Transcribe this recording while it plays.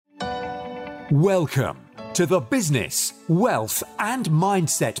Welcome to the Business, Wealth and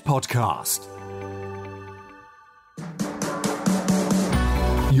Mindset Podcast.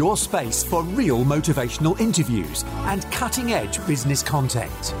 Your space for real motivational interviews and cutting-edge business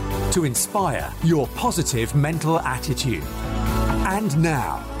content to inspire your positive mental attitude. And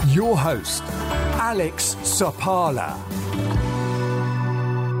now, your host, Alex Sapala.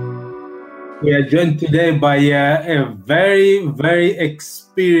 We are joined today by a very, very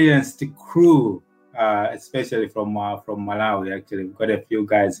experienced crew, especially from Malawi. Actually, we've got a few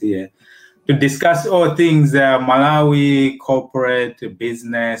guys here to discuss all things Malawi, corporate,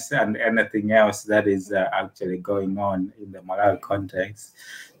 business, and anything else that is actually going on in the Malawi context.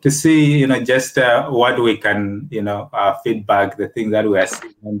 To see, just what we can, feedback, the things that we are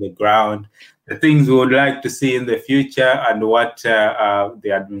seeing on the ground, the things we would like to see in the future, and what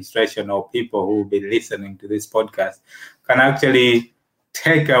the administration or people who will be listening to this podcast can actually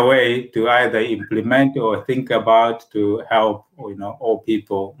take away to either implement or think about to help, all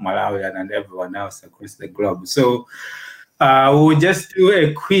people, Malawian and everyone else across the globe. So we'll just do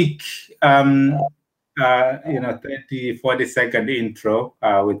a quick 30, 40-second intro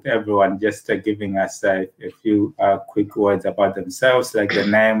with everyone, just giving us a few quick words about themselves, like the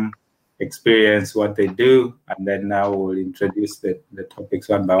name, experience, what they do, and then now we'll introduce the topics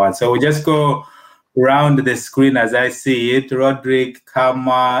one by one. So we'll just go around the screen as I see it. Roderick,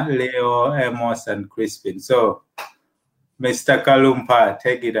 Kama, Leo, Amos, and Crispin. So, Mr. Kalumpa,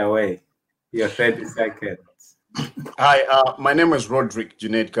 take it away. Your 30 seconds. Hi, my name is Roderick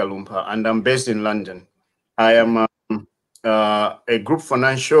Junaid Kalumpa, and I'm based in London. I am a group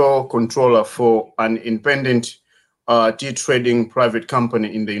financial controller for an independent tea trading private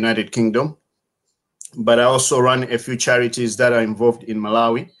company in the United Kingdom. But I also run a few charities that are involved in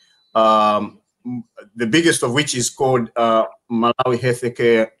Malawi. The biggest of which is called Malawi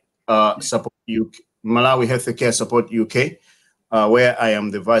Healthcare Support UK, Malawi Healthcare Support UK, where I am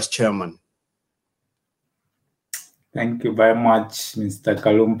the vice chairman. Thank you very much, Mr.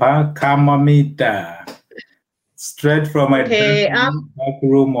 Kalumpa. Kamamita, straight from a back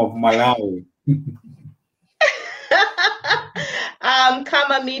room of Malawi. I'm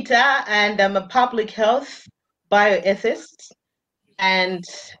Kamamita, and I'm a public health bioethicist, and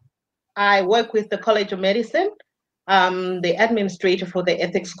I work with the College of Medicine, the administrator for the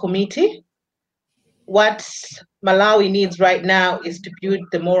ethics committee. What Malawi needs right now is to build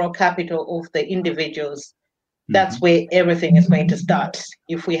the moral capital of the individuals. That's where everything is going to start.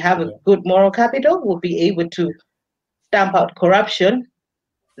 If we have a good moral capital, we'll be able to stamp out corruption,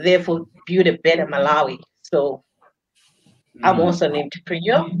 therefore build a better Malawi. So I'm also an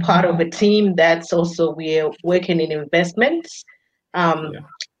entrepreneur, part of a team that's also, we're working in investments,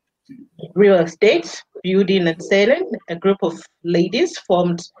 real estate, building and selling. A group of ladies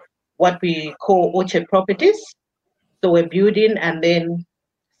formed what we call Orchard Properties. So we're building and then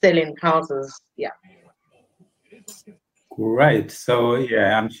selling houses. Yeah. Great. So,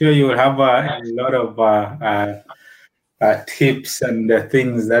 I'm sure you will have a lot of tips and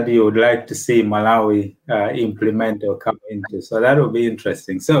things that you would like to see Malawi implement or come into. So that will be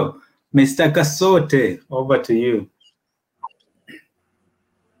interesting. So, Mr. Kasote, over to you.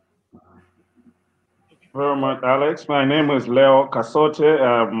 Very much, Alex. My name is Leo Kasote.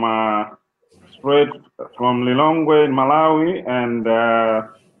 I'm straight from Lilongwe in Malawi, and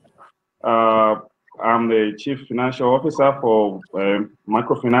I'm the Chief Financial Officer for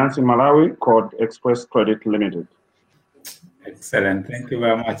microfinance in Malawi called Express Credit Limited. Excellent. Thank you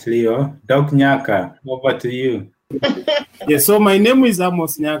very much, Leo. Doc Nyaka, over to you. Yes, so my name is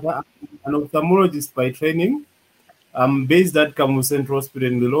Amos Nyaka. I'm an ophthalmologist by training. I'm based at Kamu Central Hospital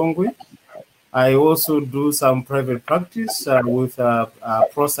in Lilongwe. I also do some private practice with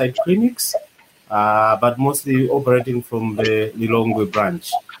prostate clinics, but mostly operating from the Lilongwe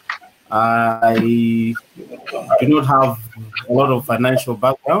branch. I do not have a lot of financial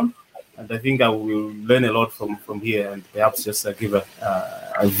background, and I think I will learn a lot from here, and perhaps just give a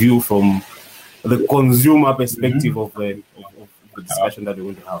view from the consumer perspective of the discussion that we're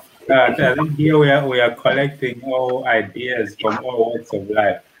going to have. I think here we are collecting all ideas from all walks of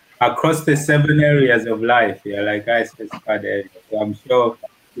life across the 7 areas of life. Like I specified earlier. So I'm sure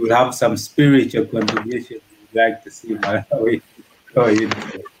we'll have some spiritual contributions we'd like to see Malawi go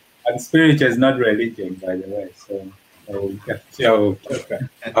into. And spiritual is not religion, by the way. So we'll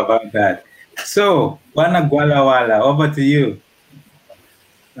talk about that. So, Wana Gwalawala, over to you.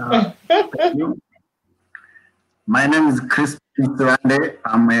 My name is Chris Piturande.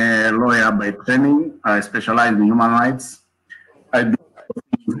 I'm a lawyer by training. I specialize in human rights. I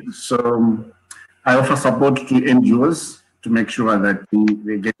offer support to NGOs to make sure that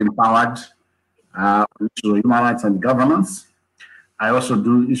they get empowered issues of human rights and governance. I also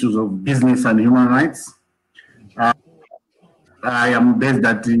do issues of business and human rights. I am based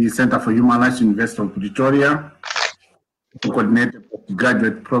at the Center for Human Rights, University of Pretoria, to coordinate a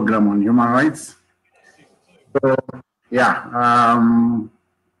graduate program on human rights. So, yeah,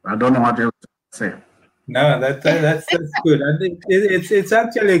 I don't know what else to say. No, that's good. I think it's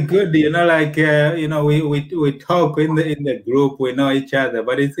actually good, you know. Like you know, we talk in the group, we know each other,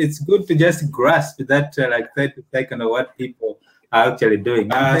 but it's good to just grasp that like 30 seconds of what people are actually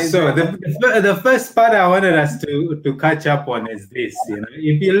doing. So the first part I wanted us to catch up on is this. You know,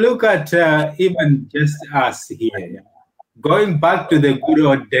 if you look at even just us here, yeah, going back to the good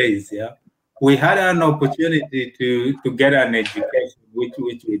old days, yeah, we had an opportunity to get an education, which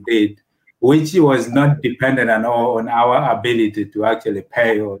we did, which was not dependent at all on our ability to actually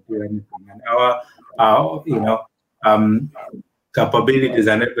pay or do anything, and our you know capabilities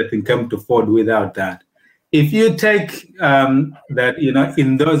and everything came to forward without that. If you take that, you know,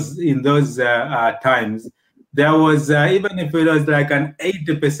 in those times, there was even if it was like an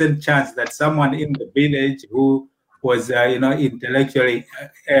 80% chance that someone in the village who was you know, intellectually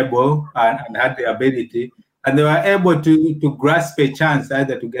able and had the ability, and they were able to grasp a chance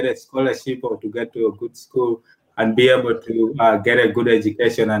either to get a scholarship or to get to a good school and be able to get a good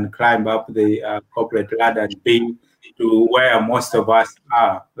education and climb up the corporate ladder and be to where most of us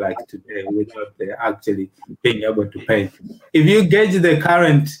are like today without actually being able to pay. If you gauge the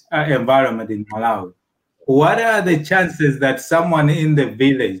current environment in Malawi, what are the chances that someone in the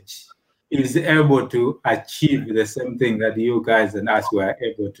village is able to achieve the same thing that you guys and us were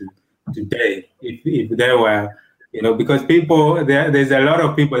able to today, if they were, you know, because people there's a lot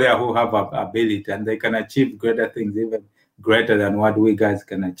of people there who have ability and they can achieve greater things, even greater than what we guys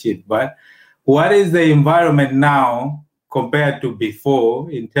can achieve. But what is the environment now compared to before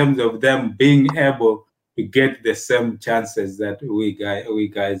in terms of them being able to get the same chances that we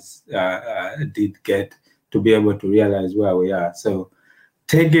guys did get to be able to realize where we are? So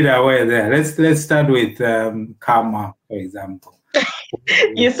take it away there. Let's start with Karma, for example.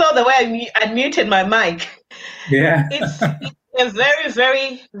 You saw the way I unmuted my mic. Yeah. It's a very,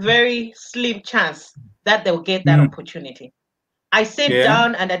 very, very slim chance that they'll get that opportunity. I sit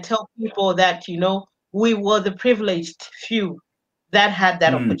down and I tell people that, you know, we were the privileged few that had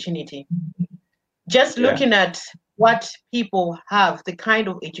that opportunity. Just looking at what people have, the kind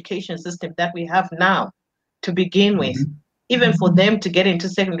of education system that we have now to begin with, even for them to get into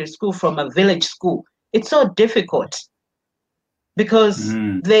secondary school from a village school, it's so difficult because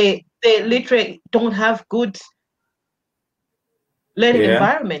they literally don't have good learning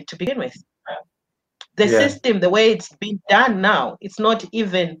environment to begin with. The system, the way it's been done now, it's not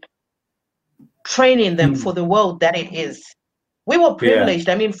even training them for the world that it is. We were privileged.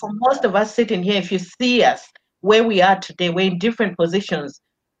 I mean, for most of us sitting here, if you see us where we are today, we're in different positions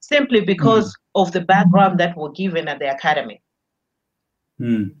simply because of the background that we're given at the academy.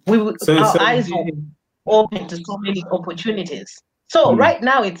 Our eyes were open to so many opportunities. So right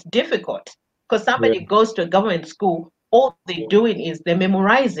now it's difficult because somebody goes to a government school, all they're doing is they're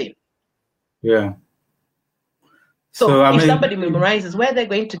memorizing. Yeah. So if somebody memorizes, where they're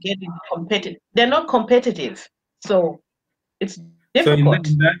going to get competitive, they're not competitive. So it's difficult.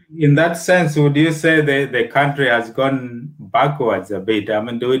 So in that sense, would you say the country has gone backwards a bit? I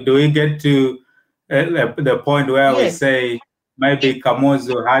mean, do we get to the point where we say maybe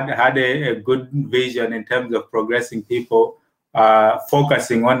Kamuzu had a good vision in terms of progressing people,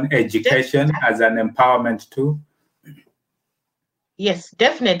 focusing on education as an empowerment tool? Yes,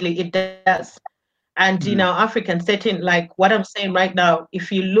 definitely it does. And in our African setting, like what I'm saying right now,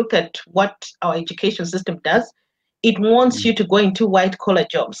 if you look at what our education system does, it wants you to go into white-collar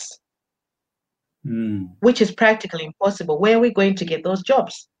jobs, which is practically impossible. Where are we going to get those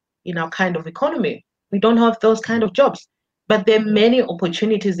jobs in our kind of economy? We don't have those kind of jobs. But there are many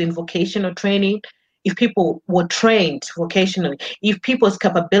opportunities in vocational training. If people were trained vocationally, if people's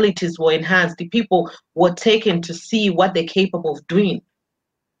capabilities were enhanced, if people were taken to see what they're capable of doing,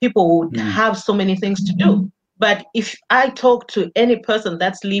 people would have so many things to do. But if I talk to any person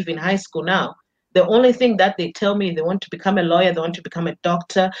that's leaving high school now, the only thing that they tell me, they want to become a lawyer, they want to become a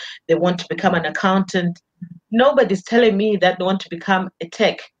doctor, they want to become an accountant. Nobody's telling me that they want to become a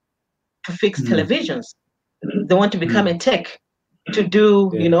tech to fix televisions. They want to become a tech to do,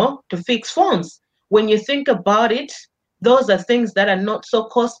 you know, to fix phones. When you think about it, those are things that are not so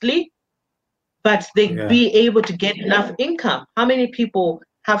costly, but they be able to get enough income. How many people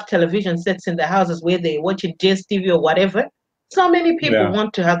have television sets in their houses where they're watching DSTV or whatever? So many people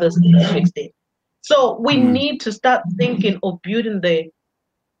want to have those things fixed in. So we need to start thinking of building the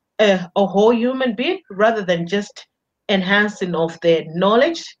a whole human being rather than just enhancing of their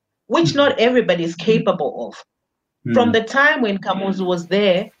knowledge, which not everybody is capable of. From the time when Kamuzu was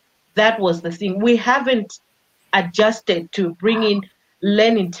there, that was the thing. We haven't adjusted to bringing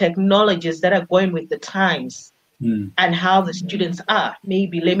learning technologies that are going with the times and how the students are.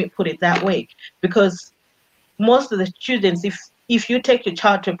 Maybe let me put it that way, because most of the students, if you take your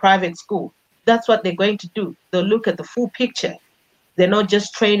child to a private school, that's what they're going to do. They'll look at the full picture. They're not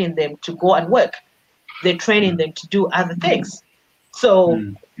just training them to go and work. They're training them to do other things. So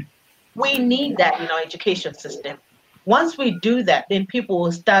we need that in our education system. Once we do that, then people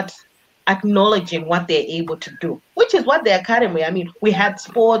will start acknowledging what they're able to do, which is what the academy, I mean, we had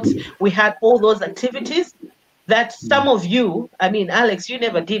sports, we had all those activities that some of you, I mean, Alex, you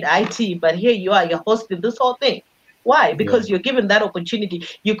never did IT, but here you are, you're hosting this whole thing. Why? Because you're given that opportunity.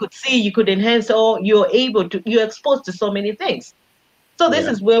 You could see, you could enhance, or you're able to, you're exposed to so many things. So this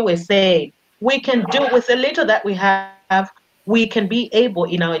is where we're saying we can do with the little that we have, we can be able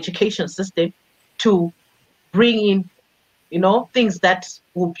in our education system to bring in, you know, things that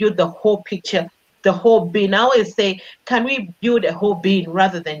will build the whole picture, the whole being. I always say, can we build a whole being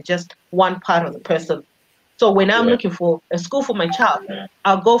rather than just one part of the person? So when I'm looking for a school for my child,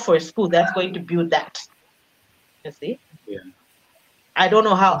 I'll go for a school that's going to build that. You see? Yeah. I don't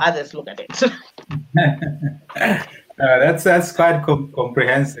know how others look at it. That's quite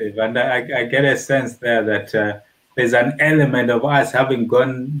comprehensive, and I get a sense there that there's an element of us having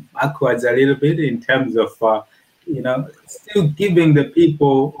gone backwards a little bit in terms of, you know, still giving the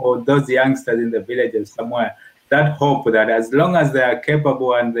people or those youngsters in the villages somewhere that hope that as long as they are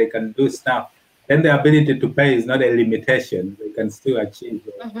capable and they can do stuff, then the ability to pay is not a limitation. They can still achieve,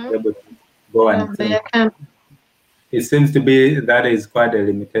 able to go and think. It seems to be that is quite a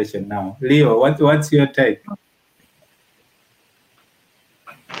limitation now. Leo, what's your take?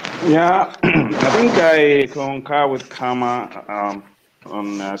 Yeah, I think I concur with Kama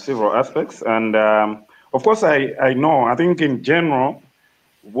on several aspects. And of course, I know, I think in general,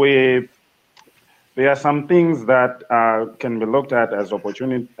 there are some things that can be looked at as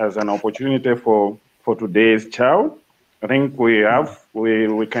an opportunity for today's child. I think we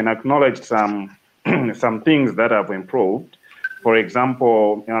can acknowledge some things that have improved. For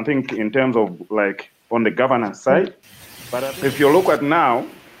example, I think in terms of like on the governance side, but if you look at now,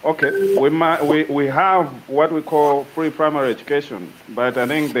 okay, we have what we call free primary education, but I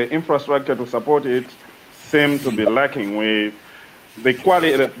think the infrastructure to support it seems to be lacking. The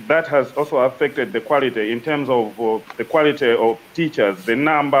quality that has also affected the quality in terms of the quality of teachers, the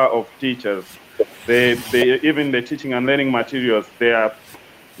number of teachers, even the teaching and learning materials, they are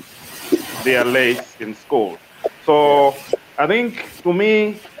late in school. So I think, to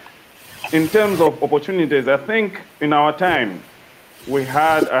me, in terms of opportunities, I think in our time, we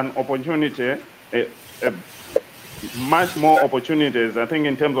had an opportunity, much more opportunities, I think,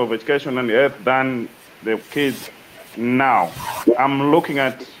 in terms of education on the earth than the kids now. I'm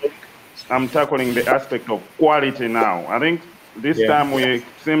tackling the aspect of quality now. I think this time we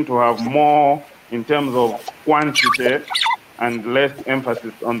seem to have more in terms of quantity and less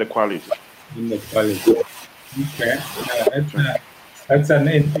emphasis on the quality. Okay, that's an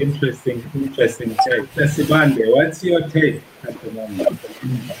interesting take. Sibande, what's your take at the moment?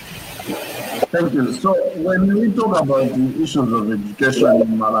 Thank you. So when we talk about the issues of education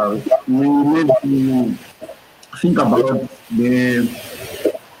in Malawi, we need to think about the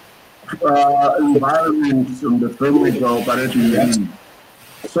environment and the framework we are operating in.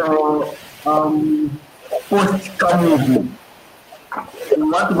 So post-Kamuzu,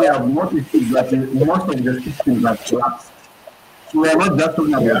 what we have noticed is that most of the systems have collapsed. So we are not just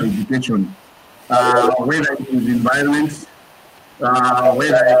talking about education, whether it is environment,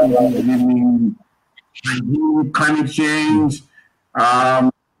 whether it is in climate change,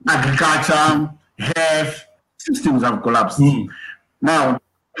 agriculture, health, systems have collapsed. Now,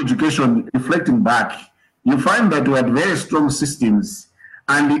 education, reflecting back, you find that we had very strong systems.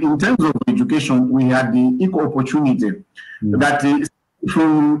 And in terms of education, we had the equal opportunity that is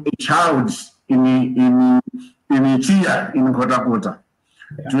from a child in Chia, in Kota,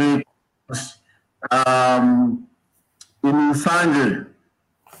 to in Nsanje,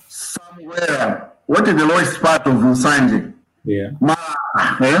 somewhere. What is the lowest part of Nsanje?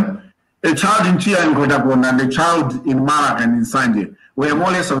 A child in Chia and Kota and a child in Mara and in Nsanje were more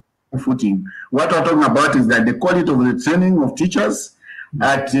or less on footing. What we're talking about is that the quality of the training of teachers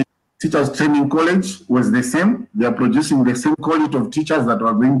at Teachers Training College was the same. They are producing the same quality of teachers that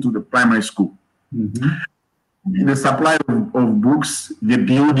were going to the primary school. The supply of books, the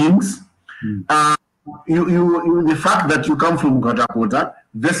buildings, the fact that you come from Kotakota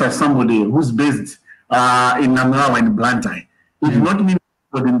versus somebody who's based in Namrawa and Blantyre, it does not mean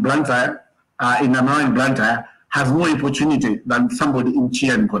that in Blantyre, in Namrawa and Blantyre, has more opportunity than somebody in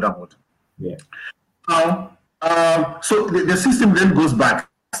Chia and Kotakota. Yeah. Now, so the system then goes back,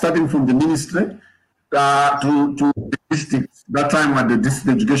 starting from the ministry to the districts. That time at the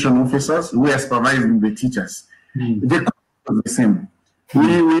district education officers who are supervising the teachers. The concept was the same.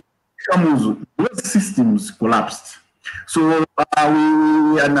 Those systems collapsed. So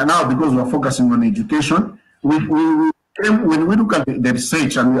and now because we're focusing on education, when we look at the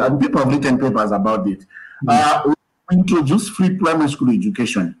research, and people have written papers about it, we introduced free primary school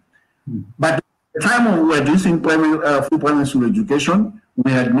education. But at the time when we were introducing free primary school education,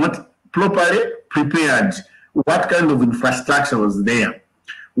 we had not properly prepared what kind of infrastructure was there,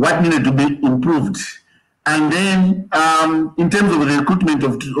 what needed to be improved. And then in terms of the recruitment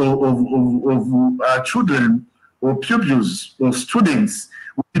of children or pupils or students,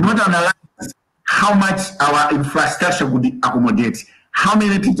 we did not analyze how much our infrastructure would accommodate, how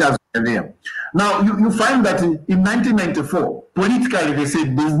many teachers were there. Now, you find that in 1994, politically they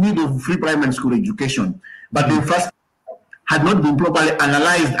said there's need of free primary school education, but the infrastructure had not been properly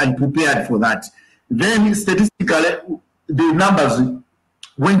analyzed and prepared for that. Then statistically, the numbers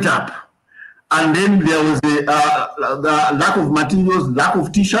went up. And then there was the lack of materials, lack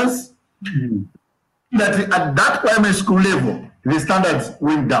of teachers. That at that primary school level, the standards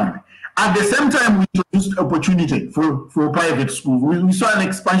went down. At the same time, we introduced opportunity for private schools. We saw an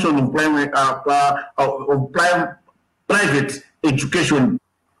expansion of private education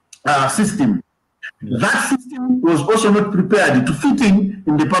system. That system was also not prepared to fit in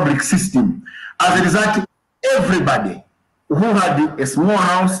the public system. As a result, everybody who had a small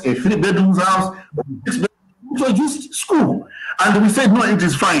house, a 3-bedroom house, introduced school. And we said, no, it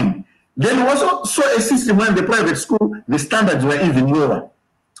is fine. Then we also saw a system where in the private school, the standards were even lower.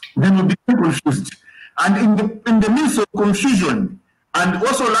 Then we became confused. And in the midst of confusion, and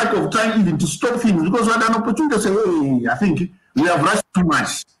also lack of time even to stop things, because we had an opportunity to say, hey, I think we have rushed too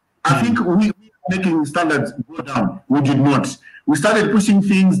much. I think we are making standards go down. We did not. We started pushing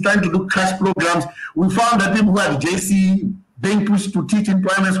things, trying to do crash programs. We found that people who had JC being pushed to teach in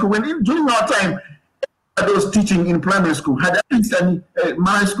primary school, when during our time, those teaching in primary school had at least a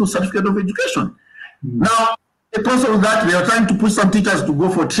Malay school certificate of education. Now, because of that, they are trying to push some teachers to go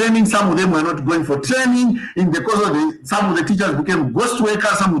for training. Some of them were not going for training. Because of some of the teachers became ghost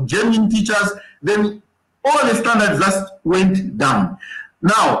workers, some were genuine teachers. Then all the standards just went down.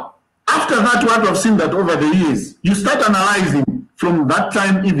 Now, after that, what I've seen that over the years, you start analyzing from that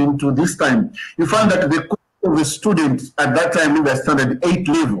time even to this time, you find that the quality of the students at that time in the standard 8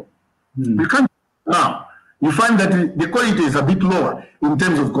 level, you can't now. You find that the quality is a bit lower in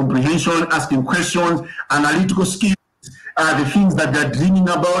terms of comprehension, asking questions, analytical skills, the things that they're dreaming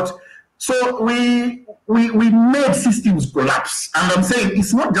about. So we made systems collapse. And I'm saying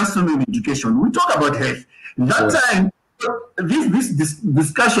it's not just only in education. We talk about health. That time, this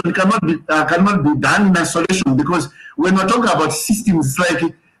discussion cannot be done in isolation, because when we're talking about systems, it's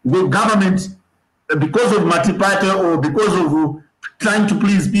like the government, because of multi-party or because of trying to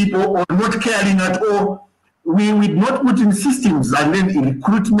please people or not caring at all, we would not put in systems, and then in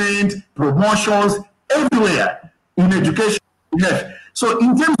recruitment, promotions, everywhere in education. Yes. So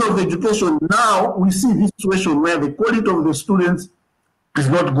in terms of education, now we see this situation where the quality of the students is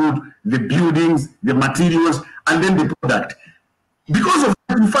not good, the buildings, the materials, and then the product. Because of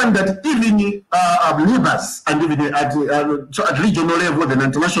that, we find that even labors, and even at regional level and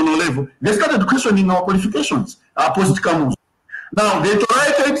international level, they started questioning our qualifications, our post-Kamuzu. Now, they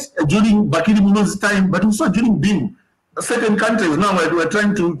tolerated during Bakiri Muno's time, but also during BIM. Certain countries now we're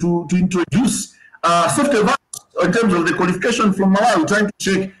trying to introduce safety values in terms of the qualification from Malawi. We're trying to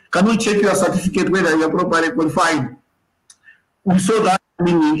check, can we check your certificate whether you're properly qualified? We saw that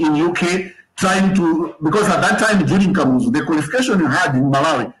in UK, trying to, because at that time during Kamuzu, the qualification you had in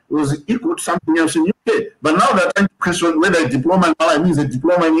Malawi was equal to something else in UK. But now they're trying to question whether a diploma in Malawi means a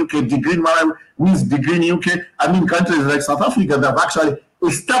diploma in UK, degree in Malawi means degree in UK. I mean, countries like South Africa that have actually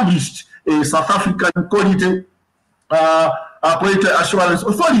established a South African quality assurance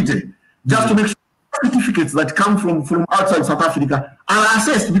authority, just to make sure certificates that come from outside South Africa are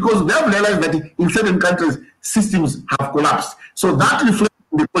assessed, because they have realized that in certain countries systems have collapsed. So that reflects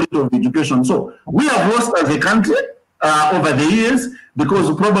the quality of education. So we have lost as a country over the years because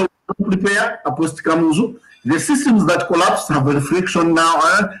we probably don't prepare a post-Kamuzu. The systems that collapsed have a reflection now.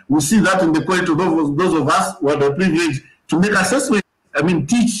 We see that in the quality of those of us who are the privilege to make assessment,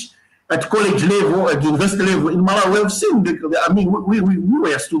 teach at college level, at university level in Malawi. We have seen, we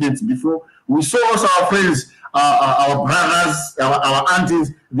were students before. We saw also our friends, our brothers, our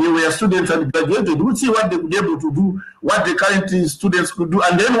aunties, they were students and graduated. We see what they would be able to do, what the current students could do,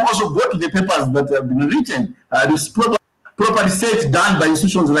 and then we also go to the papers that have been written, this proper research done by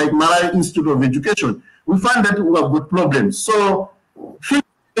institutions like Malawi Institute of Education. We find that we have got problems. So,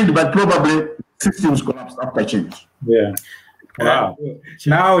 but probably systems collapsed after change. Yeah. Wow.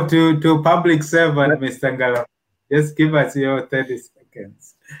 Now to public servant, Mr. Ngala, just give us your 30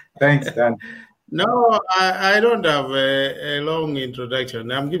 seconds. Thanks, Dan. No, I don't have a long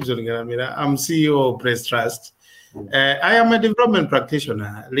introduction. I'm Gibson Garamira. I'm CEO of Press Trust. I am a development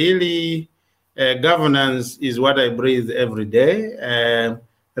practitioner. Really, governance is what I breathe every day.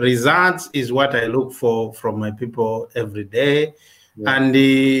 Results is what I look for from my people every day. Yeah. And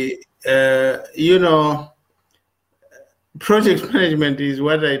project management is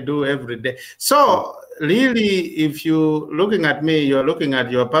what I do every day. So really, if you're looking at me, you're looking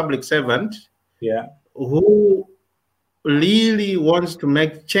at your public servant, who really wants to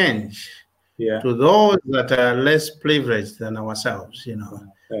make change to those that are less privileged than ourselves. We've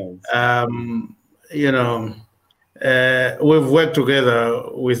worked together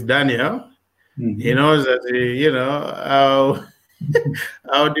with Daniel. He knows that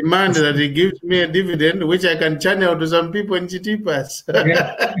I'll demand that he gives me a dividend, which I can channel to some people in Chitipas.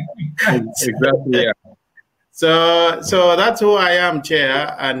 Exactly. Yeah. So that's who I am,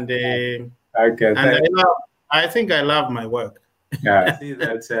 Chair, and I think I love my work. Yeah, I see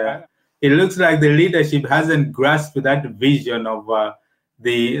that. It looks like the leadership hasn't grasped that vision of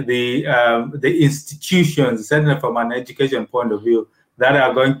the institutions, certainly from an education point of view, that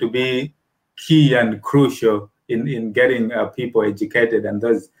are going to be key and crucial in getting people educated and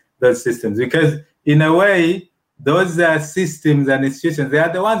those systems. Because in a way, those systems and institutions, they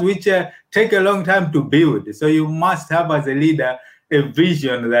are the ones which take a long time to build. So you must have, as a leader, a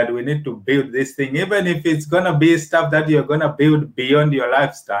vision that we need to build this thing, even if it's going to be stuff that you're going to build beyond your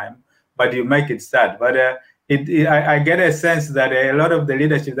lifetime, but you make it start. But I get a sense that a lot of the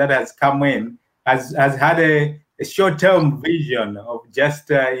leadership that has come in has had a short-term vision of just,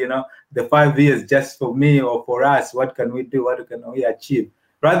 the 5 years just for me or for us. What can we do? What can we achieve?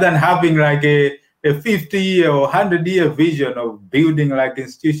 Rather than having like a 50-year or 100-year vision of building like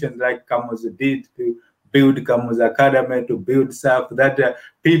institutions like Kamuzu did, to build Kamuzu Academy, to build stuff that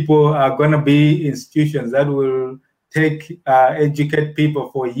people are going to be institutions that will educate people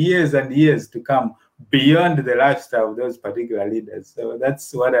for years and years to come, beyond the lifestyle of those particular leaders. So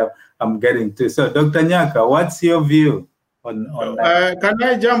that's what I'm getting to. So Dr. Nyaka, what's your view on that? Can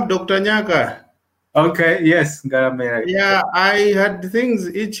I jump, Dr. Nyaka? Okay, yes. Yeah, I had things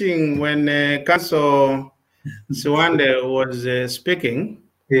itching when Council Siwande was speaking.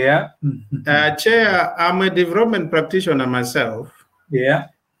 Yeah. Chair, I'm a development practitioner myself. Yeah.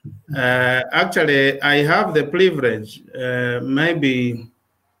 Actually, I have the privilege,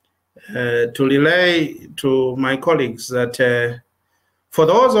 to relay to my colleagues that for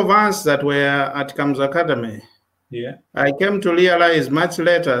those of us that were at Kamuzu Academy, I came to realize much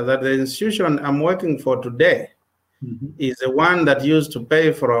later that the institution I'm working for today is the one that used to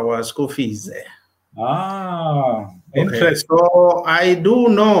pay for our school fees there. Ah, interesting. So I do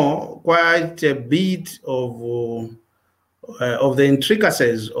know quite a bit of the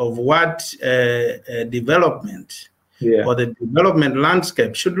intricacies of what development or the development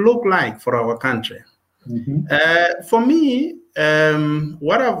landscape should look like for our country. For me,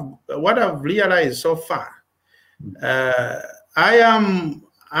 what I've realized so far, I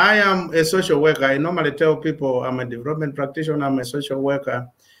am a social worker. I normally tell people I'm a development practitioner, I'm a social worker,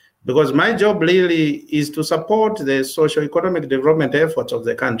 because my job really is to support the socio-economic development efforts of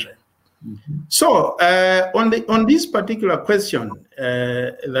the country. So on this particular question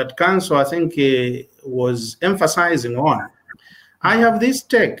that Council, I think, was emphasizing on, I have this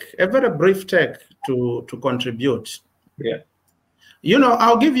take, a very brief take to contribute.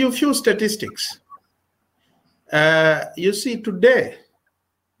 I'll give you a few statistics. You see, today,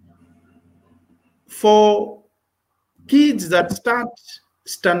 for kids that start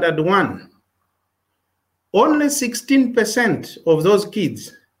Standard 1, only 16% of those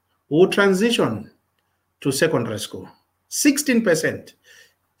kids will transition to secondary school. 16%.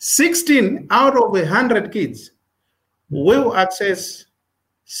 16 out of 100 kids will access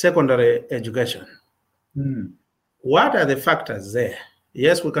secondary education. What are the factors there?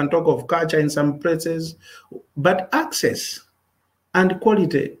 Yes, we can talk of culture in some places, but access and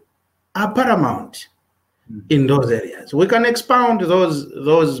quality are paramount in those areas. We can expound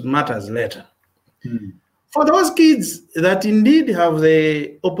those matters later. for those kids that indeed have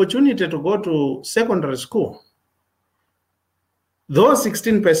the opportunity to go to secondary school, those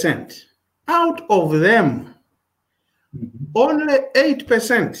 16%, out of them, only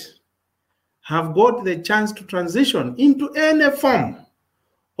 8% have got the chance to transition into any form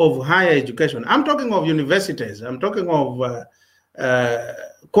of higher education. I'm talking of universities. I'm talking of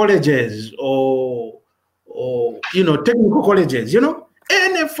colleges or technical colleges,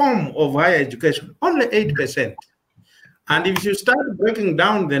 any form of higher education, only 8%. And if you start breaking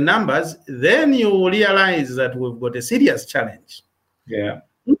down the numbers, then you realize that we've got a serious challenge. Yeah.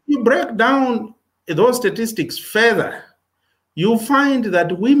 If you break down those statistics further, you find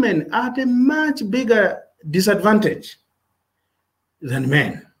that women are at a much bigger disadvantage than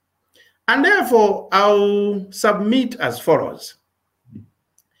men. And therefore, I'll submit as follows.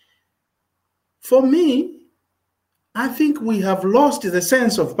 For me, I think we have lost the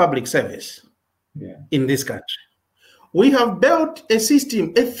sense of public service in this country. We have built a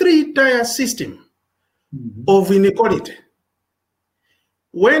system, a three-tier system of inequality.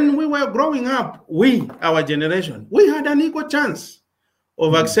 When we were growing up, our generation, we had an equal chance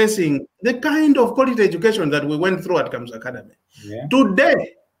of accessing the kind of quality education that we went through at Kamuzu Academy. Yeah.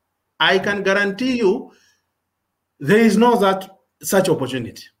 Today, I can guarantee you there is no such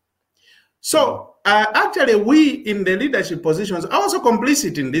opportunity. So actually, we in the leadership positions are also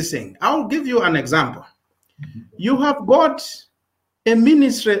complicit in this thing. I'll give you an example. You have got a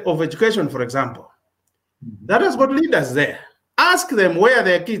Ministry of Education, for example, that has got leaders there. Ask them where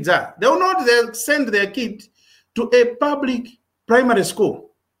their kids are. They will not send their kid to a public primary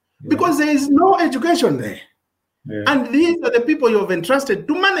school because there is no education there. Yeah. And these are the people you have entrusted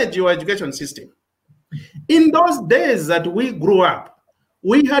to manage your education system. In those days that we grew up,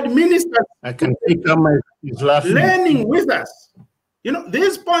 we had ministers learning with us.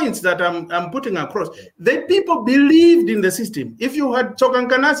 These points that I'm putting across, the people believed in the system. If you had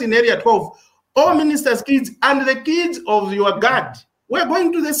Chokankanas in Area 12, all ministers' kids and the kids of your guard were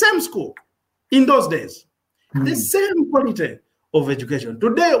going to the same school in those days. The same quality of education.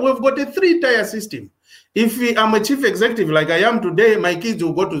 Today, we've got a three-tier system. If I'm a chief executive like I am today, my kids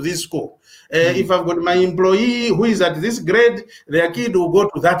will go to this school. If I've got my employee who is at this grade, their kid will go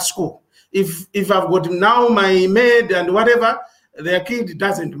to that school. If I've got now my maid and whatever, their kid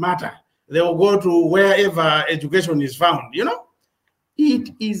doesn't matter. They will go to wherever education is found, It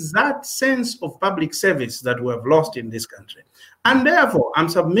is that sense of public service that we have lost in this country. And therefore, I'm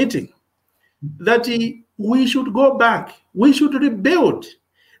submitting that we should go back. We should rebuild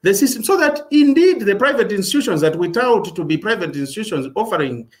the system so that indeed the private institutions that we tout to be private institutions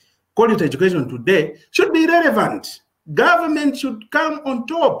offering quality education today should be relevant. Government should come on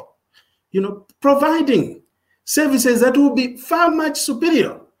top, providing services that will be far much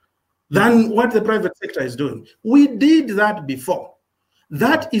superior than what the private sector is doing. We did that before.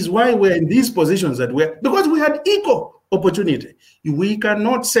 That is why we're in these positions that we're, because we had equal opportunity. We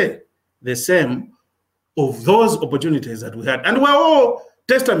cannot say the same of those opportunities that we had. And we're all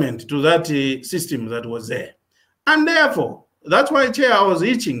testament to that system that was there. And therefore, that's why, Chair, I was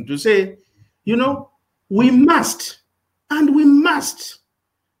itching to say, we must,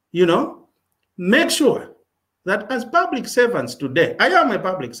 make sure that as public servants today, I am a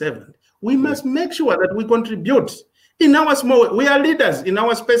public servant, we must make sure that we contribute in our small way. We are leaders in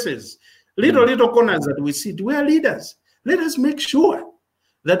our spaces. Little corners that we sit, we are leaders. Let us make sure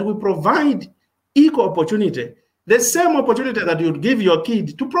that we provide equal opportunity, the same opportunity that you'd give your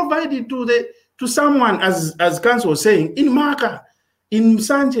kid, to provide it to someone, as Council was saying, in Maka, in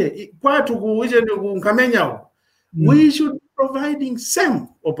Sanje, we should be providing same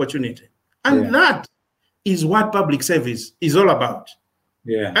opportunity. And that is what public service is all about.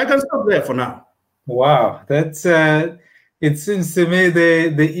 Yeah, I can stop there for now. Wow, that's it seems to me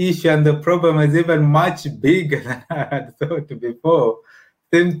the issue and the problem is even much bigger than I had thought before.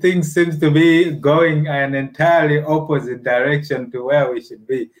 Things seems to be going an entirely opposite direction to where we should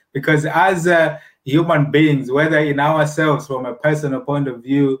be. Because as human beings, whether in ourselves from a personal point of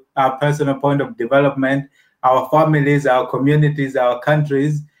view, our personal point of development, our families, our communities, our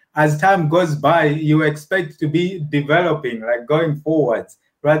countries, as time goes by, you expect to be developing, like going forwards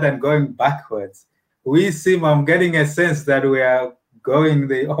rather than going backwards. I'm getting a sense that we are going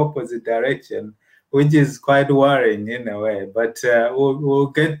the opposite direction, which is quite worrying in a way. But we'll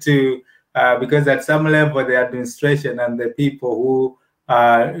get to, because at some level, the administration and the people who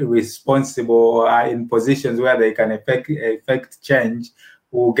are responsible or are in positions where they can affect change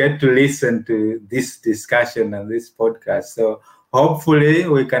will get to listen to this discussion and this podcast. So hopefully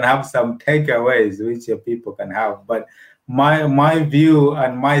we can have some takeaways which people can have. But my view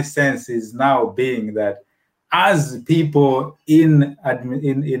and my sense is now being that as people in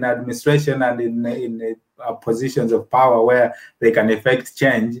administration and in positions of power where they can effect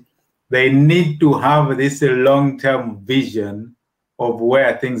change, they need to have this long-term vision of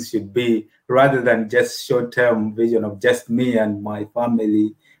where things should be, rather than just short-term vision of just me and my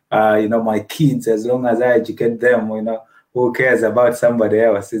family, my kids. As long as I educate them, who cares about somebody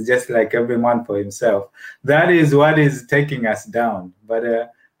else? It's just like every man for himself. That is what is taking us down.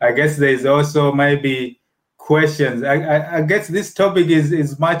 But I guess there's also maybe questions. I guess this topic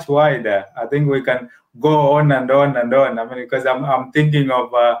is much wider. I think we can go on and on and on. I mean, because I'm thinking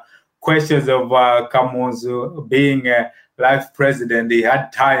of questions of Kamuzu being a life president. He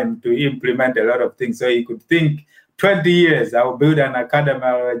had time to implement a lot of things, so he could think 20 years, I'll build an academy,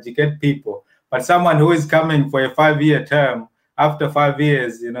 I'll educate people. But someone who is coming for a 5-year term, after 5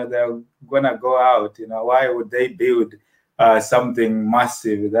 years, they're gonna go out. Why would they build something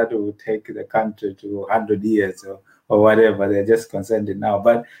massive that will take the country to 100 years or whatever? They're just concerned now.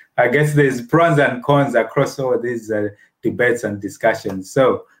 But I guess there's pros and cons across all these debates and discussions.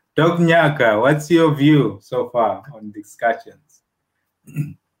 So, Dr. Nyaka, what's your view so far on discussions?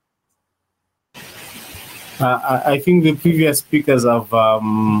 I think the previous speakers have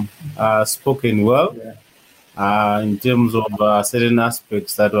spoken well in terms of certain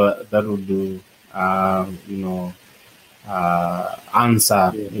aspects that would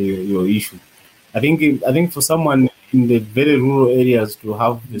answer your issue. I think for someone in the very rural areas to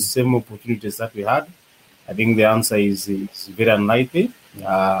have the same opportunities that we had, I think the answer is very unlikely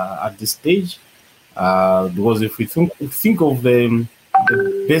at this stage, because if we think of the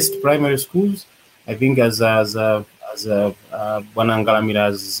best primary schools, I think as Bwanangalamira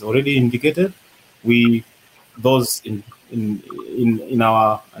has already indicated, those in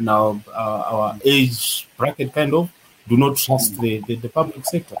our age bracket kind of do not trust the public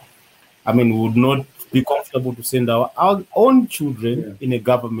sector. I mean, we would not be comfortable to send our own children in a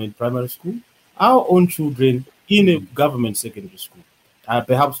government primary school, our own children in a government secondary school.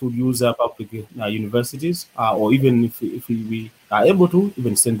 Perhaps we'll use public universities, or even if we are able to,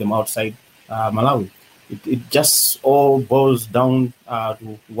 even send them outside Malawi. It just all boils down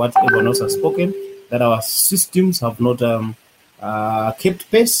to what everyone else has spoken, that our systems have not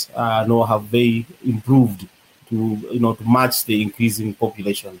kept pace, nor have they improved to match the increasing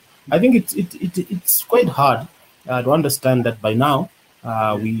population. I think it's quite hard to understand that by now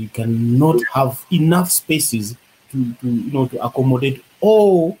we cannot have enough spaces to accommodate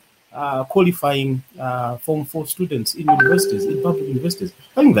all qualifying Form 4 students in universities, in public universities.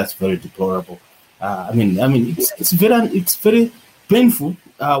 I think that's very deplorable. I mean, it's very painful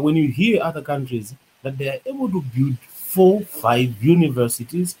when you hear other countries that they are able to build 4-5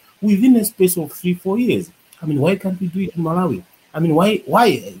 universities within a space of 3-4 years. I mean, why can't we do it in Malawi? I mean, why?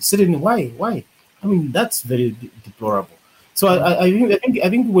 Certainly, why? I mean, that's very deplorable. So I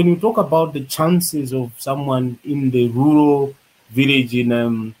think when you talk about the chances of someone in the rural village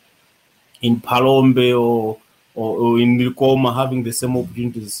in Palombe or in Likoma having the same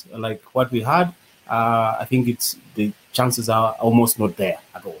opportunities like what we had, I think the chances are almost not there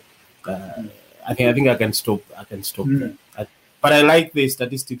at all. I think I can stop there. But I like the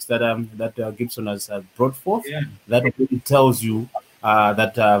statistics that Gibson has brought forth. That it tells you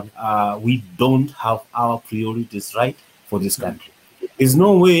that we don't have our priorities right for this country. There's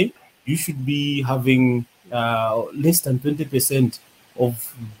no way you should be having less than 20%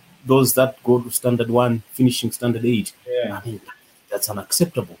 of those that go to standard 1 finishing standard 8. I mean, that's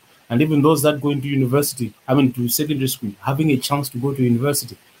unacceptable. And even those that go into university, to secondary school, having a chance to go to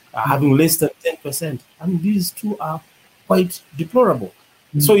university, having less than 10%. I mean, these two are quite deplorable.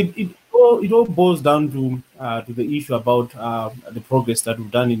 So it all boils down to the issue about the progress that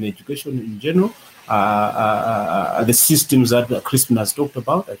we've done in education in general, the systems that Crispin has talked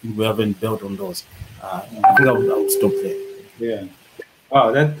about. I think we haven't built on those. I think I would stop there. Yeah.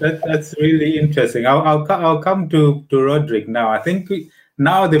 Wow, that's really interesting. I'll come to Roderick now. I think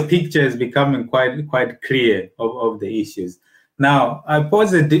now the picture is becoming quite clear of the issues. Now, I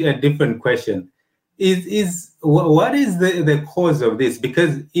pose a different question. What is the cause of this?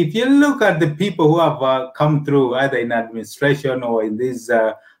 Because if you look at the people who have come through either in administration or in these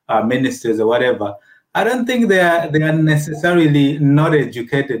ministries or whatever, I don't think they are necessarily not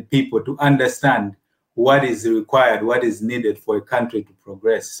educated people to understand what is required, what is needed for a country to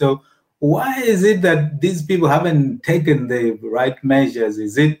progress. So why is it that these people haven't taken the right measures?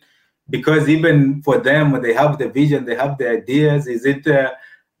 Is it because even for them, they have the vision, they have the ideas? Is it the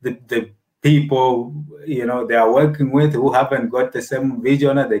people they are working with who haven't got the same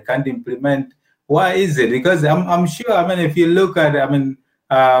vision and they can't implement? Why is it? Because I'm sure, if you look at,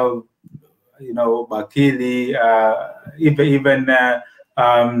 Bakili, even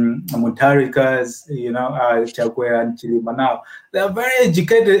Mutarikas, Chakwe and Chilima now. They are very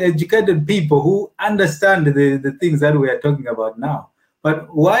educated people who understand the things that we are talking about now.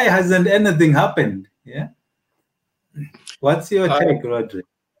 But why hasn't anything happened? Yeah. What's your take, Rodri?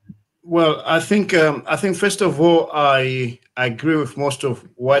 Well, I think first of all, I agree with most of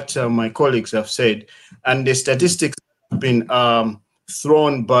what my colleagues have said, and the statistics have been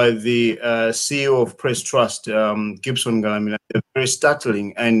thrown by the CEO of Press Trust, Gibson Galamina. They're very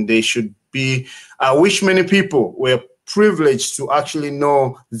startling, and they should be. I wish many people were privileged to actually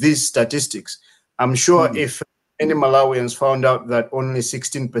know these statistics. I'm sure if any Malawians found out that only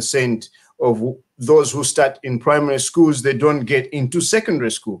 16% of those who start in primary schools, they don't get into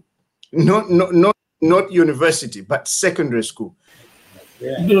secondary school. Not university, but secondary school.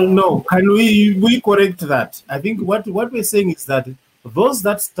 Yeah. No, can we correct that? I think what we're saying is that those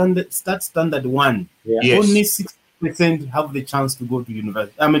that start standard 1, only 6% have the chance to go to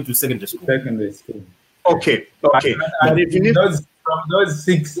university. To secondary school. Secondary school. Okay. But if you need from those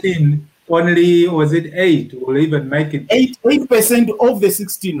 16, only was it 8 will even make it? 8% of the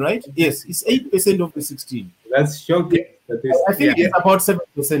 16, right? Yes, it's 8% of the 16. That's shocking. I think it's about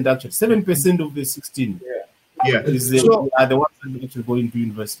 7% actually. 7% of the 16. Yeah. Are the ones that actually go into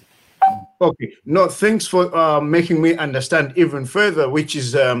university. Okay. No, thanks for making me understand even further, which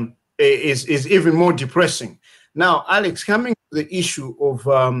is even more depressing. Now, Alex, coming to the issue of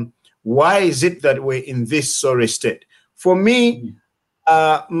why is it that we're in this sorry state? For me,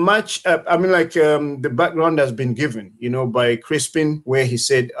 the background has been given, by Crispin, where he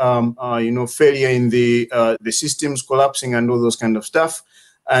said, failure in the systems collapsing and all those kind of stuff.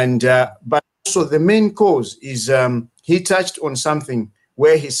 And but also the main cause is he touched on something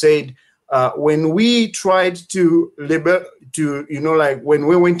where he said when we tried to when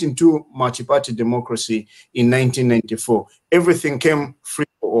we went into multi-party democracy in 1994, everything came free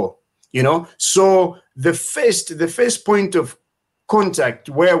for all. So the first point of contact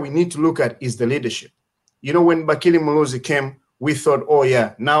where we need to look at is the leadership. When Bakili Molozi came, we thought, oh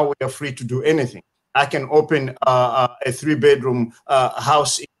yeah, now we are free to do anything. I can open a 3-bedroom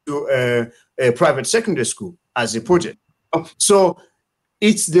house into a private secondary school, as he put it. So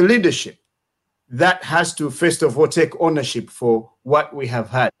it's the leadership that has to, first of all, take ownership for what we have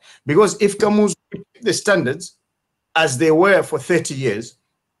had. Because if Kamuzu kept the standards as they were for 30 years,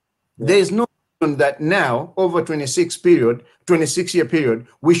 there is no that now, over 26-year period,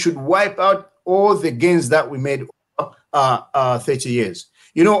 we should wipe out all the gains that we made over 30 years.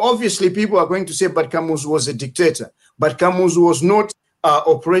 Obviously, people are going to say, but Kamuzu was a dictator. But Kamuzu was not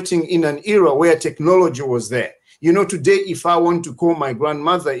operating in an era where technology was there. Today, if I want to call my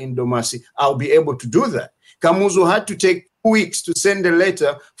grandmother in Domasi, I'll be able to do that. Kamuzu had to take 2 weeks to send a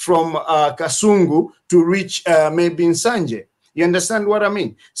letter from Kasungu to reach maybe Nsanje. You understand what I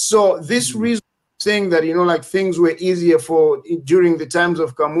mean? So this reason saying that, things were easier during the times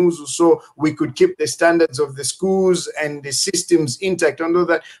of Kamuzu, so we could keep the standards of the schools and the systems intact and all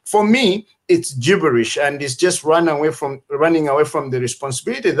that. For me, it's gibberish, and it's just running away from the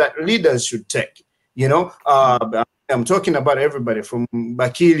responsibility that leaders should take. I'm talking about everybody from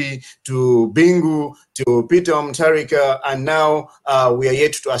Bakili to Bingu to Peter Mutharika, and now we are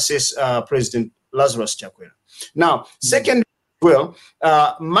yet to assess President Lazarus Chakwera. Now, second,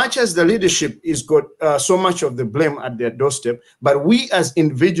 much as the leadership is got so much of the blame at their doorstep, but we as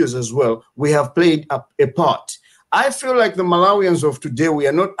individuals as well, we have played a part. I feel like the Malawians of today, we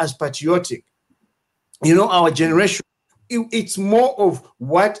are not as patriotic. Our generation, it's more of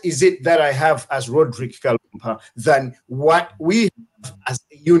what is it that I have as Rodrick Kalumpa than what we have as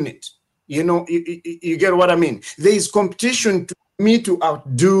a unit. You get what I mean? There is competition to me to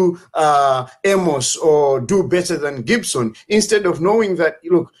outdo Amos or do better than Gibson, instead of knowing that,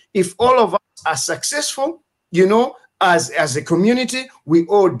 look, if all of us are successful, as a community, we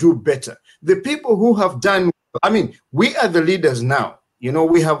all do better. The people who have done, we are the leaders now.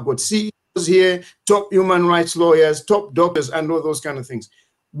 We have got CEOs here, top human rights lawyers, top doctors, and all those kind of things.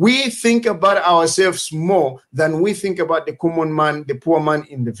 We think about ourselves more than we think about the common man, the poor man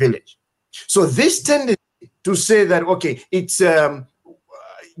in the village. So this tendency to say that, okay, it's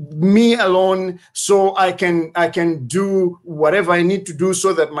me alone, so I can do whatever I need to do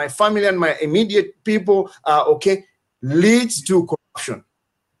so that my family and my immediate people are okay, leads to corruption.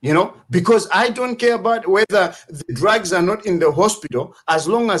 Because I don't care about whether the drugs are not in the hospital, as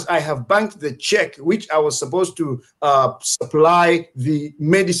long as I have banked the check, which I was supposed to supply the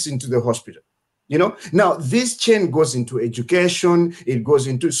medicine to the hospital. Now this chain goes into education, it goes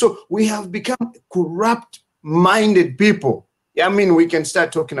into, so we have become corrupt-minded people, I mean, we can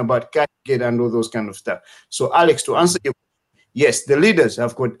start talking about Gate and all those kind of stuff. So, Alex, to answer you, yes, the leaders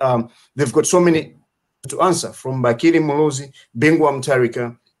have got they've got so many to answer, from Bakiri Muluzi, Bingwa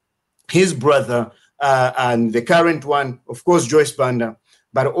Mtarika, his brother, and the current one, of course, Joyce Banda,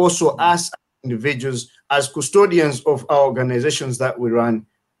 but also us individuals as custodians of our organizations that we run.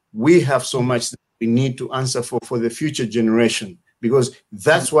 We have so much that we need to answer for the future generation, because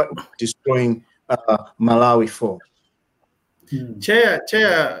that's what we're destroying Malawi for. Chair,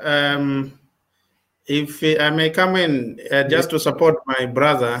 if I may come in just to support my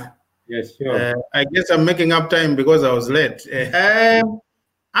brother. Yes, sure. I guess I'm making up time because I was late.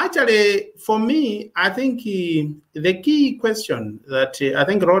 Actually, for me, I think the key question that I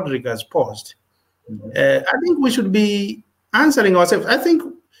think Roderick has posed, I think we should be answering ourselves. I think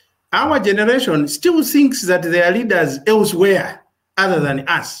our generation still thinks that there are leaders elsewhere other than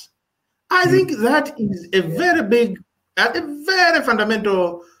us. I think that is a very big, a very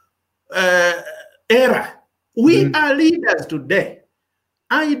fundamental error. We are leaders today.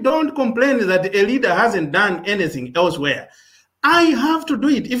 I don't complain that a leader hasn't done anything elsewhere. I have to do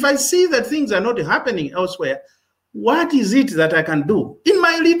it. If I see that things are not happening elsewhere, what is it that I can do in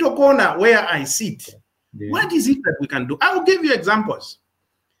my little corner where I sit? What is it that we can do? I will give you examples.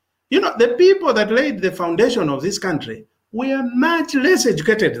 You know, the people that laid the foundation of this country were much less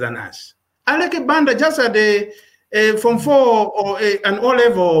educated than us. Aleke Banda just had a Form 4 or an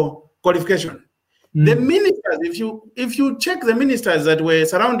O-level qualification. The ministers, if you check the ministers that were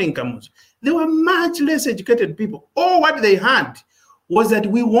surrounding Kamuzu, they were much less educated people. All what they had was that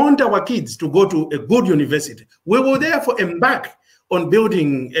we want our kids to go to a good university. We will therefore embark on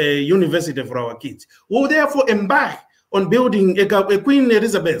building a university for our kids. We will therefore embark on building a Queen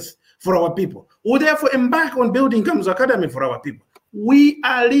Elizabeth for our people. We will therefore embark on building Kamuzu Academy for our people. We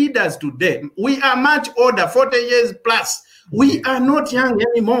are leaders today. We are much older, 40 years plus. We are not young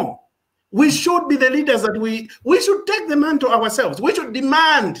anymore. We should be the leaders that we should take the mantle ourselves. We should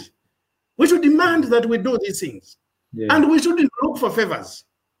demand that we do these things. And we shouldn't look for favors.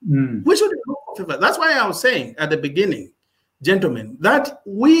 We shouldn't look for favors. That's why I was saying at the beginning, gentlemen, that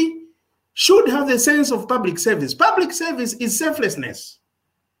we should have the sense of public service. Public service is selflessness.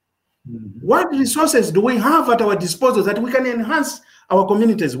 What resources do we have at our disposal that we can enhance our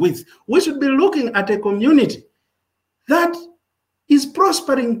communities with? We should be looking at a community that is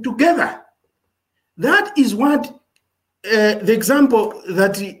prospering together. That is what the example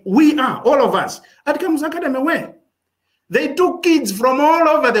that we are, all of us, at Kamuzu Academy were. They took kids from all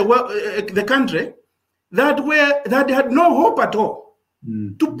over the country that had no hope at all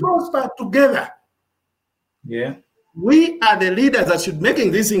to prosper together. We are the leaders that should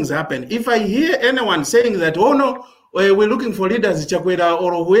making these things happen. If I hear anyone saying that, oh no, we're looking for leaders, Chakwera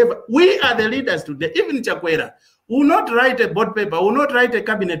or whoever, we are the leaders today. Even Chakwera will not write a board paper, will not write a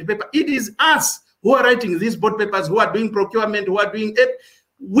cabinet paper. It is us who are writing these board papers, who are doing procurement, who are doing it.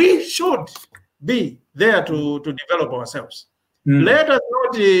 We should be there to develop ourselves. Let us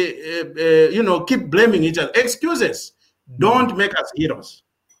not, keep blaming each other. Excuses don't make us heroes.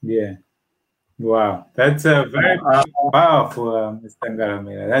 Wow, that's very powerful, Mr.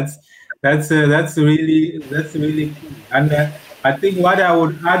 Ngaramira. That's really cool. And I think what I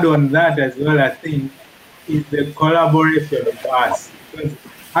would add on that as well, I think, is the collaboration of us. Because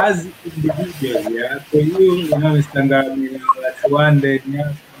as individuals, for you, Mr. Ngaramira, that's one day,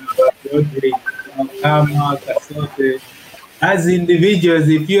 Roderick, Kama, Kasote. As individuals,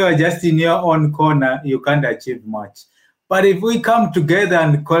 if you are just in your own corner, you can't achieve much. But if we come together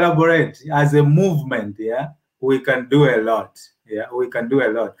and collaborate as a movement, we can do a lot. We can do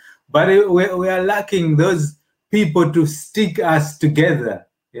a lot. But we are lacking those people to stick us together,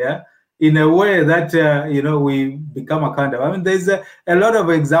 in a way that, we become accountable. I mean, there's a lot of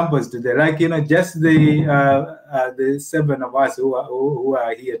examples today, like, just the 7 of us who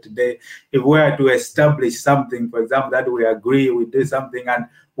are here today. If we are to establish something, for example, that we agree, we do something, and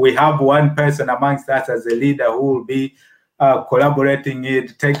we have one person amongst us as a leader who will be collaborating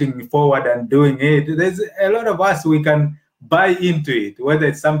it, taking forward and doing it. There's a lot of us we can buy into it, whether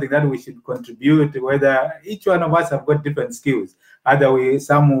it's something that we should contribute, whether each one of us have got different skills. Either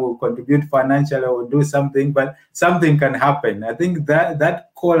some will contribute financially or do something, but something can happen. I think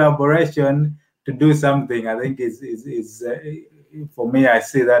that collaboration to do something, I think is for me, I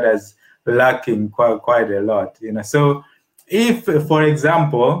see that as lacking quite a lot. So if, for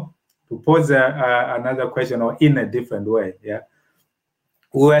example, to pose another question or in a different way,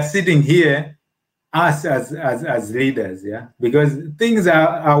 we are sitting here, us as leaders, because things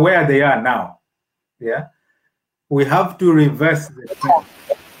are where they are now, we have to reverse the trend.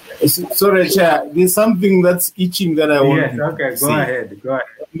 Sorry, Chair. There's something that's itching that I want. Yes, okay, go ahead.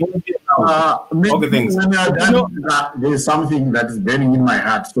 Okay, thanks. There's something that is burning in my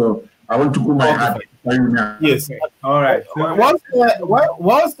heart, so I want to cool my heart. Yes. All right.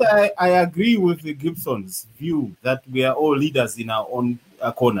 Whilst I agree with the Gibson's view that we are all leaders in our own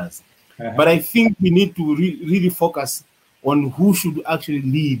corners, but I think we need to really focus on who should actually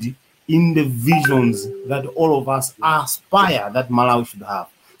lead in the visions that all of us aspire that Malawi should have.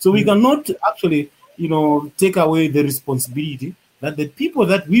 So we cannot actually, take away the responsibility that the people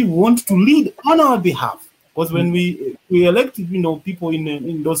that we want to lead on our behalf, because when we elect, people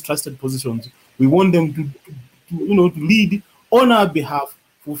in those trusted positions, we want them to lead on our behalf,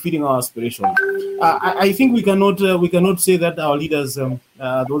 fulfilling our aspirations. I think we cannot say that our leaders,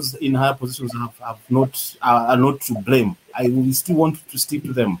 those in higher positions, are not to blame. I will still want to stick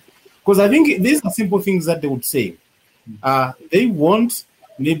to them, because I think these are simple things that they would say. They want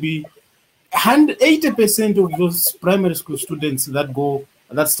maybe 80% of those primary school students that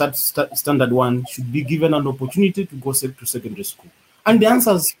start standard 1 should be given an opportunity to go to secondary school. And the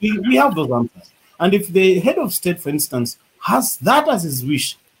answers, we have those answers. And if the head of state, for instance, has that as his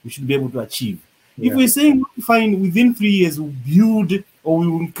wish, we should be able to achieve. If we're saying, fine, within 3 years, we'll build or we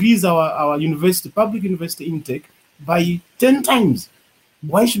will increase our public university intake by 10 times,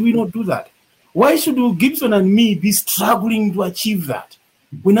 why should we not do that? Why should Gibson and me be struggling to achieve that?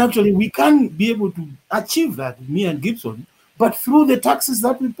 When actually we can be able to achieve that, me and Gibson, but through the taxes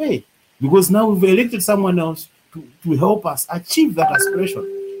that we pay. Because now we've elected someone else to help us achieve that aspiration.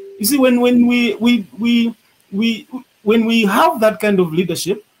 You see, when we have that kind of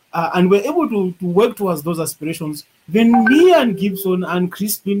leadership and we're able to work towards those aspirations, then me and Gibson and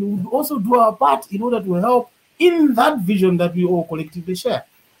Crispin would also do our part in order to help in that vision that we all collectively share.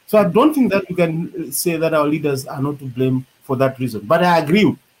 So I don't think that you can say that our leaders are not to blame for that reason. But I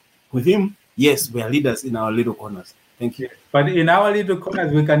agree with him. Yes, we are leaders in our little corners. Thank you. But in our little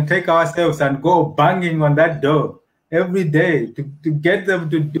corners, we can take ourselves and go banging on that door every day to get them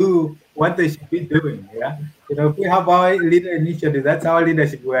to do what they should be doing. Yeah, if we have our leader initiative, that's our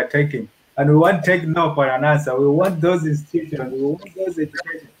leadership we are taking, and we won't take no for an answer. We want those institutions, we want those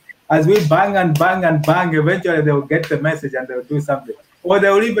education. As we bang and bang and bang, eventually they will get the message and they will do something. Or they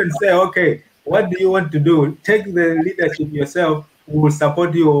will even say, okay, what do you want to do? Take the leadership yourself. We will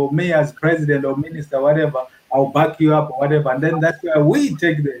support you, or me as president or minister, whatever. I'll back you up or whatever. And then that's where we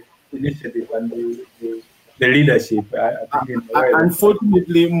take the initiative and the leadership.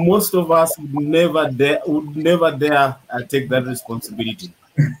 Unfortunately, most of us would never dare take that responsibility.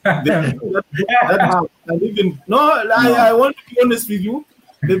 I want to be honest with you.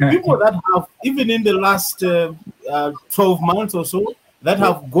 The people that have, even in the last 12 months or so, that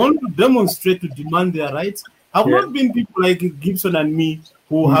have gone to demonstrate to demand their rights have not been people like Gibson and me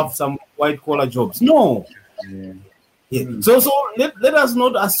who have some white-collar jobs. No. So let us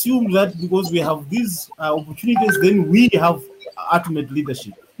not assume that because we have these opportunities, then we have ultimate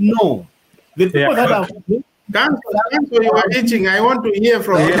leadership. No. The people that have... Cancel your itching. I want to hear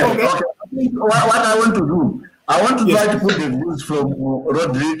from you. Okay. What I want to do, I want to try to put the views from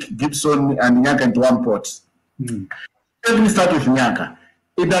Roderick, Gibson, and Nyaka into one pot. Let me start with Nyaka.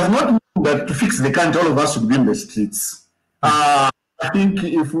 It does not mean that to fix the country, all of us should be in the streets. I think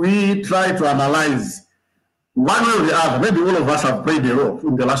if we try to analyze one way or the other, maybe all of us have played a role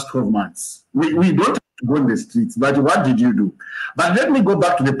in the last 12 months. We don't have to go in the streets, but what did you do? But let me go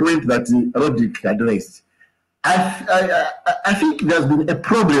back to the point that Roderick addressed. I think there's been a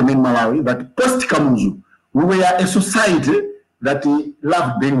problem in Malawi that post-Kamuzu, we were a society that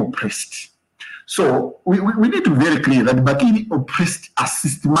loved being oppressed. So we need to be very clear that Bakiri oppressed us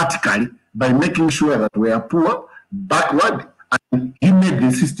systematically by making sure that we are poor, backward, and he made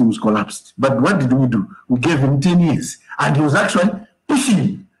the systems collapsed. But what did we do? We gave him 10 years, and he was actually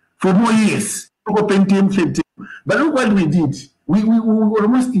pushing for more years. But look what we did. We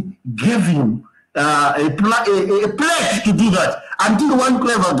almost gave him a pledge to do that until one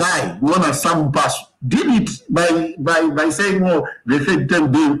clever guy, known as Sam Pass, did it by saying, "Oh, the third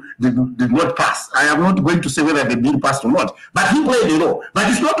term bill did not pass." I am not going to say whether the bill passed or not, but he played the law. But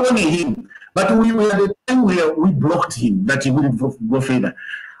it's not only him. But we were at the time where we blocked him that he wouldn't go further.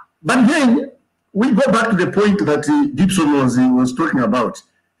 But then we go back to the point that Gibson was talking about.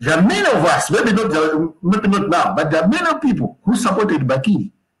 There are many of us, maybe not now, but there are many people who supported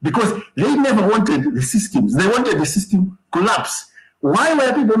Bakiri because they never wanted the systems. They wanted the system collapse. Why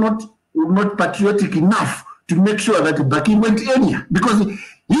were people not patriotic enough to make sure that Bakiri went anywhere? Because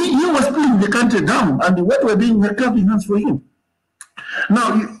he was pulling the country down, and what were being clapping hands for him.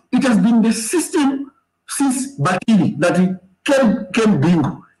 Now, it has been the system since Bakiri that he came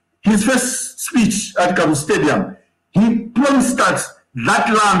bingo. his first speech at Kamu Stadium, he promised us that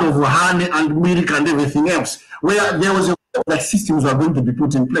land of honey and milk and everything else, where there was a that systems were going to be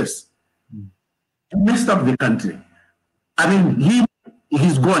put in place. He messed up the country. I mean,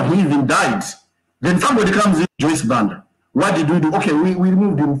 he's gone. He even died. Then somebody comes in, Joyce Banda. What did we do? Okay, we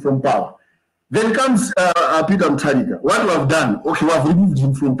removed him from power. Then comes Peter Mutharika. What we have done? Okay, we have removed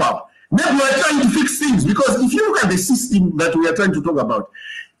him from power. Now we are trying to fix things, because if you look at the system that we are trying to talk about,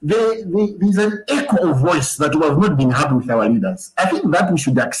 there's an echo of voice that we have not been happy with our leaders. I think that we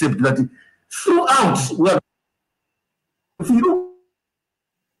should accept that throughout, if you look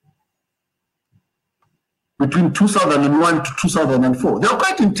between 2001 to 2004, they were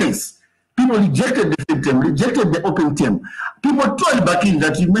quite intense. People rejected the free term, rejected the open term. People told Bakir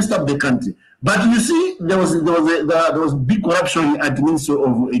that he messed up the country. But you see, there was big corruption at the Ministry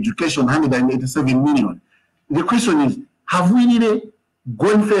of Education, 187 million. The question is, have we really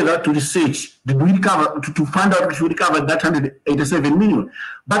gone further to research? Did we recover, to find out if we recovered that 187 million?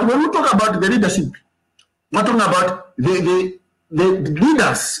 But when we talk about the leadership, we're talking about the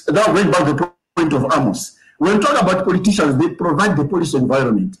leaders that went back the point of Amos. When we talk about politicians, they provide the policy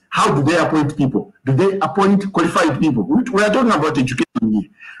environment. How do they appoint people? Do they appoint qualified people? We are talking about education here.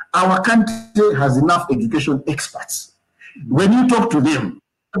 Our country has enough education experts. When you talk to them,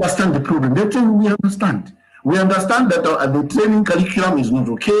 understand the problem, they tell you we understand. We understand that the training curriculum is not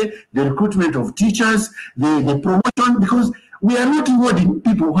okay, the recruitment of teachers, the promotion, because we are not rewarding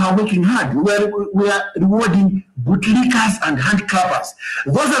people who are working hard. We are rewarding bootlickers and handclappers.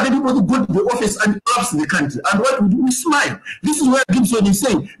 Those are the people who go to the office and collapse the country. And what we do, we smile. This is what Gibson is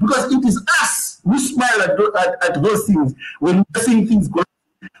saying, because it is us who smile at those things when we are seeing things go,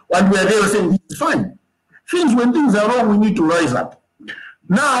 and we are there saying this is fine. When things are wrong, we need to rise up.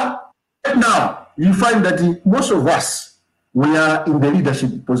 Now, you find that most of us, we are in the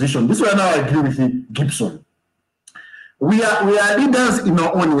leadership position. This is why now I agree with Gibson. We are leaders in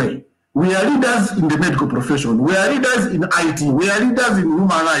our own way. We are leaders in the medical profession. We are leaders in IT. We are leaders in human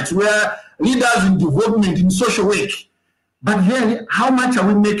rights. We are leaders in development, in social work. But then, how much are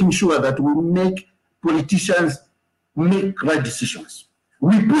we making sure that we make politicians make right decisions?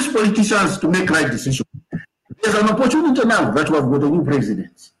 We push politicians to make right decisions. There's an opportunity now that we have got a new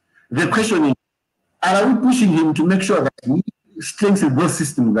president. The question is, are we pushing him to make sure that he strengthens those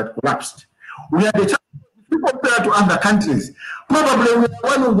systems that collapsed? We are the chance. If we compare to other countries, probably we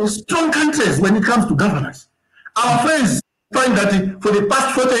are one of the strong countries when it comes to governance. Our friends find that for the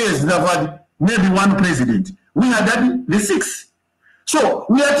past 40 years, they have had maybe one president. We had had the 6th. So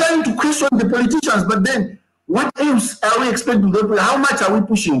we are trying to question the politicians, but then what else are we expecting them to? How much are we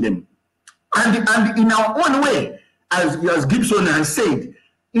pushing them? And in our own way, as Gibson has said,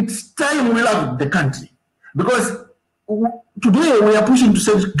 it's time we love the country. Because today we are pushing to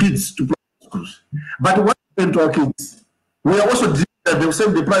send kids to private schools. But what happened to our kids? We are also dreaming that they'll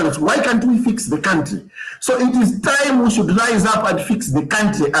send the private. Why can't we fix the country? So it is time we should rise up and fix the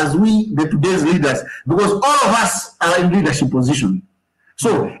country as we, the today's leaders, because all of us are in leadership position.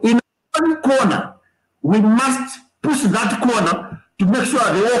 So in one corner, we must push that corner to make sure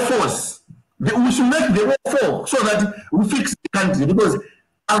the war force, we should make the war fall so that we fix the country. Because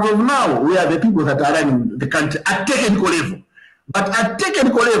as of now, we are the people that are running the country at technical level. But at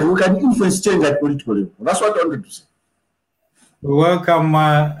technical level, we can influence change at political level. That's what I wanted to say. Welcome,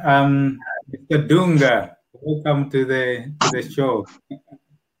 Mr. Dunga. Welcome to the show.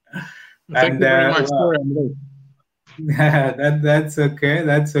 Thank you very much. Sorry, I'm late. That's okay.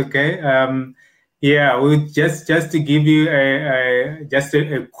 That's okay. Yeah, we just to give you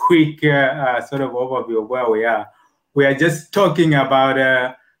a quick sort of overview of where we are. We are just talking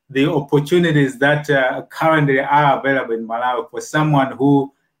about the opportunities that currently are available in Malawi for someone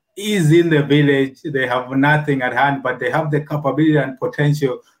who is in the village. They have nothing at hand, but they have the capability and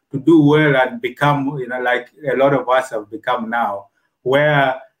potential to do well and become, like a lot of us have become now,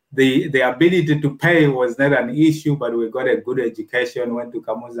 where the ability to pay was not an issue, but we got a good education, went to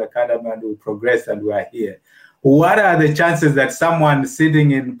Kamuzu Academy, and we progressed, and we are here. What are the chances that someone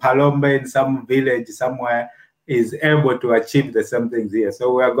sitting in Palombe in some village somewhere is able to achieve the same things here?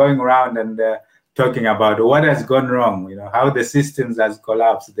 So we are going around and talking about what has gone wrong, how the systems has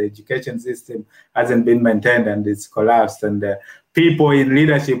collapsed. The education system hasn't been maintained and it's collapsed, and people in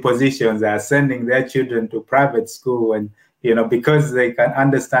leadership positions are sending their children to private school and because they can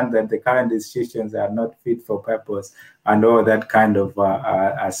understand that the current institutions are not fit for purpose and all that kind of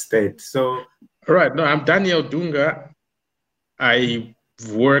state. So, all right. No, I'm Daniel Dunga. I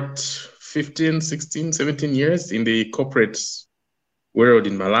worked 15, 16, 17 years in the corporate world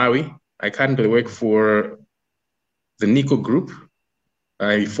in Malawi. I currently work for the Nico Group,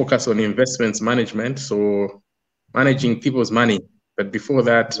 I focus on investments management, so managing people's money. But before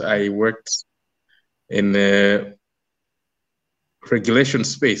that, I worked in the regulation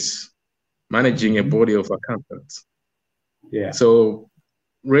space, managing a body of accountants. Yeah. So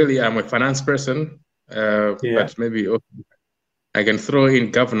really, I'm a finance person, but maybe I can throw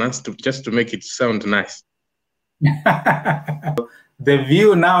in governance just to make it sound nice. The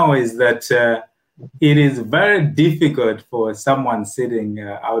view now is that it is very difficult for someone sitting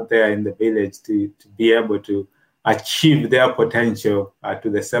out there in the village to be able to achieve their potential to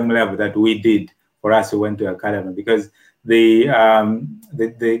the same level that we did for us who went to academy, because the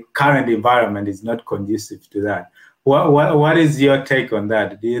current environment is not conducive to that. What is your take on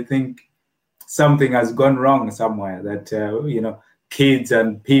that? Do you think something has gone wrong somewhere, that kids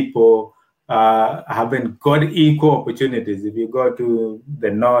and people haven't got equal opportunities? If you go to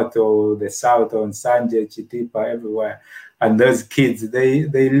the north or the south or Nsanje, Chitipa, everywhere, and those kids, they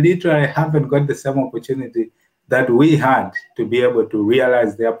literally haven't got the same opportunity that we had to be able to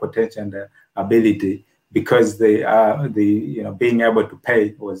realize their potential and their ability, because being able to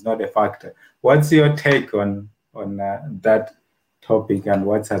pay was not a factor. What's your take on that topic, and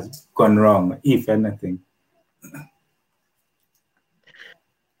what has gone wrong, if anything?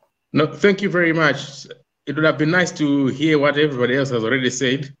 No, thank you very much. It would have been nice to hear what everybody else has already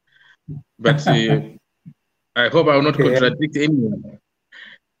said, but I hope I will not contradict anyone.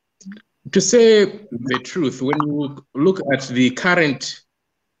 To say the truth, when you look at the current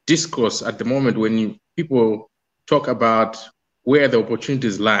discourse at the moment, when people talk about where the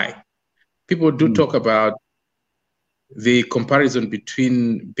opportunities lie, people do talk about the comparison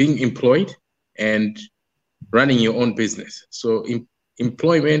between being employed and running your own business. So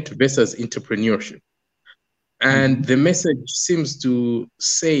employment versus entrepreneurship. And the message seems to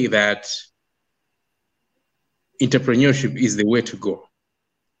say that entrepreneurship is the way to go,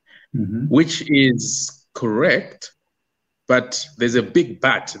 which is correct, but there's a big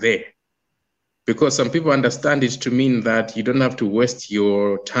but there, because some people understand it to mean that you don't have to waste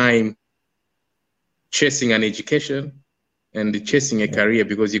your time chasing an education and chasing a career,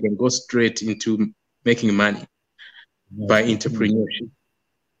 because you can go straight into making money by entrepreneurship,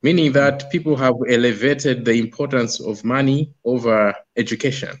 meaning that people have elevated the importance of money over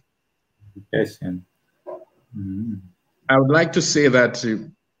education. I would like to say that,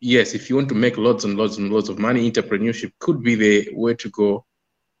 yes, if you want to make lots and lots and lots of money, entrepreneurship could be the way to go,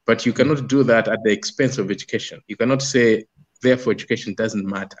 but you cannot do that at the expense of education. You cannot say, therefore, education doesn't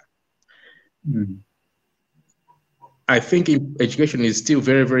matter. I think education is still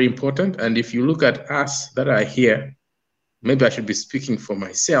very, very important. And if you look at us that are here, maybe I should be speaking for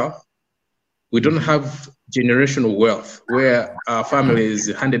myself, we don't have generational wealth where our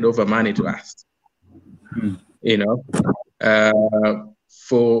families handed over money to us.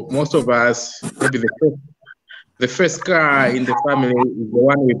 For most of us, maybe the first car in the family is the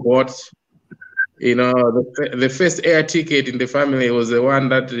one we bought. The first air ticket in the family was the one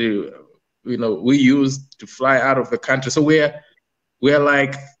that we used to fly out of the country. So we're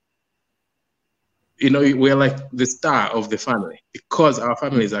like, we're like the star of the family, because our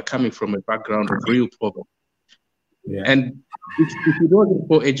families are coming from a background of real poverty. And if it wasn't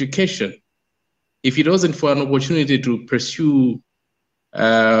for education, if it wasn't for an opportunity to pursue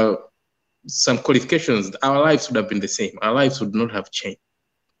some qualifications, our lives would have been the same. Our lives would not have changed.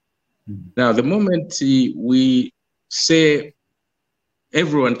 Now, the moment we say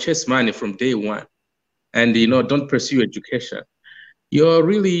everyone chase money from day one and, don't pursue education, you're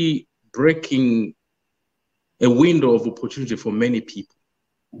really breaking a window of opportunity for many people.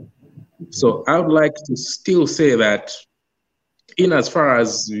 So I would like to still say that, in as far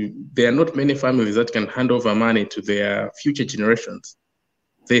as there are not many families that can hand over money to their future generations,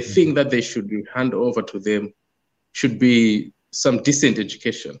 the thing that they should hand over to them should be some decent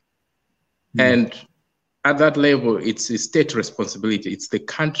education. And at that level, it's a state responsibility. It's the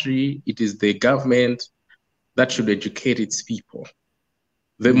country, it is the government that should educate its people.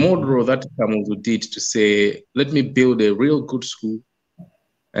 The model that Kamuzu did to say, let me build a real good school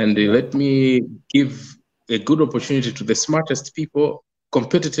and let me give a good opportunity to the smartest people,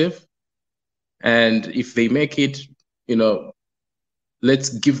 competitive, and if they make it, let's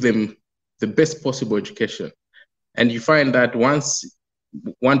give them the best possible education. And you find that once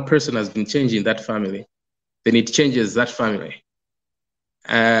one person has been changing in that family, then it changes that family.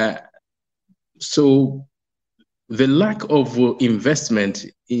 So the lack of investment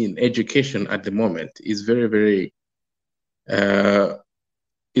in education at the moment is very, very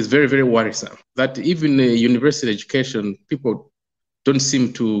worrisome. That even university education, people don't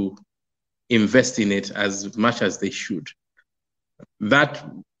seem to invest in it as much as they should. that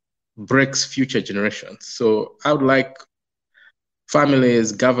breaks future generations. So I would like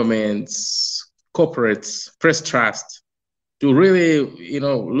families, governments, corporates, press trust to really,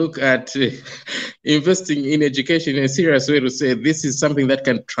 look at investing in education in a serious way, to say this is something that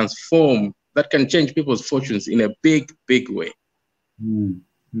can transform, that can change people's fortunes in a big, big way.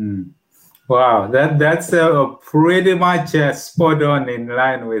 Mm-hmm. Wow, that's pretty much spot on, in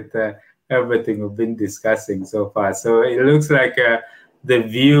line with everything we've been discussing so far. So it looks like the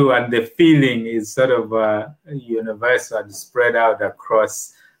view and the feeling is sort of universal and spread out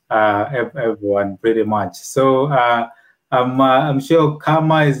across everyone pretty much. So I'm sure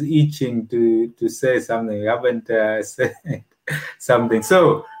Karma is itching to say something. We haven't said something.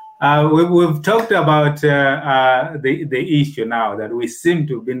 So we've talked about the issue now, that we seem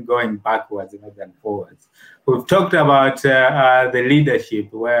to have been going backwards rather than forwards. We've talked about the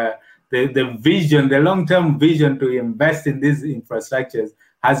leadership, where the vision, the long-term vision to invest in these infrastructures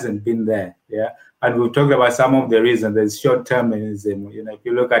hasn't been there. Yeah. And we've talked about some of the reasons. There's short-termism. If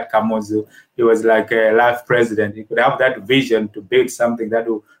you look at Kamuzu, he was like a life president. He could have that vision to build something that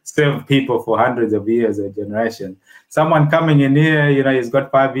will serve people for hundreds of years or generations. Someone coming in here, he's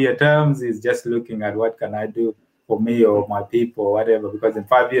got 5-year terms. He's just looking at what can I do for me or my people or whatever, because in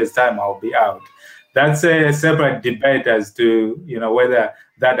 5 years' time, I'll be out. That's a separate debate as to, whether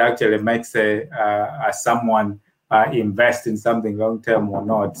that actually makes someone invest in something long-term or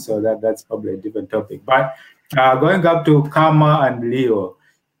not. So that's probably a different topic. But going up to Karma and Leo,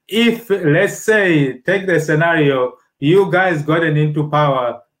 if, let's say, take the scenario, you guys gotten into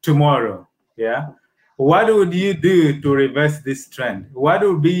power tomorrow, yeah? What would you do to reverse this trend? What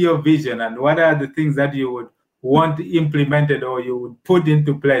would be your vision, and what are the things that you would want implemented or you would put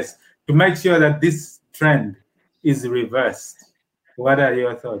into place to make sure that this trend is reversed? What are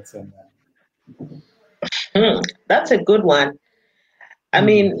your thoughts on that? That's a good one. I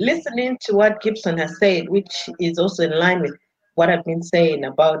mean, listening to what Gibson has said, which is also in line with what I've been saying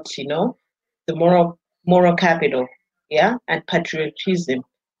about, the moral capital, yeah, and patriotism.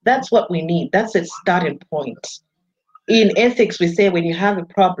 That's what we need. That's a starting point. In ethics, we say when you have a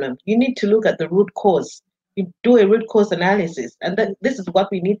problem, you need to look at the root cause. You do a root cause analysis, and this is what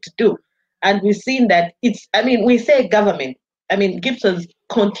we need to do. And we've seen that we say government. Gibson's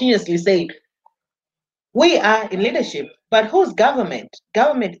continuously saying, we are in leadership, but who's government?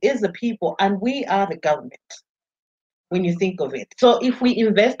 Government is the people, and we are the government, when you think of it. So if we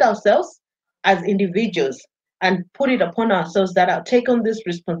invest ourselves as individuals and put it upon ourselves that I'll take on this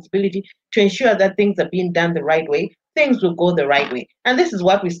responsibility to ensure that things are being done the right way, things will go the right way. And this is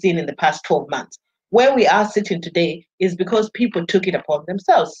what we've seen in the past 12 months. Where we are sitting today is because people took it upon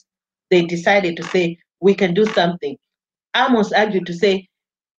themselves. They decided to say, we can do something. I must argue to say,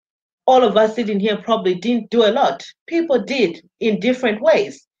 all of us sitting here probably didn't do a lot. People did in different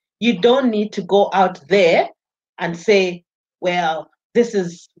ways. You don't need to go out there and say, well, this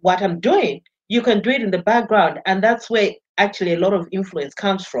is what I'm doing. You can do it in the background. And that's where actually a lot of influence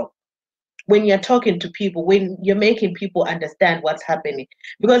comes from. When you're talking to people, when you're making people understand what's happening.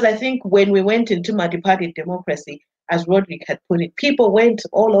 Because I think when we went into multi-party democracy, as Roderick had put it, people went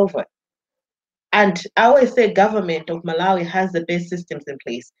all over. And I always say government of Malawi has the best systems in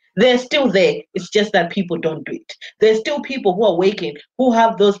place. They're still there. It's just that people don't do it. There's still people who are waking, who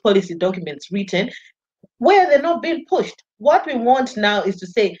have those policy documents written where they're not being pushed. What we want now is to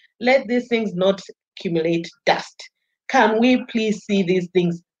say, let these things not accumulate dust. Can we please see these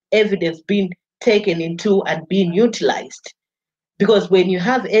things, evidence being taken into and being utilized? Because when you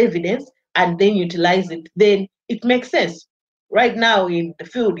have evidence and then utilize it, then it makes sense. Right now in the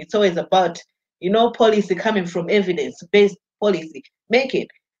field, it's always about, policy coming from evidence-based policy. Make it.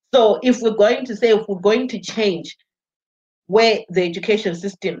 So if we're going to change where the education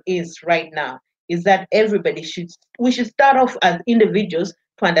system is right now, is that we should start off as individuals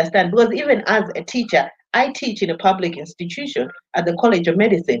to understand, because even as a teacher, I teach in a public institution at the College of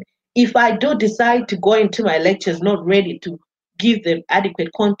Medicine. If I do decide to go into my lectures not ready to give them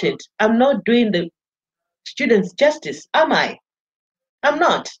adequate content, I'm not doing the students justice, am I? I'm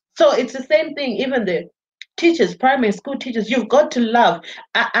not. So it's the same thing, even the teachers, primary school teachers, you've got to love.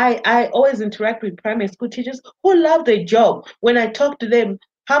 I always interact with primary school teachers who love their job. When I talk to them,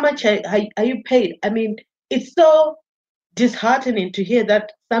 how much are you paid? I mean, it's so disheartening to hear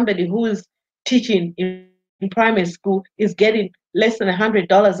that somebody who is teaching in primary school is getting less than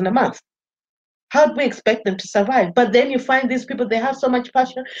 $100 in a month. How do we expect them to survive? But then you find these people, they have so much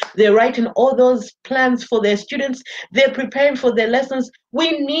passion. They're writing all those plans for their students. They're preparing for their lessons.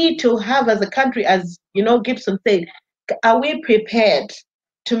 We need to have, as a country, as Gibson said, are we prepared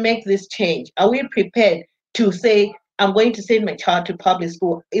to make this change? Are we prepared to say, I'm going to send my child to public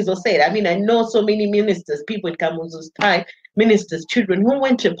school. Izzo said, I mean, I know so many ministers, people in Kamuzu's time, ministers' children who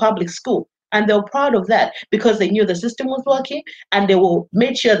went to public school, and they were proud of that because they knew the system was working and they will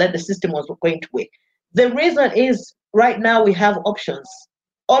make sure that the system was going to work. The reason is right now we have options.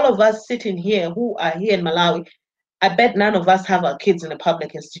 All of us sitting here who are here in Malawi, I bet none of us have our kids in a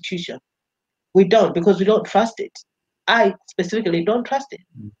public institution. We don't, because we don't trust it. I specifically don't trust it.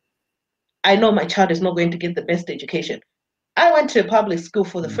 I know my child is not going to get the best education. I went to a public school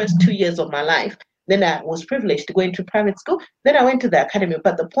for the first 2 years of my life. Then I was privileged to go into private school. Then I went to the academy.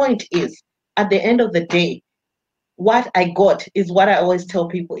 But the point is, at the end of the day, what I got is what I always tell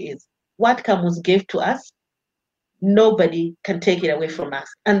people is, what Kamuzu gave to us, nobody can take it away from us.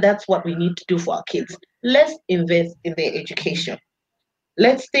 And that's what we need to do for our kids. Let's invest in their education.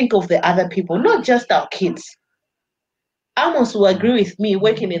 Let's think of the other people, not just our kids. Amos will agree with me,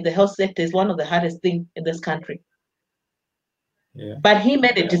 working in the health sector is one of the hardest things in this country. Yeah. But he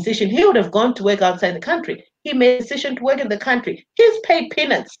made a decision. He would have gone to work outside the country. He made a decision to work in the country. He's paid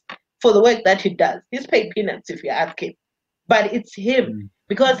peanuts for the work that he does. He's paid peanuts if you ask him. But it's him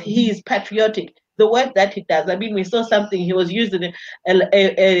because he is patriotic. The work that he does. I mean, we saw something. He was using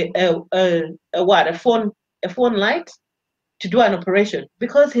a phone light to do an operation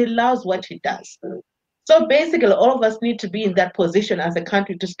because he loves what he does. So basically, all of us need to be in that position as a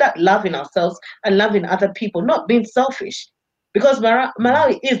country to start loving ourselves and loving other people, not being selfish. Because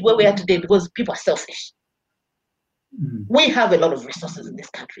Malawi is where we are today because people are selfish. We have a lot of resources in this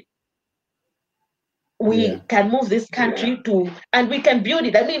country. We can move this country and we can build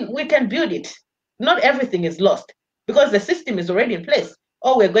it. I mean, we can build it. Not everything is lost because the system is already in place.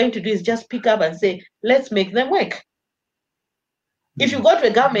 All we're going to do is just pick up and say, let's make them work. If you go to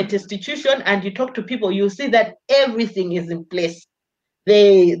a government institution and you talk to people, you'll see that everything is in place.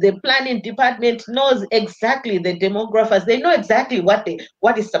 The planning department knows exactly the demographers. They know exactly what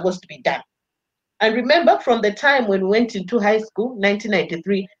is supposed to be done. And remember, from the time when we went into high school,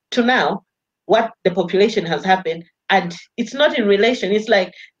 1993, to now, what the population has happened, and it's not in relation. It's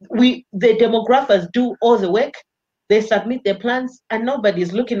like the demographers do all the work. They submit their plans, and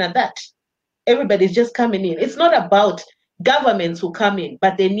nobody's looking at that. Everybody's just coming in. It's not about governments who come in,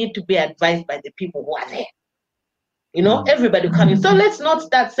 but they need to be advised by the people who are there. You know, everybody come in. So let's not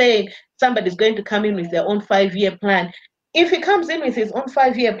start saying somebody's going to come in with their own 5-year plan. If he comes in with his own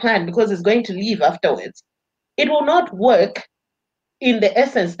 5-year plan because he's going to leave afterwards, it will not work in the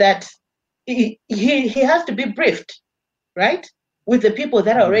essence that he has to be briefed, right? With the people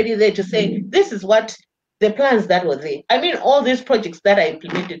that are already there to say, this is what the plans that were there. I mean, all these projects that are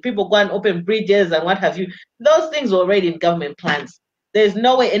implemented, people go and open bridges and what have you, those things were already in government plans. There's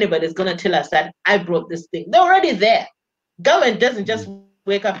no way anybody's going to tell us that I brought this thing. They're already there. Government doesn't just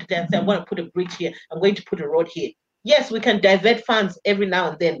wake up today and say, I'm going to put a bridge here, I'm going to put a road here. Yes, we can divert funds every now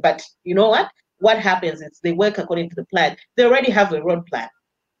and then, but you know what? What happens is they work according to the plan. They already have a road plan.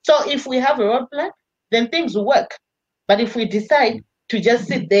 So if we have a road plan, then things will work. But if we decide to just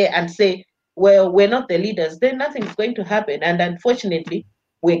sit there and say, well, we're not the leaders, then nothing's going to happen. And unfortunately,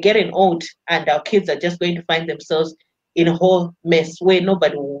 we're getting old and our kids are just going to find themselves in a whole mess where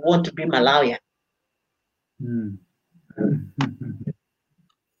nobody will want to be Malawian.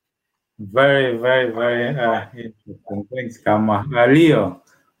 Very, very, very interesting. Thanks, Kama. Leo,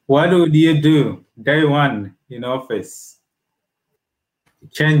 what would you do day one in office to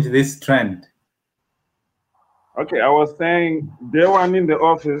change this trend? Okay, I was saying day one in the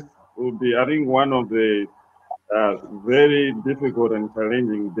office would be, I think, one of the very difficult and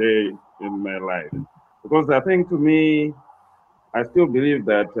challenging day in my life. Because I think, to me, I still believe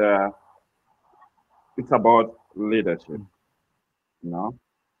that it's about leadership. You know,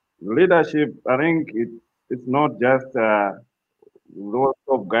 leadership. I think it's not just those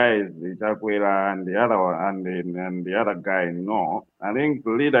top guys, the Chakwera and the other one, and the other guy. No, I think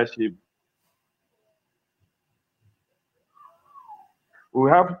leadership. We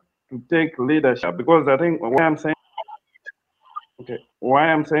have to take leadership, because I think why I'm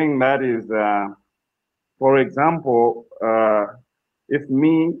saying that is, for example, if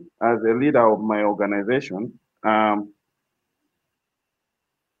me as a leader of my organization, I'm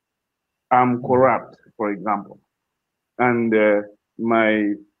corrupt, for example, and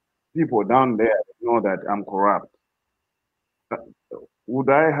my people down there know that I'm corrupt, would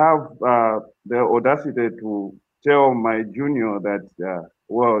I have the audacity to tell my junior that,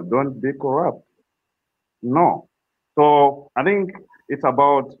 well, don't be corrupt? No. So I think it's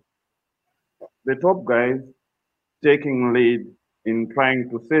about the top guys taking lead in trying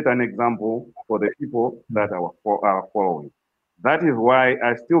to set an example for the people that are following. That is why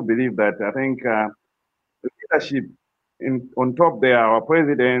I still believe that I think leadership on top there, our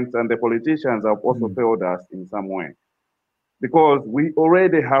presidents and the politicians have also failed us in some way. Because we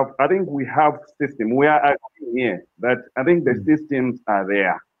already have, I think we have system. We are agreeing here that I think the systems are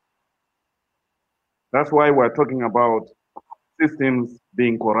there. That's why we're talking about systems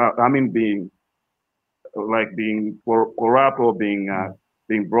being corrupt. I mean, being corrupt or being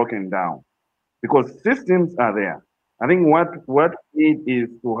broken down. Because systems are there. I think what we need is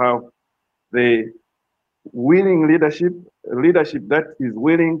to have the willing leadership that is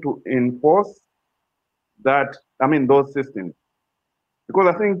willing to enforce that, I mean, those systems.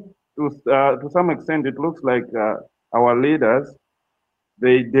 Because I think to some extent it looks like our leaders,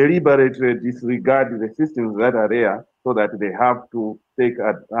 they deliberately disregard the systems that are there so that they have to take,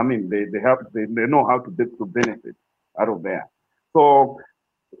 I mean, they know how to benefit out of there. So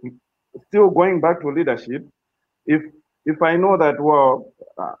still going back to leadership, if I know that, well,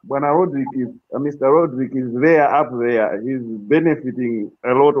 when Mr. Roderick is there up there, he's benefiting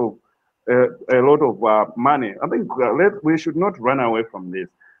a lot of money. I think we should not run away from this.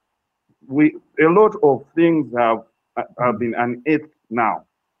 A lot of things have been unearthed now.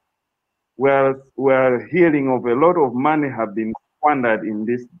 We're hearing of a lot of money have been squandered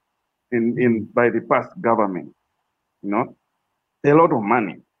by the past government. You know, a lot of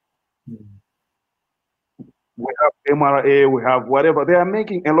money. We have MRA, we have whatever. They are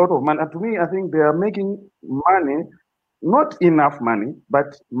making a lot of money. And to me, I think they are making money, not enough money,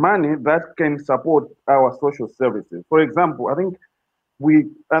 but money that can support our social services. For example, I think we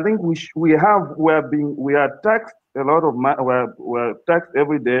are taxed a lot of money. We're taxed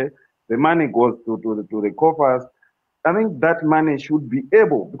every day. The money goes to the coffers. I think that money should be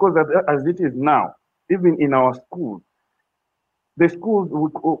able, because as it is now, even in our schools, the schools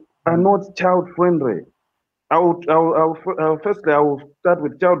are not child friendly. Firstly, I will start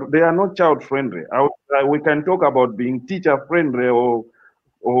with child. They are not child friendly. We can talk about being teacher friendly or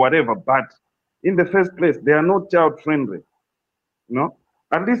whatever, but in the first place, they are not child friendly. You know,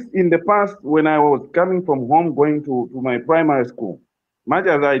 at least in the past, when I was coming from home going to my primary school, much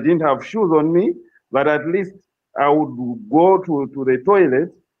as I didn't have shoes on me, but at least I would go to the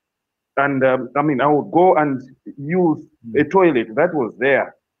toilet, and I would go and use a toilet that was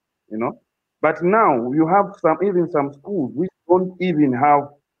there, you know. But now you have some schools which don't even have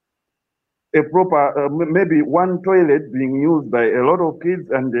a proper, maybe one toilet being used by a lot of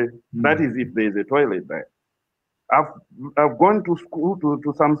kids, and that is if there is a toilet there. I've gone to school,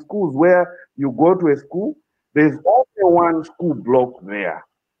 to some schools where you go to a school, there's only one school block there.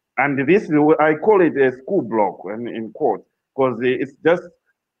 And this is, I call it a school block in quotes, because it's just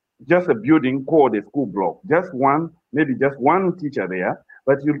a building called a school block. Maybe just one teacher there.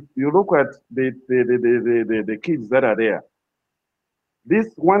 But you look at the kids that are there.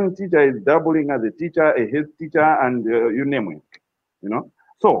 This one teacher is doubling as a teacher, a head teacher, and you name it, you know.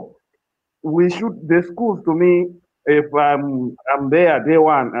 So the schools, to me, if I'm there day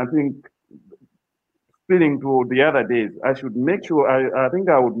one, I think spilling to the other days, I should make sure. I think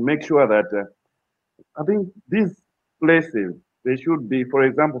I would make sure that I think these places, they should be, for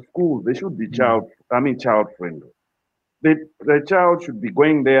example, schools, they should be child friendly. The child should be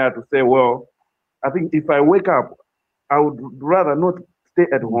going there to say, well, I think if I wake up, I would rather not stay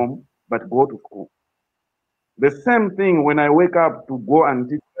at home, but go to school. The same thing when I wake up to go and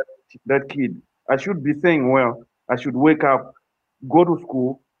teach that kid, I should be saying, well, I should wake up, go to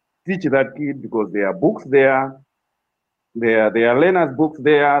school, teach that kid, because there are books there, there are learners' books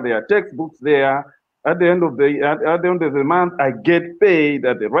there, there are textbooks there. At the end of the month, I get paid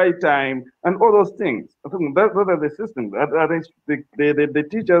at the right time, and all those things. I think those are the systems. The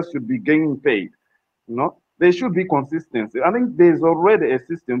teachers should be getting paid. You know, there should be consistency. I think there's already a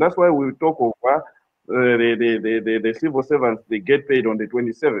system. That's why we talk over the civil servants. They get paid on the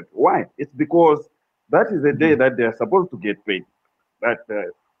 27th. Why? It's because that is the day that they are supposed to get paid.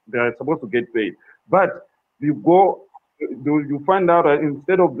 They are supposed to get paid. But you find out that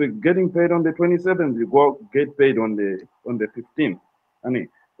instead of getting paid on the 27th, you go get paid on the 15th. I mean,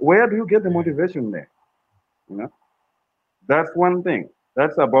 where do you get the motivation there? You know, that's one thing.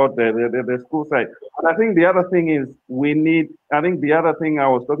 That's about the school side. And I think the other thing is I think the other thing I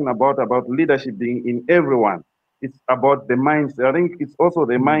was talking about leadership being in everyone, it's about the mindset. I think it's also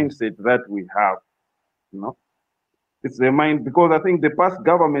the mindset that we have. You know, it's the mind, because I think the past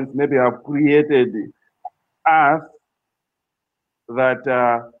governments maybe have created us that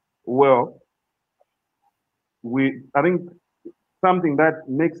I think something that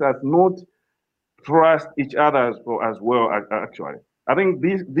makes us not trust each other as well. Actually, I think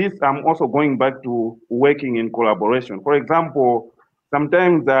this I'm also going back to working in collaboration. For example,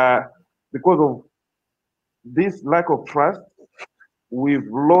 sometimes because of this lack of trust, we've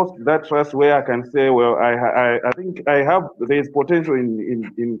lost that trust where I can say, well, I think there's potential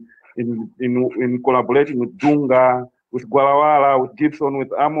in collaborating with Dunga, with Gwalawala, with Gibson,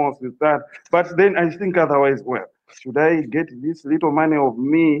 with Amos, with that. But then I think otherwise, well, should I get this little money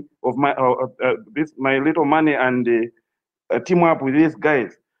my little money and team up with these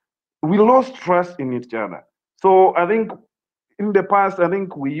guys? We lost trust in each other. So I think in the past, I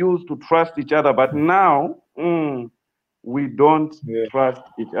think we used to trust each other, but now we don't trust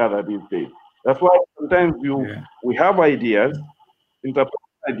each other these days. That's why sometimes we have ideas, interpretive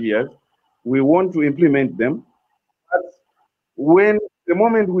ideas, we want to implement them, but when the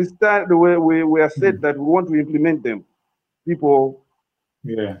moment we start, we are said that we want to implement them, people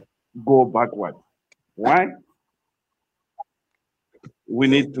go backward. Why? We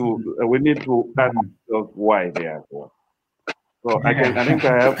need to ask ourselves why they are going. So I think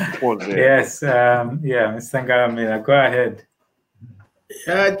I have to pause there. Yes, Mr. Ngaramira, go ahead.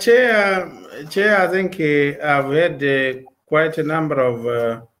 Chair, I think I've had quite a number of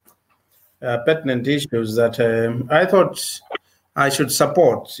pertinent issues that I thought I should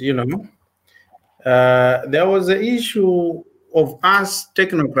support. There was the issue of us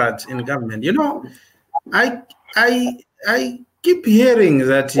technocrats in government. I keep hearing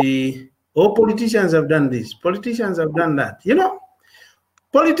that politicians have done this, politicians have done that.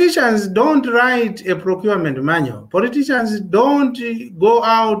 Politicians don't write a procurement manual. Politicians don't go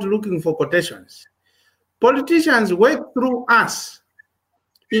out looking for quotations. Politicians work through us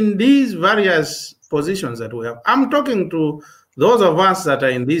in these various positions that we have. I'm talking to those of us that are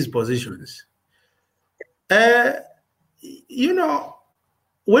in these positions. When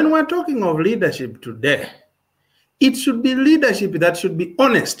we're talking of leadership today, it should be leadership that should be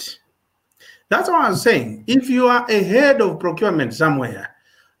honest. That's what I was saying. If you are a head of procurement somewhere,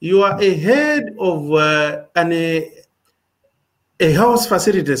 you are a head of a health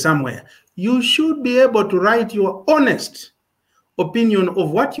facility somewhere, you should be able to write your honest opinion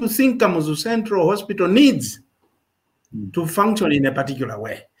of what you think Kamuzu Central Hospital needs to function in a particular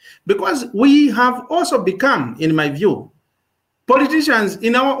way. Because we have also become, in my view, politicians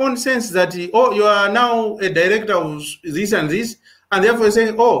in our own sense that, you are now a director of this and this, and therefore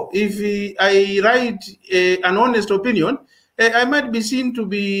saying, if I write an honest opinion, I might be seen to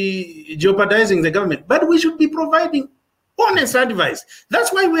be jeopardizing the government. But we should be providing honest advice.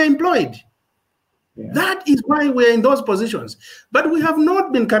 That's why we're employed. Yeah. That is why we're in those positions. But we have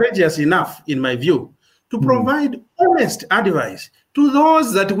not been courageous enough, in my view, to provide honest advice to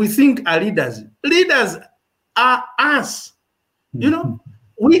those that we think are leaders. Leaders are us.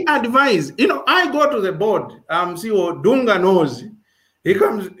 We advise. I go to the board. CEO Dunga knows. He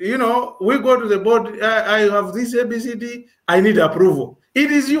comes, we go to the board. I have this ABCD. I need approval.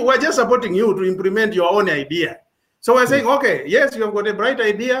 It is you. We're just supporting you to implement your own idea. So we're saying, okay, yes, you have got a bright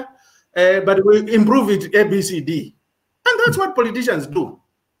idea, but we improve it ABCD. And that's what politicians do.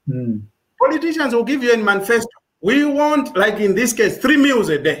 Politicians will give you a manifesto. We want, like in this case, 3 meals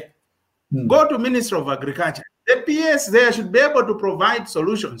a day. Go to Minister of Agriculture. The PS there should be able to provide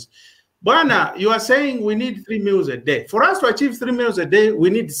solutions. Bwana, you are saying we need 3 meals a day. For us to achieve 3 meals a day, we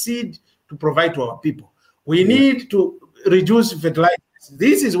need seed to provide to our people. We need to reduce fertilizer.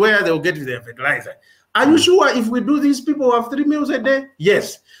 This is where they'll get their fertilizer. Are you sure if we do this, people have 3 meals a day?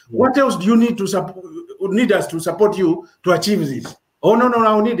 Yes. What else do you need us to support you to achieve this? Oh, no,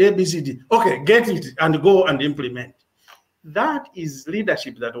 I'll need ABCD. Okay, get it and go and implement. That is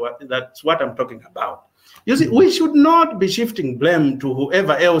leadership. That's what I'm talking about. You see, we should not be shifting blame to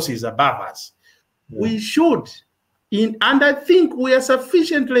whoever else is above us. We should, and I think we are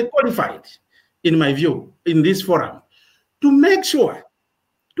sufficiently qualified, in my view, in this forum, to make sure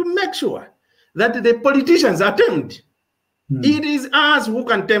that the politicians are tamed. It is us who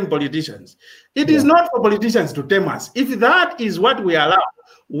can tame politicians. It is not for politicians to tame us. If that is what we allow,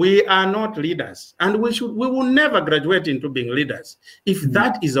 we are not leaders, and we will never graduate into being leaders if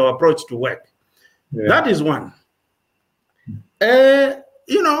that is our approach to work. That is one.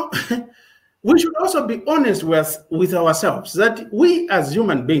 We should also be honest with ourselves that we as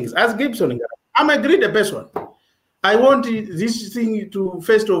human beings, as Gibson, I'm a greedy person. I want this thing to,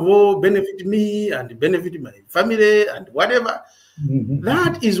 first of all, benefit me and benefit my family and whatever.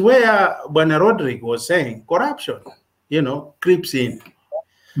 That is where Bwana Rodrick was saying corruption, creeps in.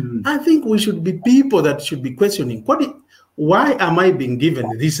 I think we should be people that should be questioning, why am I being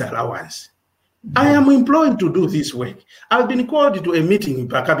given this allowance? I am employed to do this work. I've been called to a meeting in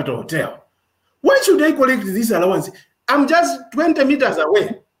Per Capital Hotel. Why should I collect this allowance? I'm just 20 meters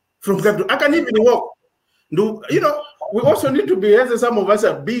away from Capital. I can even walk. We also need to be, as some of us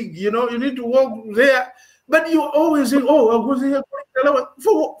are big, you need to walk there. But you always say, "Oh, I was here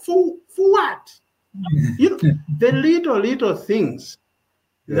for what?" You know, the little things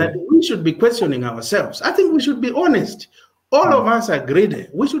that we should be questioning ourselves. I think we should be honest. All of us are greedy.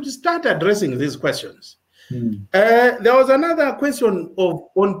 We should start addressing these questions. There was another question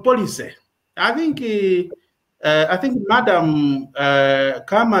on policy. I think Madam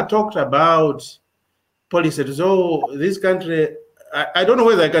Kama talked about policy. So this country, I don't know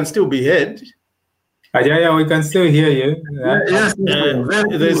whether I can still be heard. Yeah, we can still hear you. Yes,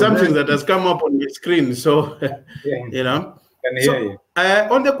 there's something that has come up on the screen, so you know. Can hear you.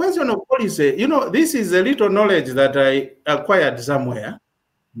 On the question of policy, you know, this is a little knowledge that I acquired somewhere.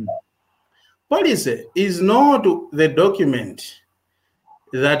 Policy is not the document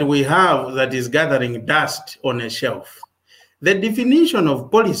that we have that is gathering dust on a shelf. The definition of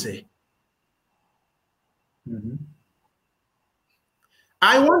policy,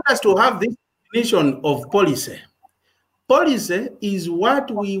 I want us to have this definition of policy. Policy is what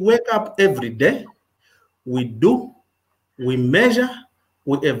we wake up every day, we do, we measure,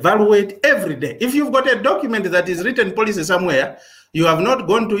 we evaluate every day. If you've got a document that is written policy somewhere, you have not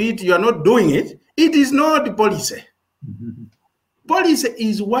gone to it, you are not doing it, it is not policy. Policy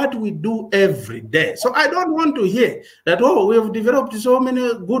is what we do every day. So I don't want to hear that, oh, we have developed so many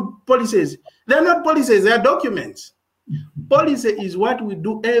good policies. They're not policies, they are documents. Policy is what we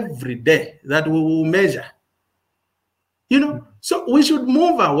do every day that we will measure. You know, so we should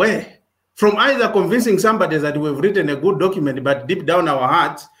move away from either convincing somebody that we've written a good document, but deep down our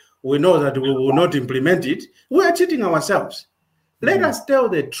hearts, we know that we will not implement it. We are cheating ourselves. Let us tell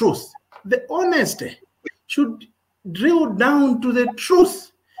the truth. The honesty should drill down to the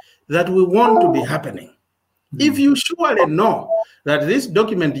truth that we want to be happening. If you surely know that this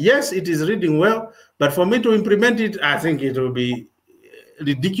document, yes, it is reading well, but for me to implement it, I think it will be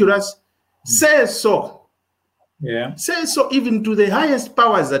ridiculous. Say so. Yeah. Say so even to the highest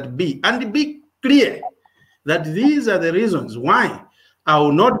powers that be, and be clear that these are the reasons why I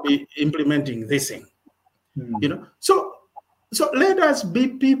will not be implementing this thing. You know, so let us be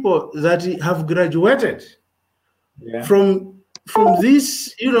people that have graduated from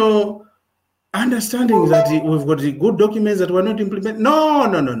this, you know, understanding that we've got the good documents that we're not implementing.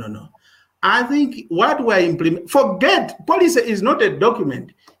 No. I think what we're implementing, forget, policy is not a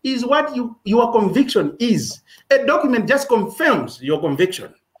document, is what your conviction is. A document just confirms your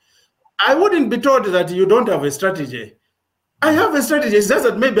conviction. I wouldn't be told that you don't have a strategy. I have a strategy, it's just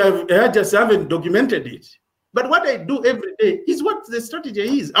that maybe I just haven't documented it. But what I do every day is what the strategy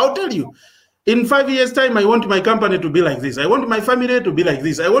is. I'll tell you, in 5 years' time, I want my company to be like this. I want my family to be like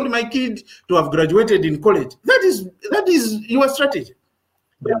this. I want my kid to have graduated in college. That is your strategy.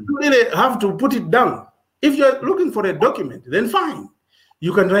 You really have to put it down. If you're looking for a document, then fine,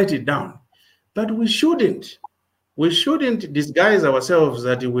 you can write it down. But we shouldn't disguise ourselves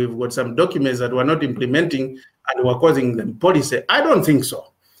that we've got some documents that we're not implementing and we're causing them policy. I don't think so.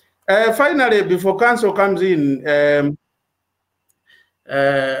 Finally, before council comes in,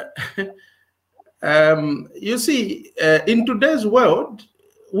 you see, in today's world,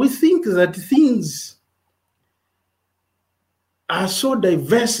 we think that things are so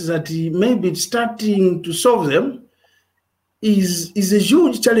diverse that maybe starting to solve them is a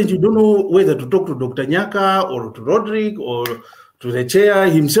huge challenge. You don't know whether to talk to Dr. Nyaka or to Roderick or to the chair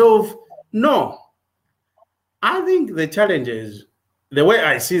himself. No. I think the challenges, the way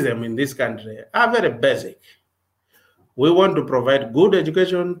I see them in this country, are very basic. We want to provide good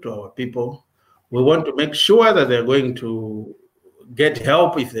education to our people. We want to make sure that they're going to get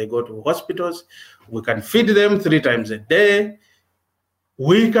help if they go to hospitals. We can feed them 3 times a day.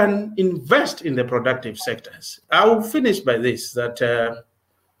 We can invest in the productive sectors. I will finish by this, that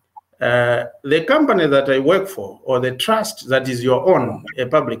the company that I work for, or the trust that is your own, a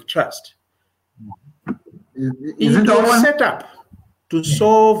public trust, it was set up to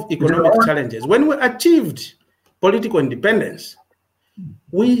solve economic challenges. When we achieved political independence,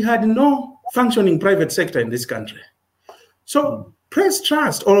 we had no functioning private sector in this country. So Press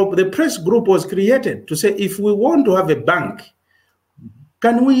Trust, or the press group, was created to say, if we want to have a bank,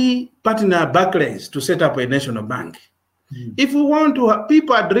 can we partner Barclays to set up a national bank? If we want to have,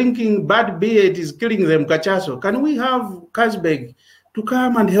 people are drinking bad beer, it is killing them, cachaso, can we have Carlsberg to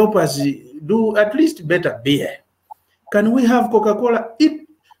come and help us do at least better beer? Can we have Coca-Cola?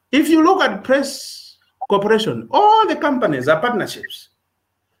 If you look at Press Corporation, all the companies are partnerships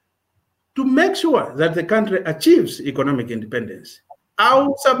to make sure that the country achieves economic independence.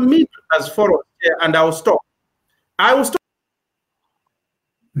 I'll submit as follows here, and I'll stop. I will stop.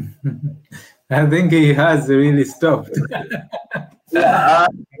 I think he has really stopped.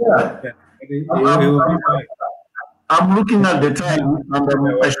 I'm looking at the time, and I'm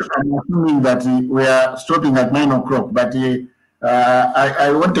assuming that we are stopping at 9 o'clock. But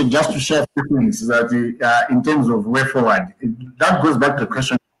I wanted just to share a few things that in terms of way forward. That goes back to the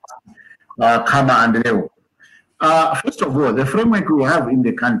question, Kama and Leo. First of all, the framework we have in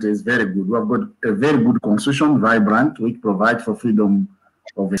the country is very good. We have got a very good constitution, vibrant, which provides for freedom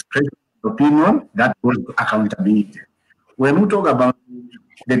of expression, opinion, that goes to accountability. When we talk about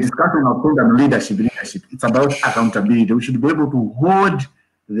the discussion of leadership, it's about accountability. We should be able to hold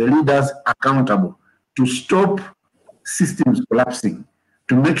the leaders accountable to stop systems collapsing,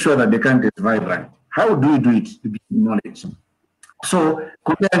 to make sure that the country is vibrant. How do we do it? To build knowledge. So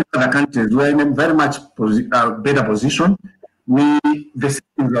compared to other countries, we're in a very much better position. The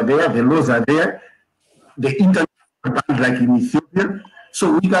systems are there, the laws are there, the internet is like in Ethiopia,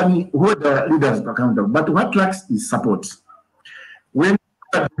 so we can hold the leaders accountable. But what lacks is support. When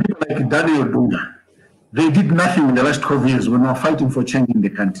people like Daniel Dunga, they did nothing in the last 12 years when we were fighting for change in the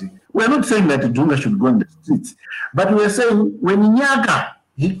country. We're not saying that Dunga should go on the streets, but we're saying when Nyaga,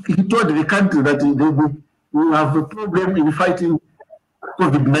 he told the country that we have a problem in fighting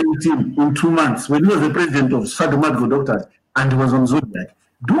COVID-19 in 2 months, when he was the president of Sado Medical Doctors and he was on Zodiac.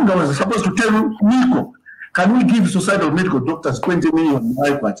 Dunga was supposed to tell Nico, can we give Society of Medical Doctors 20 million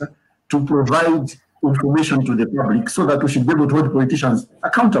to provide information to the public so that we should be able to hold politicians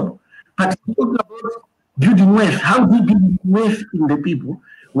accountable? But talking about building wealth, how do you build wealth in the people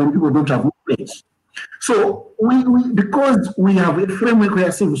when people don't have knowledge? So because we have a framework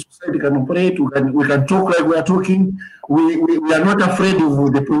where civil society can operate, we can talk like we are talking, we are not afraid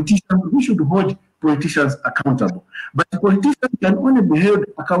of the politicians, we should hold politicians accountable. But politicians can only be held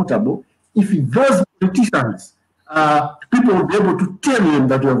accountable if those politicians, people will be able to tell them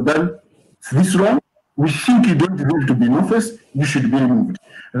that you have done this wrong, we think you don't deserve to be in office, you should be removed.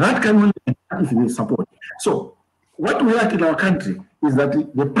 That can only be done if they support. So what we lack in our country is that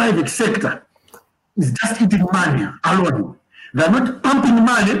the private sector is just eating money alone. They are not pumping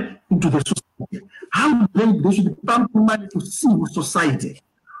money into the society. How they should be pumping money to civil society.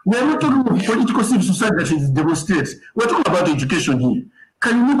 We are not talking about political civil society that should demonstrate. We are talking about education here.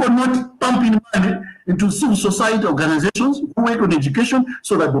 Can you not pumping money into civil society organizations who work on education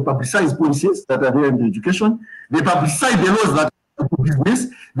so that they publicize policies that are there in the education? They publicize the laws that are for business.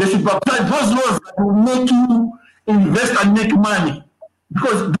 They should publicize those laws that will make you invest and make money.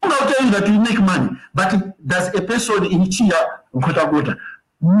 Because do not tell you that you make money, but does a person in Chia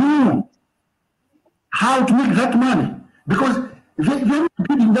know how to make that money? Because they're not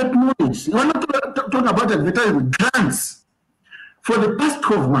building that knowledge. We're not talking about advertising grants. For the past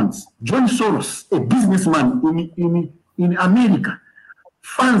 12 months, John Soros, a businessman in America,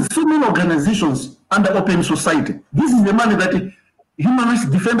 funds so many organizations under open society. This is the money that human rights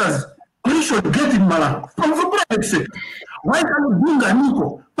defenders should get in Malawi from the private sector. Why can't Dunga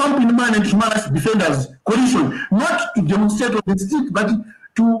Nico pumping money into human rights defenders coalition, not to demonstrate on the street, but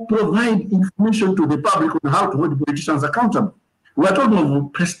to provide information to the public on how to hold politicians accountable? We are talking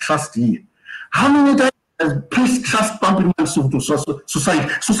of press trust here. How many times has press trust pumping money to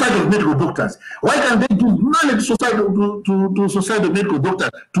society of medical doctors? Why can't they give money to society of medical doctors,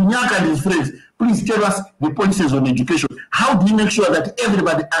 to Nyaka and his friends? Please tell us the policies on education. How do you make sure that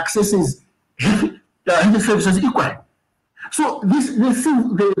everybody accesses health services equally? So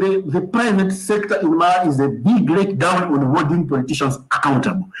the private sector in Malawi is a big letdown on holding politicians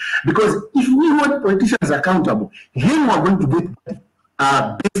accountable. Because if we hold politicians accountable, then we are going to get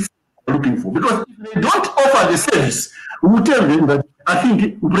best looking for. Because if they don't offer the service, we will tell them that I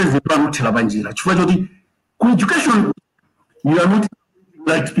think President Banjira, education, we are not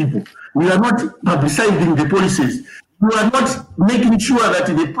right people. We are not publicizing the policies. We are not making sure that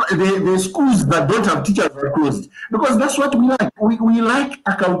the schools that don't have teachers are closed. Because that's what we like. We like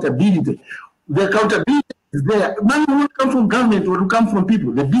accountability. The accountability is there. Money will come from government, will come from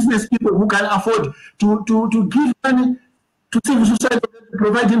people. The business people who can afford to give money to civil society to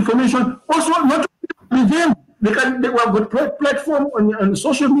provide information. Also, not with them. They have got platform on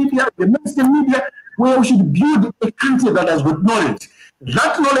social media, the mainstream media, where we should build a country that has got knowledge.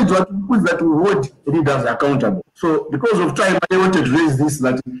 That knowledge that will hold leaders accountable. So because of time, I wanted to raise this,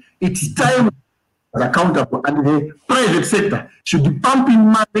 that it's time as accountable, and the private sector should be pumping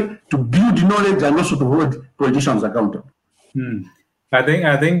money to build knowledge and also to hold politicians accountable. I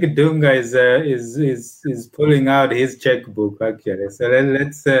think Dunga is pulling out his checkbook actually. So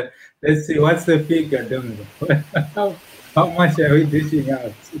let's see what's the figure, Dunga. How much are we dishing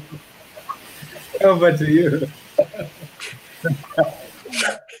out? Over to you.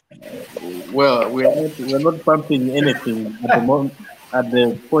 Well, we're not pumping anything at the moment. at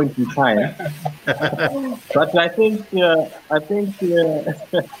the point in time. But I think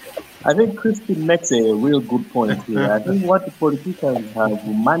Crispin makes a real good point here. I think what the politicians have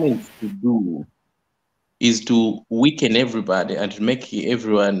managed to do is to weaken everybody and to make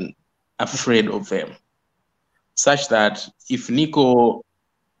everyone afraid of them, such that if Nico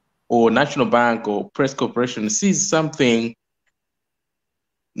or National Bank or Press Corporation sees something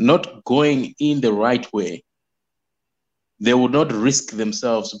not going in the right way, they will not risk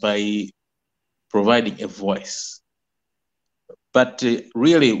themselves by providing a voice. But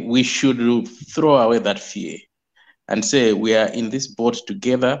really, we should throw away that fear and say we are in this boat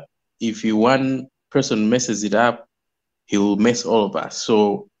together. If one person messes it up, he will mess all of us.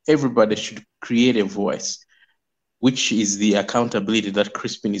 So everybody should create a voice, which is the accountability that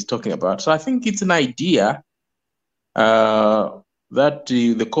Crispin is talking about. So I think it's an idea that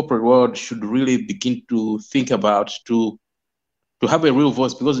the corporate world should really begin to think about, to have a real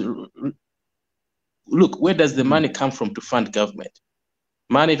voice. Because look, where does the money come from to fund government?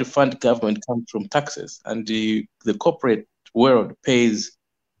 Money to fund government comes from taxes, and the corporate world pays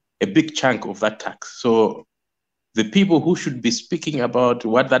a big chunk of that tax. So the people who should be speaking about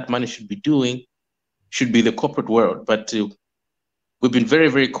what that money should be doing should be the corporate world. But we've been very,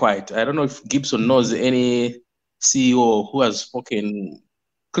 very quiet. I don't know if Gibson knows any CEO who has spoken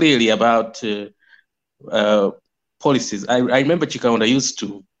clearly about policies. I remember Chikaunda used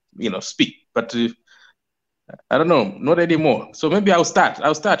to, speak, but I don't know, not anymore. So maybe I'll start,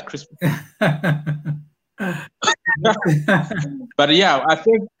 Chris. But yeah, I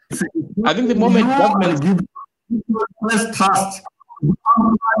think the moment government let's trust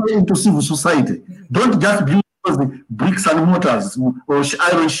into civil society. Don't just build the bricks and mortars or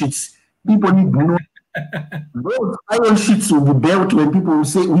iron sheets. People need to know. Those iron sheets will be built when people will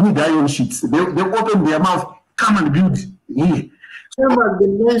say, we need iron sheets. They open their mouth, come and build here. As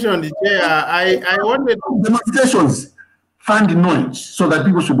been mentioned, Chair, I wanted demonstrations, fund knowledge so that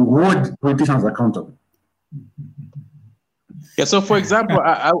people should hold politicians accountable. Yeah, so for example,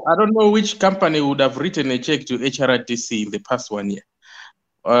 I don't know which company would have written a check to HRDC in the past 1 year.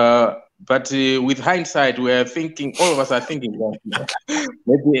 But with hindsight, all of us are thinking that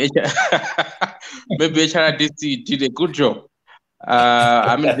maybe HRDC did a good job.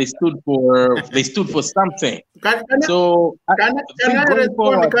 I mean, they stood for something. Can I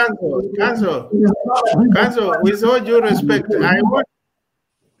respond, Kanzo, with all due respect, I want.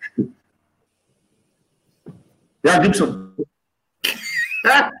 Yeah, Gibson.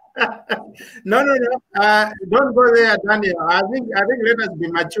 No. Don't go there, Daniel. I think let us be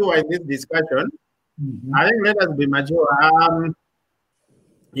mature in this discussion. Mm-hmm. I think let us be mature.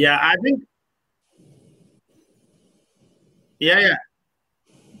 Yeah, I think. Yeah.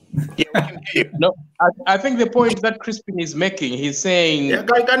 No, I think the point that Crispin is making, he's saying. Yeah,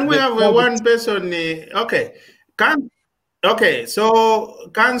 can we have one person? Okay. Okay, so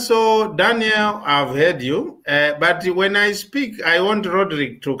Kanso, Daniel, I've heard you, but when I speak, I want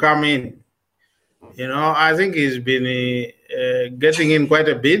Roderick to come in. I think he's been getting in quite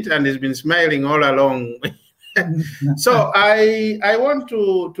a bit, and he's been smiling all along. So I want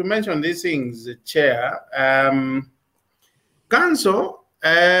to mention these things, Chair. Kanso,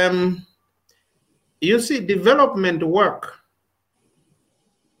 you see, development work.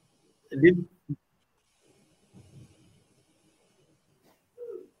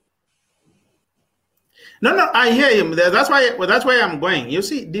 No, I hear him. That's why I'm going. You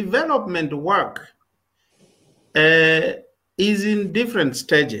see, development work is in different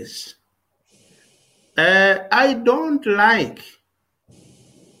stages. I don't like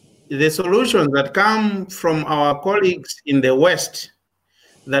the solutions that come from our colleagues in the West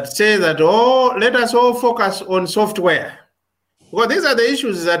that say that, let us all focus on software. Well, these are the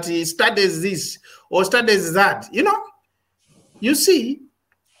issues that he studies this or studies that. You see,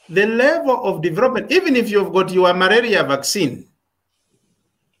 the level of development, even if you've got your malaria vaccine,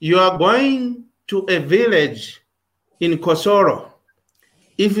 you are going to a village in Kosoro.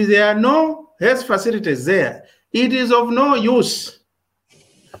 If there are no health facilities there, it is of no use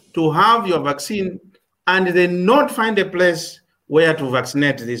to have your vaccine and then not find a place where to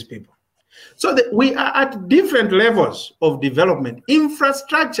vaccinate these people. So we are at different levels of development.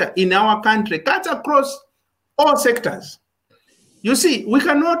 Infrastructure in our country cuts across all sectors. You see, we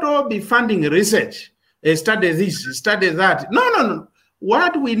cannot all be funding research, study this, study that. No.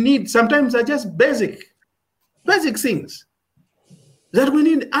 What we need sometimes are just basic things that we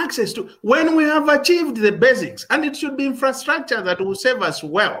need access to. When we have achieved the basics, and it should be infrastructure that will serve us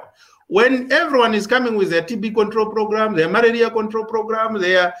well. When everyone is coming with their TB control program, their malaria control program,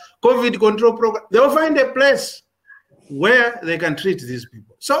 their COVID control program, they will find a place where they can treat these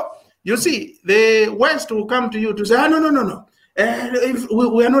people. So you see, the West will come to you to say, no. If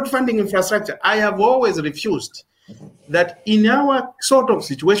we are not funding infrastructure. I have always refused that in our sort of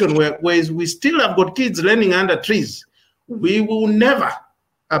situation where we still have got kids learning under trees, we will never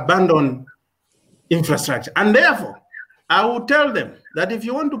abandon infrastructure. And therefore, I will tell them that if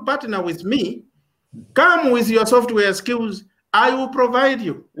you want to partner with me, come with your software skills, I will provide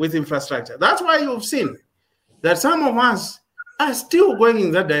you with infrastructure. That's why you've seen that some of us are still going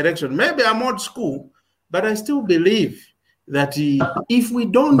in that direction. Maybe I'm old school, but I still believe that if we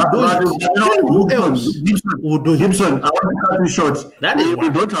don't do it, who else will do it? Gibson, I want to cut you short. That is we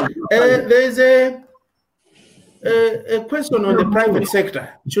don't have. There is a question on the private sector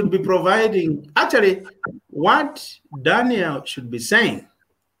should be providing. Actually, what Daniel should be saying,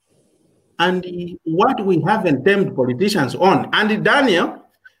 and what we haven't termed politicians on. And Daniel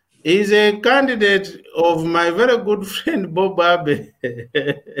is a candidate of my very good friend Bob Abe.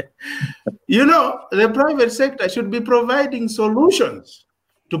 You know, the private sector should be providing solutions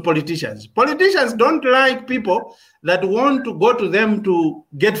to politicians. Politicians don't like people that want to go to them to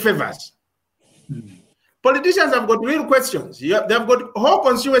get favors. Politicians have got real questions. They've got whole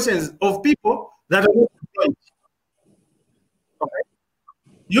constituencies of people that are not employed. Okay.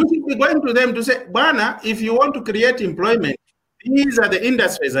 You should be going to them to say, Bana, if you want to create employment, these are the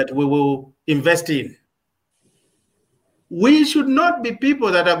industries that we will invest in. We should not be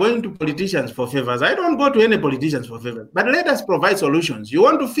people that are going to politicians for favors. I don't go to any politicians for favors, but let us provide solutions. You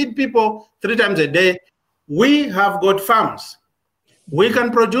want to feed people 3 times a day? We have got farms. We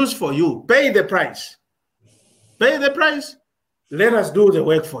can produce for you. Pay the price. Pay the price. Let us do the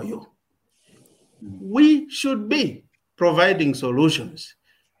work for you. We should be providing solutions.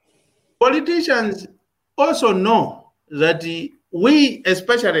 Politicians also know that we,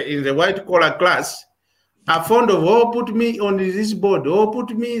 especially in the white-collar class, are fond of, oh, put me on this board, oh,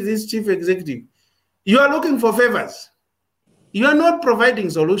 put me this chief executive. You are looking for favors. You are not providing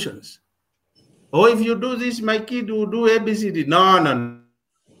solutions. Oh, if you do this, my kid will do ABCD. No.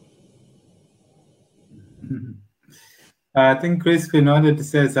 I think Crispin wanted to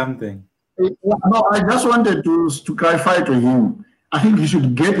say something. No, I just wanted to clarify to him. I think he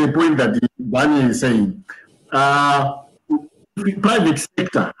should get the point that Daniel is saying. The private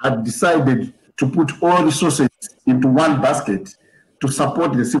sector had decided to put all resources into one basket to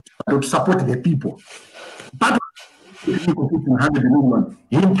support the people. Part of the people put in 100 million.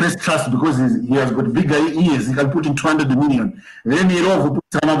 He impressed trust because he has got bigger ears. He can put in 200 million. Then Irov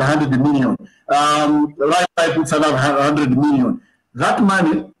puts another 100 million. Life puts another 100 million. That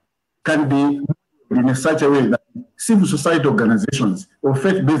money can be in such a way that civil society organizations or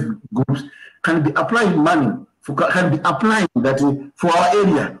faith-based groups can be applying money. Can be applying that for our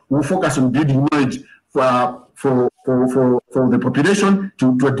area. We focus on building knowledge for the population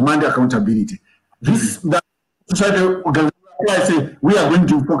to demand accountability. This that society organization say we are going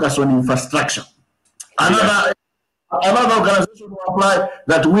to focus on infrastructure. Another organization will apply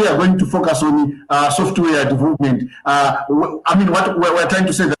that we are going to focus on software development. What we're trying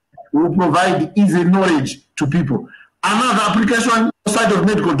to say that we will provide easy knowledge to people. Another application outside of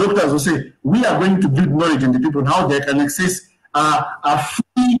medical doctors will say, we are going to build knowledge in the people how they can access a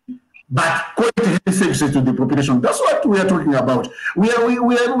free but quality health services to the population. That's what we are talking about. We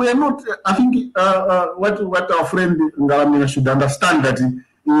are not, I think what our friend Ngaramina should understand that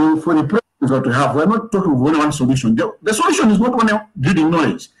for the problems that we have, we're not talking of only one solution. The solution is not only building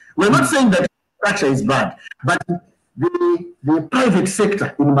knowledge. We're not saying that structure is bad, but the private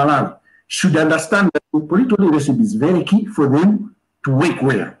sector in Malawi should understand that political leadership is very key for them to work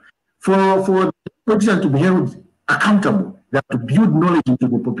well. For politicians to be held accountable, they have to build knowledge into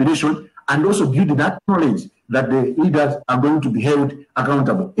the population and also build that knowledge that the leaders are going to be held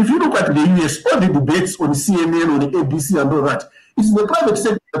accountable. If you look at the US, all the debates on CNN, on the ABC and all that, it's the private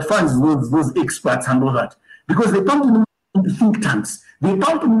sector that funds those experts and all that. Because they pump money into think tanks, they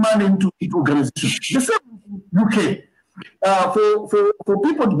pump money into organizations. The same in UK. For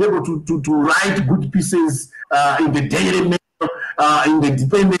people to be able to write good pieces in the Daily Mail, in the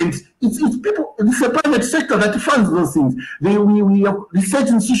Independent, it's a private sector that funds those things. We have research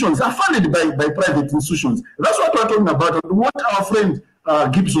institutions are funded by private institutions. That's what we're talking about. And what our friend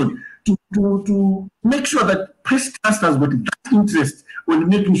Gibson to make sure that press trust has got that interest when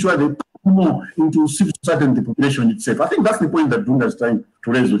making sure they put more into civil society and the population itself. I think that's the point that Dunga is trying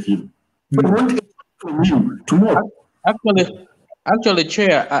to raise with him. So we want from you tomorrow. Actually,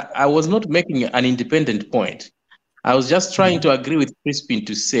 Chair, I was not making an independent point. I was just trying to agree with Crispin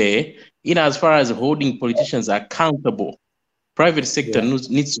to say, as far as holding politicians accountable, private sector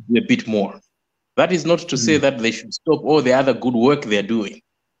needs to do a bit more. That is not to say that they should stop all the other good work they're doing,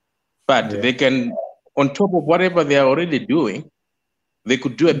 but they can, on top of whatever they are already doing, they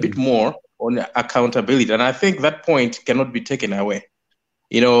could do a bit more on accountability. And I think that point cannot be taken away.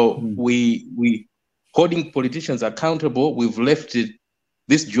 You know, we holding politicians accountable, we've left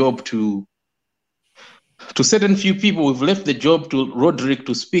this job to certain few people. We've left the job to Roderick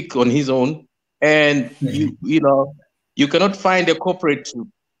to speak on his own. And you know, you cannot find a corporate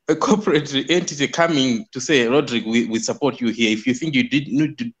entity coming to say, Roderick, we support you here. If you think you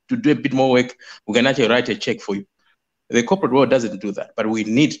need to do a bit more work, we can actually write a check for you. The corporate world doesn't do that, but we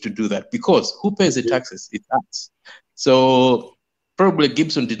need to do that, because who pays the taxes? It's us. So probably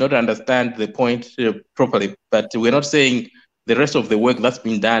Gibson did not understand the point properly, but we're not saying the rest of the work that's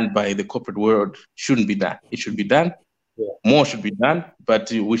been done by the corporate world shouldn't be done. It should be done. More should be done, but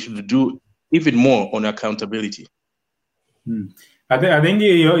we should do even more on accountability. I think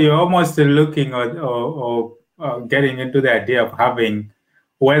you're almost looking at or getting into the idea of having,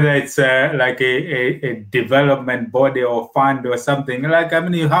 whether it's like a development body or fund or something. Like, I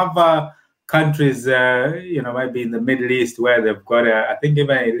mean, you have countries, you know, maybe in the Middle East where they've got I think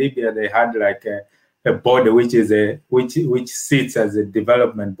even in Libya they had like a body which is which sits as a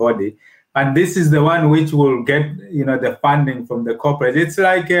development body, and this is the one which will get, you know, the funding from the corporate. It's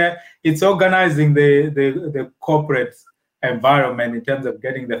like it's organizing the corporate environment in terms of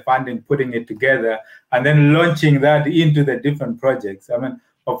getting the funding, putting it together, and then launching that into the different projects. I mean,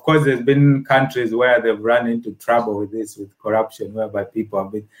 of course, there's been countries where they've run into trouble with this, with corruption, whereby people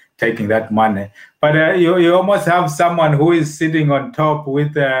have been taking that money. But you almost have someone who is sitting on top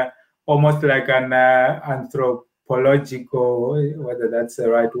with almost like an anthropological, whether that's the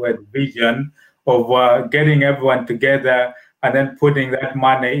right word, vision of getting everyone together and then putting that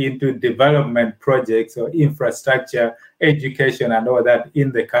money into development projects or infrastructure, education, and all that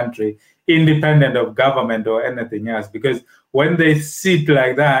in the country, independent of government or anything else. Because when they sit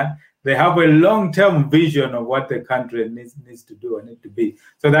like that, they have a long-term vision of what the country needs to do and need to be.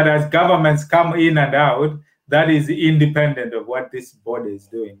 So that as governments come in and out, that is independent of what this body is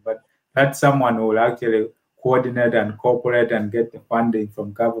doing. But that's someone who will actually coordinate and cooperate and get the funding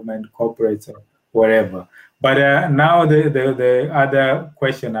from government, corporates, or wherever. But now the other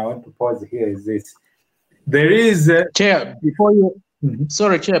question I want to pose here is this. There is Chair, before you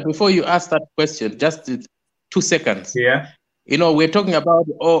sorry, Chair, before you ask that question, just 2 seconds. Yeah. You know, we're talking about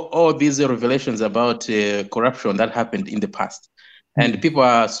all these revelations about corruption that happened in the past. And people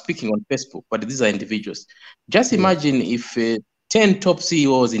are speaking on Facebook, but these are individuals. Just imagine if 10 top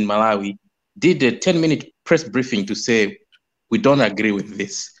CEOs in Malawi did a 10-minute press briefing to say, we don't agree with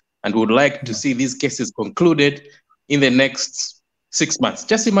this, and would like to see these cases concluded in the next 6 months.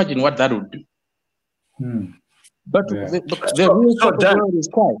 Just imagine what that would do. But the real world is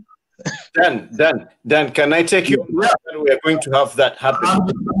quiet. Dan, can I take you? We are going to have that happen.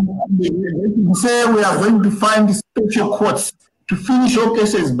 Say we are going to find special courts to finish all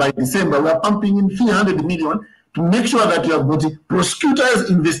cases by December. We are pumping in 300 million to make sure that you have got prosecutors,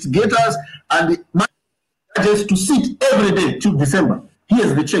 investigators, and judges to sit every day till December.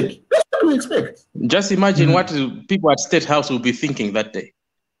 Here's the check. That's what we expect. Just imagine what people at State House will be thinking that day.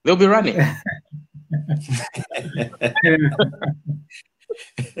 They'll be running.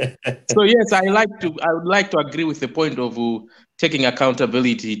 So yes, I would like to agree with the point of taking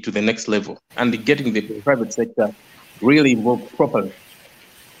accountability to the next level and getting the private sector really involved properly.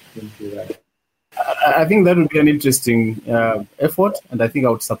 I think that would be an interesting effort, and I think I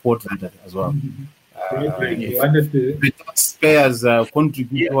would support that as well. The taxpayers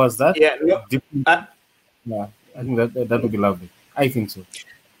contribute towards that. I think that would be lovely. I think so.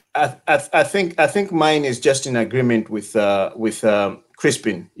 I think mine is just in agreement with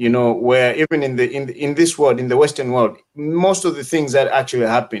Crispin. You know, where even in this world, in the Western world, most of the things that actually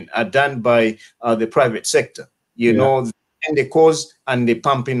happen are done by the private sector. You know, and the cause and they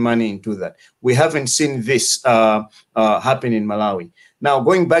pumping money into that. We haven't seen this happen in Malawi. Now,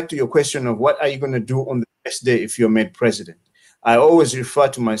 going back to your question of what are you going to do on the best day if you're made president, I always refer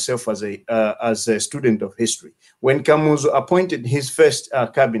to myself as a student of history. When Kamuzu appointed his first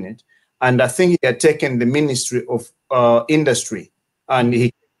cabinet, and I think he had taken the Ministry of Industry,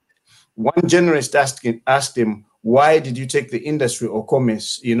 and one journalist asked him, why did you take the industry or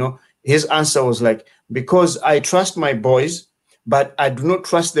commerce? You know, his answer was like, because I trust my boys, but I do not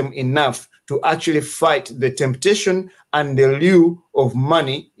trust them enough to actually fight the temptation and the lure of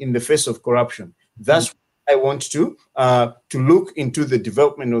money in the face of corruption. That's what I want to look into the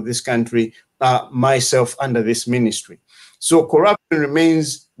development of this country myself under this ministry. So corruption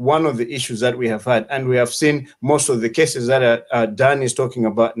remains one of the issues that we have had, and we have seen most of the cases that Dan is talking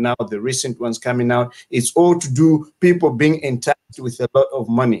about now, the recent ones coming out. It's all to do people being enticed with a lot of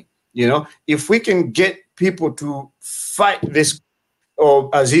money. You know, if we can get people to fight this,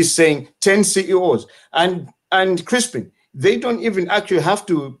 or as he's saying, 10 CEOs and Crispin, they don't even actually have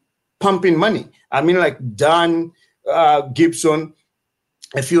to pump in money. I mean, like Dan Gibson,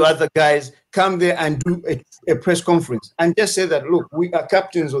 a few other guys come there and do a press conference and just say that, look, we are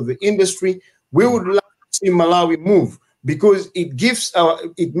captains of the industry. We would like to see Malawi move, because it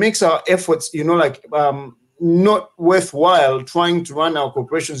makes our efforts, you know, like not worthwhile trying to run our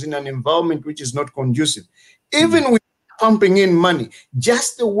corporations in an environment which is not conducive. Even with pumping in money,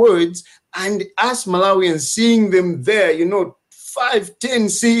 just the words, and us Malawians seeing them there, you know, 5, 10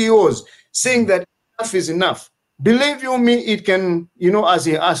 CEOs saying that enough is enough. Believe you me, it can, you know, as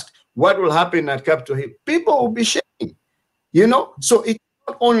he asked, what will happen at Capitol Hill? People will be shaking, you know? So it's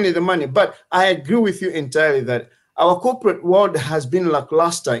not only the money, but I agree with you entirely that our corporate world has been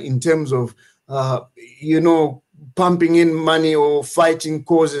lackluster in terms of, you know, pumping in money or fighting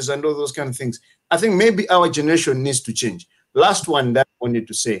causes and all those kind of things. I think maybe our generation needs to change. Last one that I wanted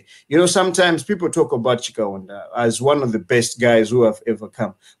to say, you know, sometimes people talk about Chikaonda as one of the best guys who have ever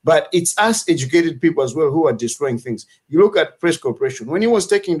come, but it's us educated people as well who are destroying things. You look at Press Corporation, when he was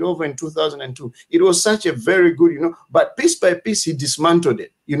taking it over in 2002, it was such a very good, you know, but piece by piece, he dismantled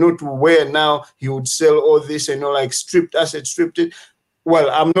it, you know, to where now he would sell all this, you know, like stripped assets, stripped it. Well,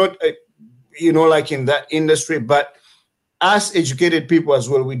 I'm not, you know, like in that industry, but us educated people as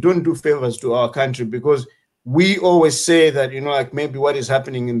well, we don't do favors to our country, because we always say that, you know, like maybe what is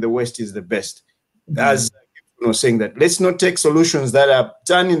happening in the West is the best. As you know, saying that let's not take solutions that are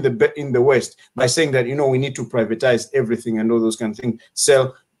done in the West by saying that, you know, we need to privatize everything and all those kind of things.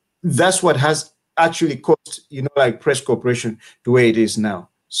 So that's what has actually caused, you know, like Press Corporation to where it is now.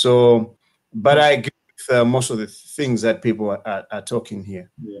 So, but I agree with most of the things that people are talking here.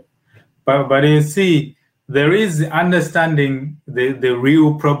 Yeah, but you see, there is understanding the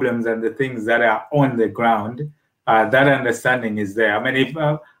real problems and the things that are on the ground. That understanding is there. I mean, if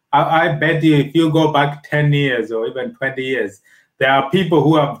I bet you, if you go back 10 years or even 20 years, there are people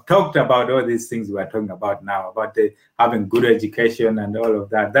who have talked about all these things we're talking about now, about having good education and all of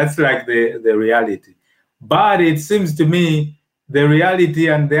that. That's like the reality. But it seems to me the reality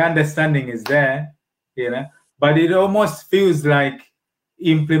and the understanding is there, you know, but it almost feels like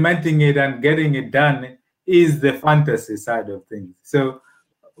implementing it and getting it done is the fantasy side of things. So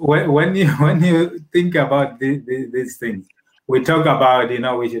when you think about these things, we talk about, you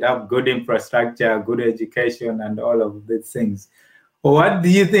know, we should have good infrastructure, good education, and all of these things. What do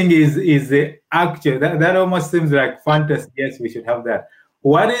you think is the actual, that almost seems like fantasy? Yes, we should have that.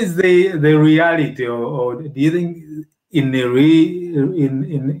 What is the reality, or do you think in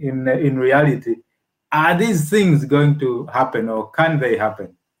reality, are these things going to happen, or can they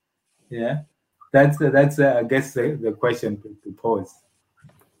happen? Yeah. That's I guess the question to pose.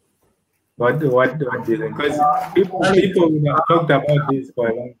 What do you think? Because people have talked about this for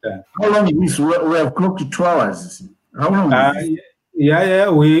a long time. How long is this? We have clocked to 2 hours. How long is this? Yeah,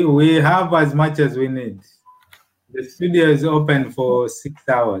 we have as much as we need. The studio is open for 6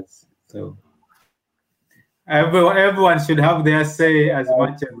 hours, so everyone should have their say as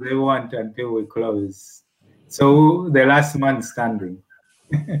much as they want until we close. So the last man standing.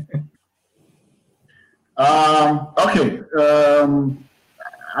 Okay.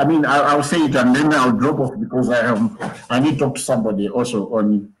 I mean, I'll say it and then I'll drop off, because I need to talk to somebody also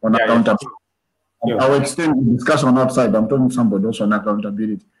on accountability. Yeah. I'll extend the discussion outside. I'm talking to somebody also on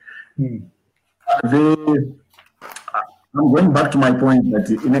accountability. I'm going back to my point that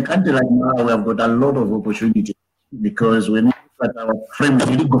in a country like now, we have got a lot of opportunity, because when you look at our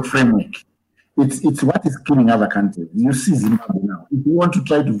legal framework, it's what is killing other countries. You see Zimbabwe now. If you want to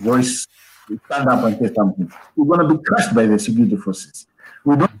try to stand up and say something, you're going to be crushed by the security forces.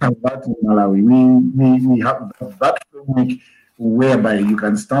 We don't have that in Malawi. We have that framework whereby you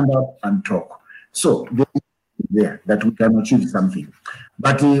can stand up and talk. So there that we can achieve something.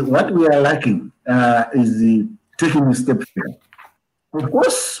 But what we are lacking is taking a step here. Of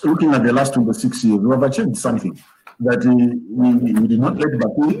course, looking at the last 26 years, we have achieved something. That we did not let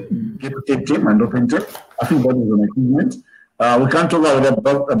Baki get ATM and open tech. I think that is an achievement. We can't talk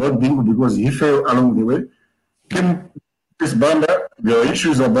about Bingu because he fell along the way. Chris Banda, there are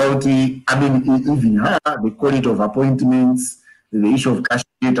issues about even her, the quality of appointments, the issue of cash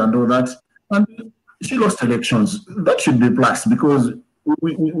and all that. And she lost elections. That should be plus, because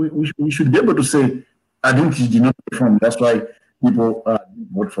we should be able to say, I think she did not perform. That's why people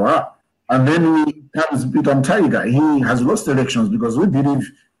vote for her. And then we have Peter Mutharika. He has lost elections because we believe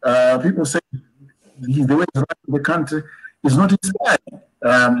people say the way he's running the country is not inspiring,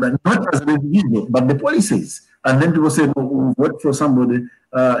 not as an individual, but the policies. And then people say, no, we'll vote for somebody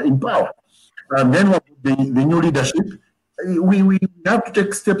in power. And then the new leadership, we have to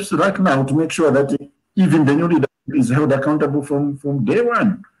take steps right now to make sure that even the new leadership is held accountable from day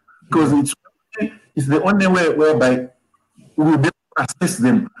one. Because it's the only way whereby we will be able to assess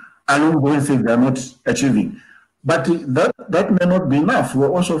them along the way say they are not achieving. But that may not be enough. There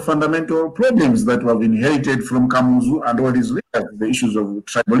are also fundamental problems that were inherited from Kamuzu and all his leaders, the issues of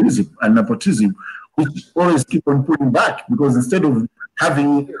tribalism and nepotism, which always keep on pulling back, because instead of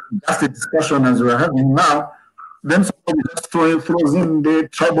having just a discussion as we're having now, then somebody just throws in the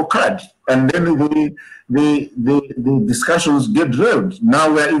tribal card, and then the discussions get derailed.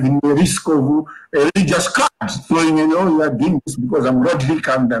 Now we're even the risk of a religious card, throwing in, oh, you are doing this because I'm Rodrick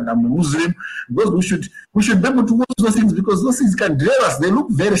and I'm a Muslim. Because we should be able to watch those things, because those things can derail us. They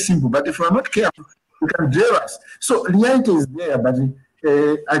look very simple, but if we're not careful, they can derail us. So reality is there, but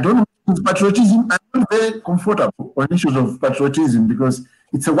I don't know if patriotism. I'm not very comfortable on issues of patriotism because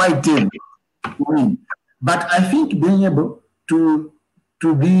it's a wide term. But I think being able to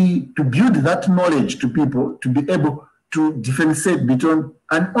build that knowledge to people, to be able to differentiate between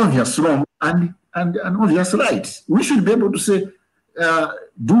an obvious wrong and an obvious right. We should be able to say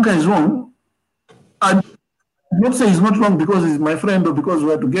Dunga is wrong, and not say he's not wrong because he's my friend or because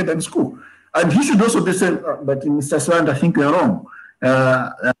we are together in school. And he should also be saying, but Mr. Sand, I think you're wrong.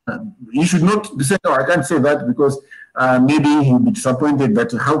 You should not be saying, no, I can't say that because maybe he'll be disappointed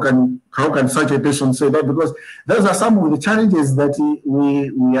that how can such a person say that, because those are some of the challenges that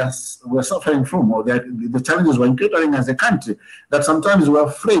we're suffering from, or that the challenges we're encountering as a country, that sometimes we're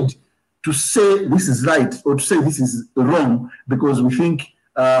afraid to say this is right or to say this is wrong because we think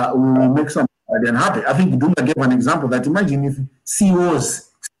we will make somebody unhappy. I think Dunga gave an example that imagine if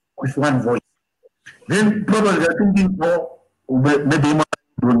CEOs with one voice, then probably they're thinking, oh, maybe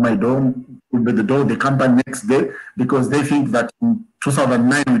on my door, will be the door of the company next day because they think that in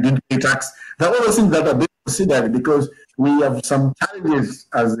 2009 we didn't pay tax. There are all those things that are being considered because we have some challenges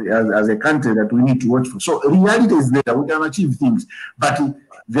as a country that we need to watch for. So reality is there, we can achieve things, but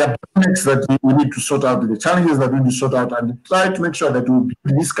there are bottlenecks that we need to sort out, the challenges that we need to sort out, and try to make sure that we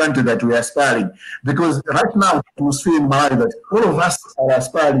build this country that we are aspiring. Because right now, the atmosphere in Malawi that all of us are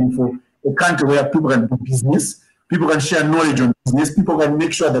aspiring for a country where people can do business, people can share knowledge on business, people can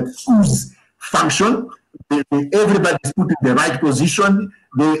make sure that schools function, everybody is put in the right position,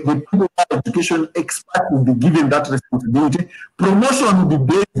 the people who are education experts will be given that responsibility. Promotion will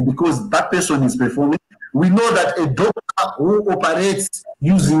be based because that person is performing. We know that a doctor who operates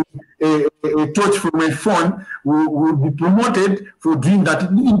using a torch from a phone will be promoted for doing that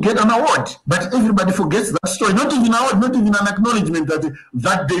and get an award. But everybody forgets that story. Not even an award, not even an acknowledgement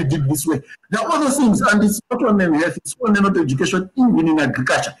that they did this way. There are other things, and it's not only in health, it's only not education, even in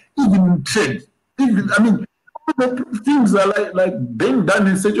agriculture, even in trade. Things are like being done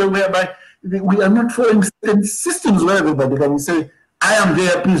in such a way whereby we are not following certain systems where everybody can say, I am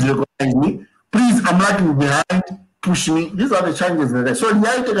there, please recognize me. Please, I'm lagging behind, push me. These are the challenges that are there. So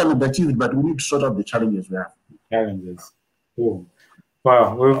reality can be achieved, but we need to sort out the challenges we have. Challenges. Cool.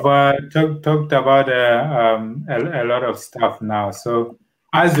 Well, we've talked about a lot of stuff now. So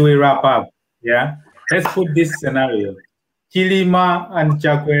as we wrap up, let's put this scenario. Chilima and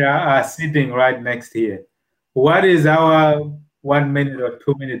Chakwera are sitting right next here. What is our 1 minute or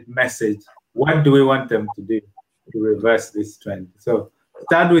 2 minute message? What do we want them to do to reverse this trend? So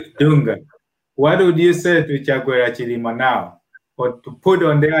start with Dunga. What would you say to Chakwera Chilima now, or to put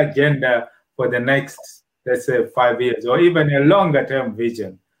on their agenda for the next, let's say, 5 years, or even a longer-term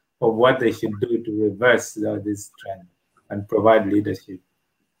vision of what they should do to reverse this trend and provide leadership?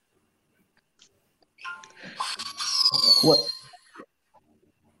 Well,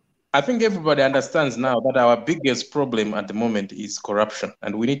 I think everybody understands now that our biggest problem at the moment is corruption,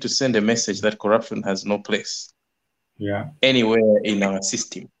 and we need to send a message that corruption has no place anywhere in our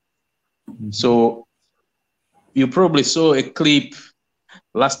system. So you probably saw a clip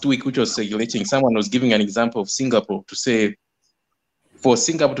last week which was circulating. Someone was giving an example of Singapore to say for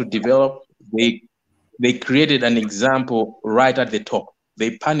Singapore to develop, they created an example right at the top.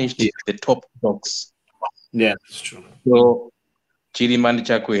 They punished the top dogs. Yeah, that's true. So Chilima and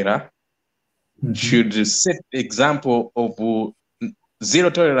Chakwera should set the example of zero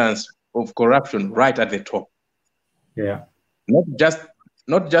tolerance of corruption right at the top. Yeah.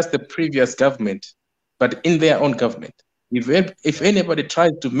 Not just the previous government, but in their own government. If anybody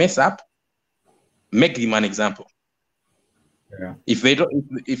tries to mess up, make him an example. Yeah.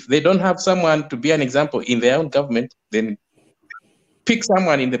 If they don't have someone to be an example in their own government, then pick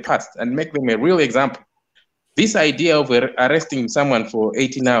someone in the past and make them a real example. This idea of arresting someone for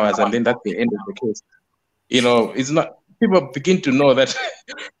 18 hours and then that's the end of the case, it's not. People begin to know that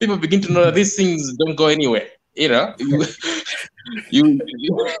these things don't go anywhere.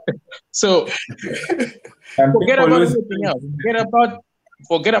 So forget about everything else.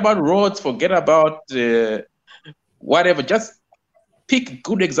 Forget about roads. Forget about whatever. Just pick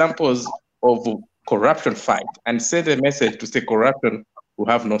good examples of corruption fight and send a message to say corruption will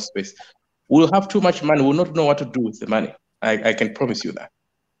have no space. We'll have too much money. We'll not know what to do with the money. I can promise you that.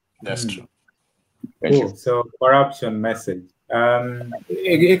 That's true. Cool. So corruption message.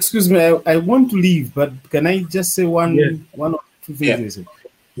 Excuse me, I want to leave, but can I just say one or two things?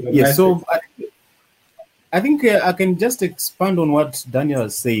 Yes. So I think I can just expand on what Daniel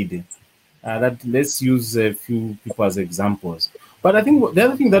has said. That let's use a few people as examples. But I think the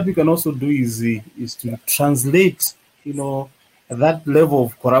other thing that we can also do is to translate, that level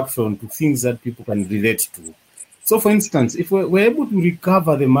of corruption to things that people can relate to. So, for instance, if we're able to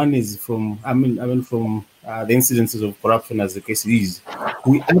recover the monies from the incidences of corruption, as the case is,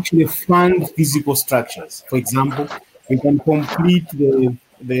 we actually fund physical structures. For example, we can complete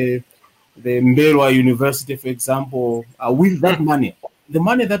the Mberwa University, for example, with that money. The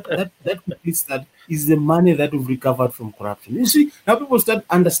money that completes that is the money that we've recovered from corruption. You see, now people start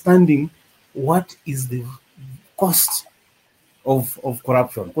understanding what is the cost of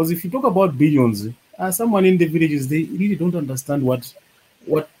corruption. Because if you talk about billions, someone in the villages, they really don't understand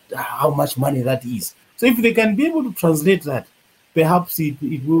how much money that is. So if they can be able to translate that, perhaps it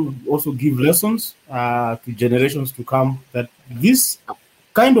will also give lessons to generations to come that this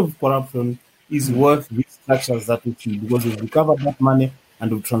kind of corruption is worth these structures that we see, because we've recovered that money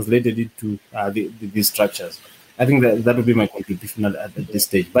and we've translated it to these structures. I think that would be my contribution at this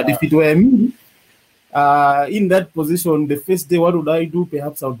stage. But if it were me, in that position, the first day, what would I do?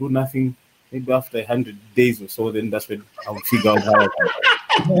 Perhaps I'll do nothing. Maybe after 100 days or so, then that's when I'll figure out how I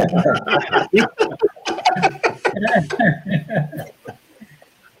can.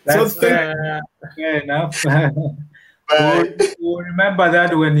 That's fair enough. We'll remember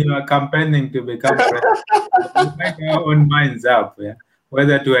that when you are campaigning to become president. We'll make our own minds up,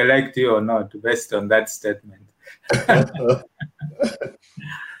 whether to elect you or not, based on that statement.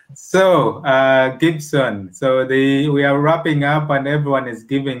 So, Gibson, we are wrapping up and everyone is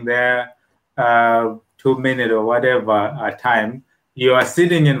giving their 2 minutes or whatever time. You are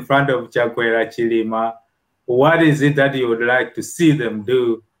sitting in front of Chakwera Chilima. What is it that you would like to see them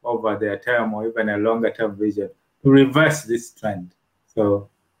do over their term or even a longer term vision to reverse this trend? So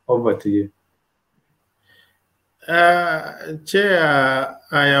over to you. Chair,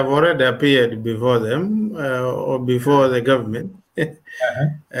 I have already appeared before them or before the government.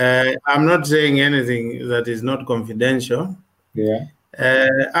 I'm not saying anything that is not confidential. Yeah.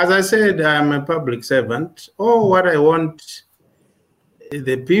 As I said, I'm a public servant. What I want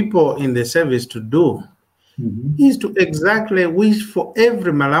the people in the service to do is to exactly wish for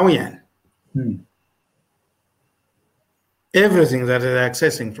every Malawian everything that they're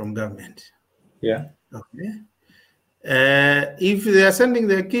accessing from government. Yeah. Okay. If they are sending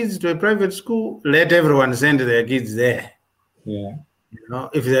their kids to a private school, let everyone send their kids there. Yeah.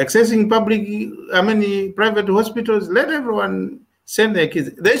 If they're accessing private hospitals, let everyone send their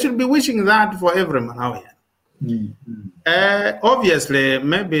kids. They should be wishing that for every Malawian. Obviously,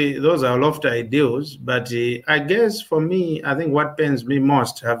 maybe those are lofty ideals, but I guess for me, I think what pains me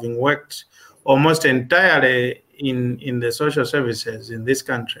most, having worked almost entirely in the social services in this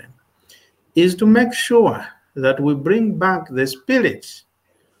country, is to make sure that we bring back the spirit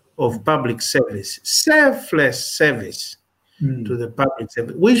of public service, selfless service to the public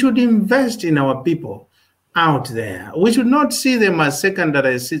service. We should invest in our people out there. We should not see them as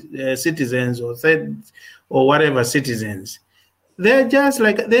secondary citizens or third or whatever citizens. They're just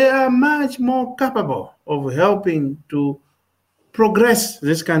they are much more capable of helping to progress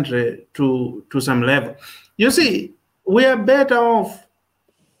this country to some level. You see, we are better off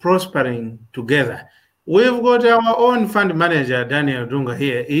prospering together. We've got our own fund manager, Daniel Dunga,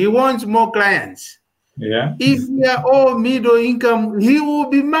 here. He wants more clients. Yeah. If we are all middle income, he will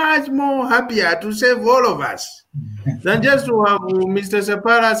be much more happier to save all of us than just to have Mr.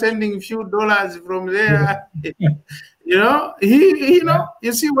 Sapara sending a few dollars from there.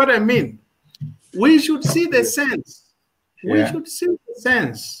 You see what I mean? We should see the sense. Yeah. We should see the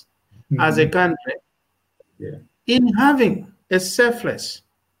sense as a country in having a selfless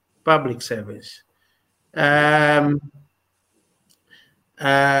public service. And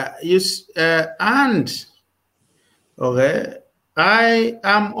Okay, I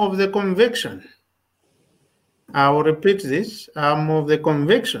am of the conviction, I will repeat this, I'm of the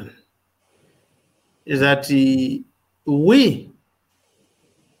conviction that we,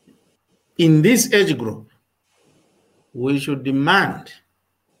 in this age group, we should demand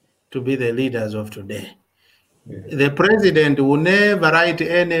to be the leaders of today. The president will never write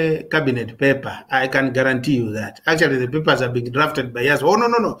any cabinet paper. I can guarantee you that. Actually, the papers are being drafted by us. Oh,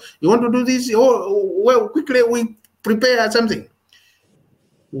 no. You want to do this? Oh, well, quickly we prepare something.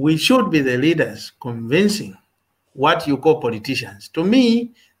 We should be the leaders convincing what you call politicians. To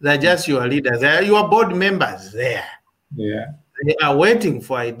me, they're just your leaders. They're your board members there. Yeah. They are waiting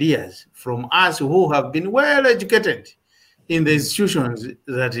for ideas from us who have been well educated in the institutions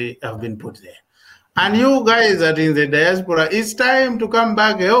that have been put there. And you guys that in the diaspora, it's time to come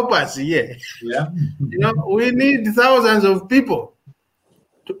back, help us here. Yeah. We need thousands of people.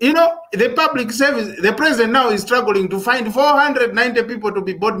 The public service, the president now is struggling to find 490 people to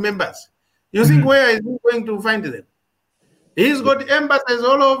be board members. You think where is he going to find them? He's got embassies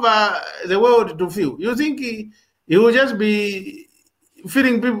all over the world to fill. You think he will just be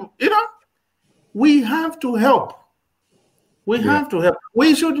filling people? We have to help. We have to help.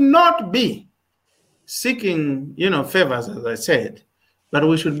 We should not be seeking, favors, as I said, but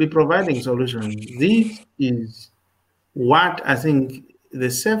we should be providing solutions. This is what I think the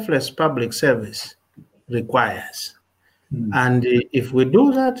selfless public service requires. And if we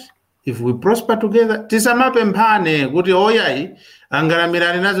do that, if we prosper together, tisamape mpane kuti oyai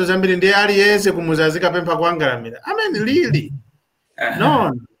angaramirani nazo zambiri ndi aliyese kumuzazika pempha kuangaramira. I mean, really.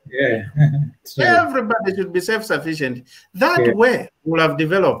 No. Yeah. Everybody should be self-sufficient. That way we'll have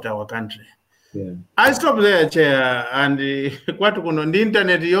developed our country. Yeah. I stop there, Chair, and kwatu kuno ndi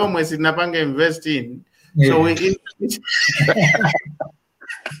internet yomwe sinapanga invest in. So we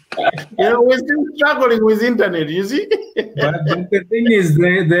we're still struggling with internet, you see. But the thing is,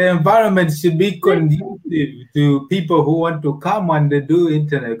 the environment should be conducive to people who want to come and do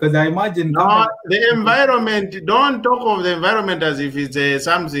internet. Because I imagine the environment. Don't talk of the environment as if it's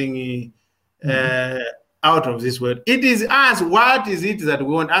something out of this world. It is us. What is it that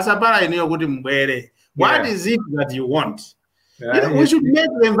we want? What is it that you want? We should make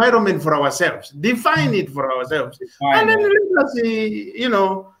the environment for ourselves, define it for ourselves, and then let us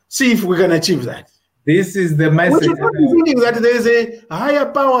see if we can achieve that. This is the message. We should not be thinking that there is a higher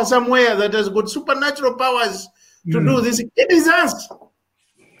power somewhere that has got supernatural powers to do this. It is us.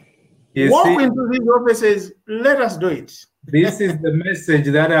 Walk into these offices. Let us do it. This is the message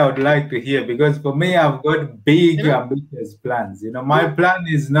that I would like to hear, because for me, I've got big, ambitious plans. My plan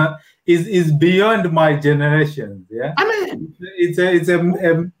is beyond my generation. Yeah, I mean, it's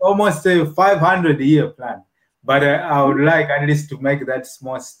almost a 500-year plan. But I would like at least to make that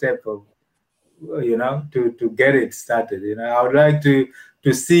small step of, to get it started. I would like to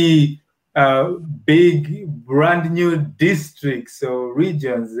see big, brand new districts or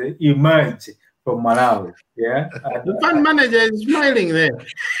regions emerge from Malawi. Yeah, the fund manager is smiling there.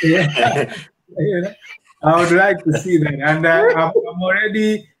 Yeah, I would like to see that, and I'm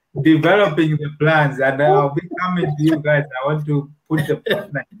already developing the plans, and I'll be coming to you guys. I want to put the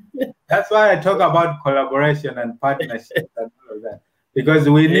partner. That's why I talk about collaboration and partnerships and all of that, because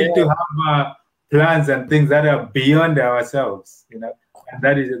we need to have plans and things that are beyond ourselves, and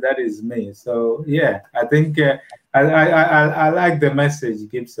that is me. So yeah, I think I like the message,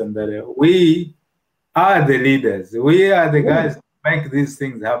 Gibson, that we are the leaders. We are the guys who make these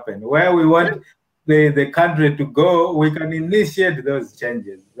things happen. Where we want the country to go, we can initiate those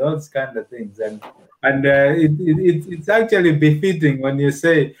changes, those kind of things, and it's actually befitting when you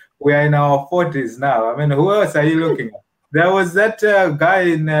say we are in our 40s now. I mean, who else are you looking at? There was that guy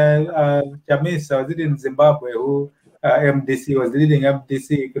in Chamisa, was it in Zimbabwe, who MDC was leading MDC.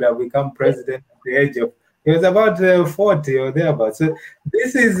 He could have become president at the age of, he was about 40 or thereabouts. So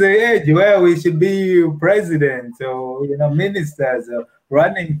this is the age where we should be presidents or ministers or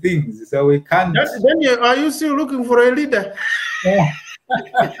running things. So we can't. Daniel, are you still looking for a leader? Yeah.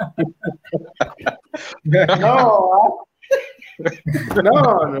 No.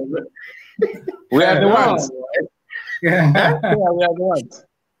 No. We are the ones. Yeah. We are the ones.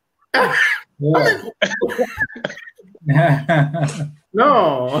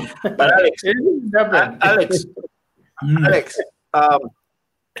 No. But Alex, Alex,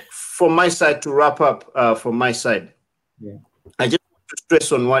 from my side, to wrap up, from my side, I just want to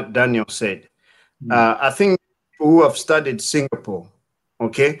stress on what Daniel said. I think people who have studied Singapore,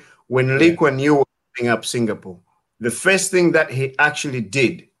 when Lee Kuan Yew was setting up Singapore, the first thing that he actually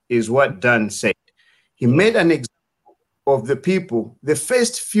did is what Dan said. He made an example of the people, the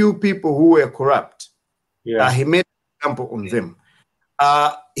first few people who were corrupt. He made an example on them.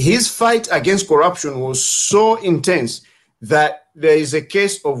 His fight against corruption was so intense that there is a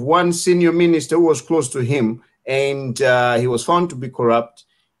case of one senior minister who was close to him, and he was found to be corrupt.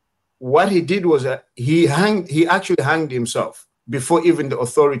 What he did was he actually hanged himself before even the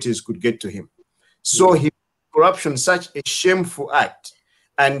authorities could get to him. So he corruption such a shameful act,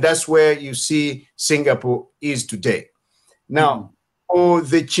 and that's where you see Singapore is today. Now, for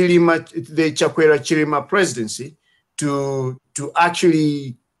the Chakwera Chilima presidency to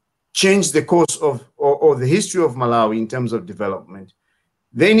actually change the course of or the history of Malawi in terms of development,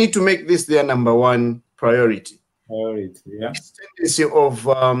 they need to make this their number one priority. Yeah. This tendency of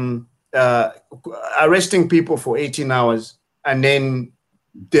arresting people for 18 hours and then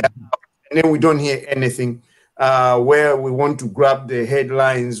we don't hear anything, where we want to grab the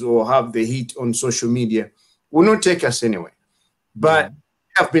headlines or have the heat on social media, will not take us anywhere. But we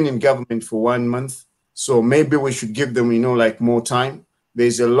have been in government for 1 month, so maybe we should give them, more time.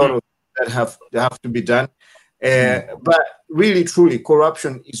 There's a lot of that have to be done. But really, truly,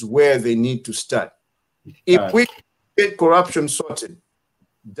 corruption is where they need to start. If we get corruption sorted,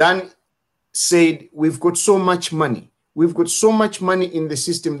 Dan said we've got so much money. We've got so much money in the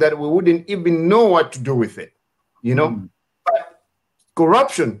system that we wouldn't even know what to do with it, But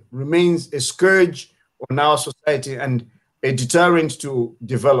corruption remains a scourge on our society and a deterrent to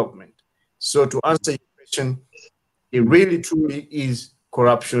development. So to answer your question, it really truly is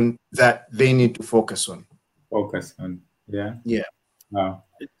corruption that they need to focus on. Yeah. Wow.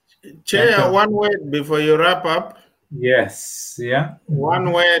 Chair, one word before you wrap up. Yes. Yeah.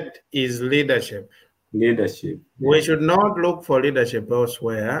 One word is leadership. We should not look for leadership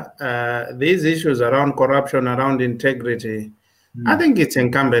elsewhere. These issues around corruption, around integrity, I think it's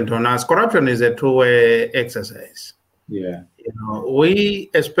incumbent on us. Corruption is a two-way exercise. Yeah. We,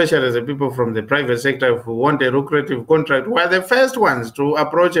 especially as the people from the private sector, if we want a lucrative contract, we're the first ones to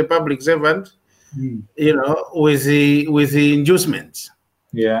approach a public servant, with the inducements.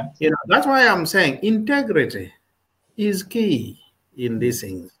 Yeah. That's why I'm saying integrity is key in these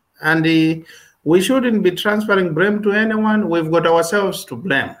things. And we shouldn't be transferring blame to anyone. We've got ourselves to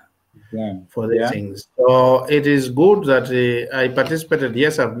blame for these things. So it is good that I participated.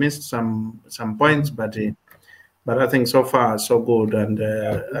 Yes, I've missed some points, but I think so far so good, and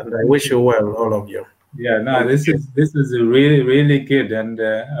I wish you well, all of you. Yeah, no, this is really, really good, and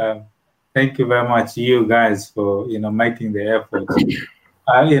thank you very much, you guys, for making the effort.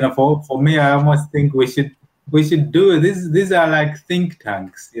 For me, I almost think we should do this. These are like think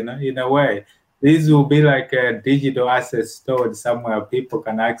tanks, in a way. These will be like a digital assets stored somewhere people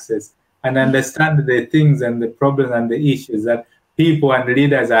can access and understand the things and the problems and the issues that people and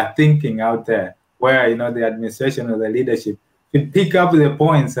leaders are thinking out there, where, the administration or the leadership should pick up the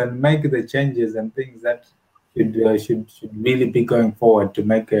points and make the changes and things that should really be going forward to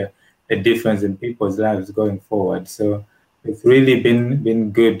make a difference in people's lives going forward. So it's really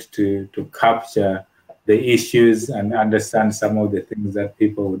been good to capture the issues and understand some of the things that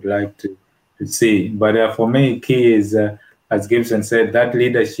people would like to see. But for me, key is, as Gibson said, that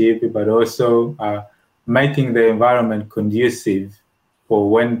leadership, but also making the environment conducive for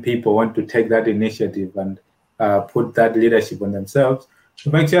when people want to take that initiative and put that leadership on themselves, to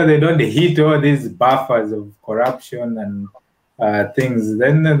make sure they don't hit all these buffers of corruption and things.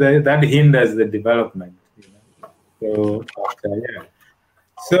 Then that hinders the development. So yeah.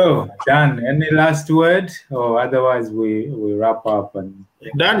 So Dan, any last word, or otherwise we wrap up? And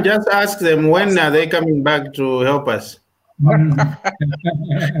Dan, just ask them, when are they coming back to help us?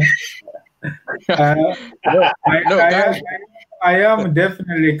 I am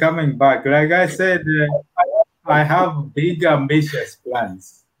definitely coming back. Like I said, I have big ambitious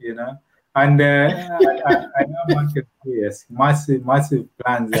plans, and I know massive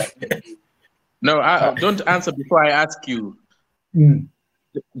plans. No, don't answer before I ask you.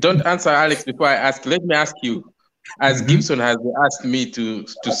 Don't answer, Alex, before I ask. Let me ask you, as Gibson has asked me to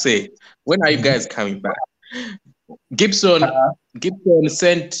say, when are you guys coming back? Gibson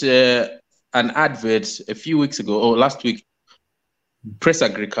sent an advert a few weeks ago, or last week, press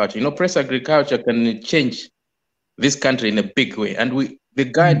agriculture. Press agriculture can change this country in a big way. And the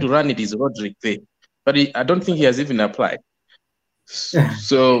guy to run it is Roderick there. But I don't think he has even applied.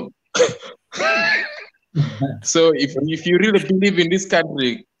 So... So if you really believe in this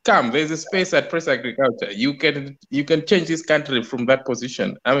country, come. There's a space at Press Agriculture. You can change this country from that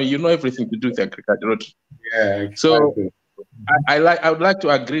position. I mean, you know everything to do with agriculture. Yeah. Exactly. So I would like to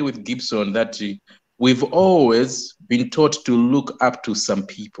agree with Gibson that we've always been taught to look up to some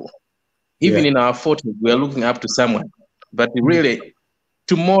people. Even in our 40s, we are looking up to someone. But really,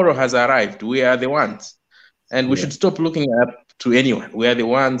 tomorrow has arrived. We are the ones. And we should stop looking up to anyone. We are the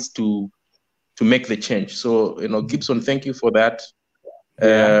ones to make the change. So, Gibson, thank you for that.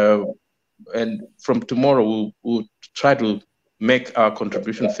 And from tomorrow, we'll try to make our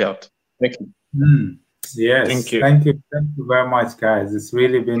contribution felt. Thank you. Yes, thank you. Thank you very much, guys. It's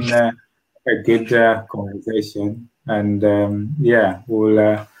really been a good conversation, and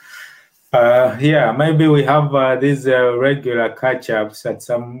we'll maybe we have these regular catch-ups at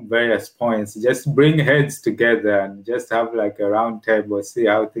some various points. Just bring heads together and just have like a round table, see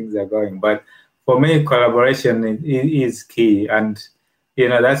how things are going. But for me, collaboration is key, and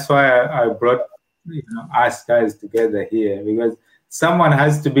that's why I brought us guys together here, because someone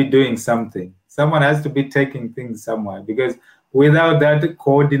has to be doing something. Someone has to be taking things somewhere, because without that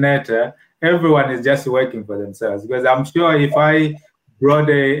coordinator, everyone is just working for themselves. Because I'm sure if I brought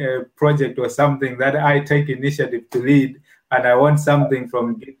a project or something that I take initiative to lead, and I want something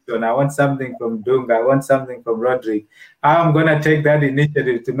from Gibson, I want something from Dunga, I want something from Roderick, I'm going to take that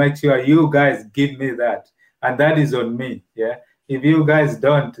initiative to make sure you guys give me that. And that is on me. Yeah. If you guys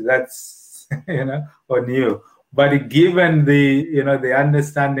don't, that's, on you. But given the, the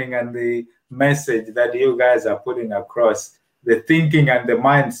understanding and the message that you guys are putting across, the thinking and the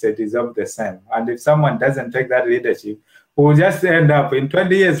mindset is of the same. And if someone doesn't take that leadership, we'll just end up in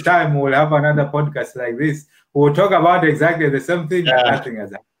 20 years' time, we'll have another podcast like this. We'll talk about exactly the same thing, and nothing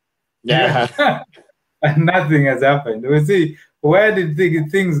has happened. Yeah. And nothing has happened. We'll see, where did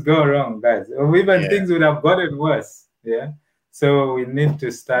things go wrong, guys? Or even things would have gotten worse. Yeah. So we need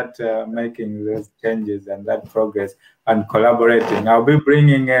to start making those changes and that progress and collaborating. I'll be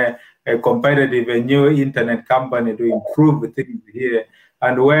bringing a new internet company to improve things here.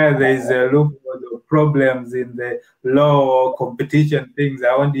 And where there's a loop of problems in the law or competition things,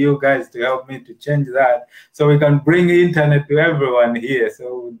 I want you guys to help me to change that, so we can bring internet to everyone here,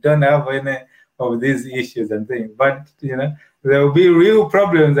 so we don't have any of these issues and things. But there will be real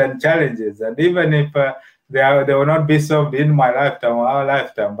problems and challenges, and even if they will not be solved in my lifetime or our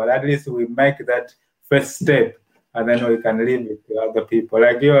lifetime, but at least we make that first step, and then we can leave it to other people.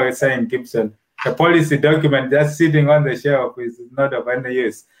 Like you were saying, Gibson, a policy document just sitting on the shelf is not of any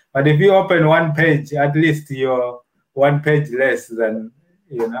use. But if you open one page, at least you're one page less than,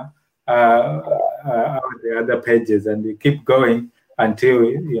 the other pages, and you keep going until,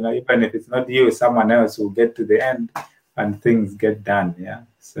 even if it's not you, someone else will get to the end and things get done. Yeah.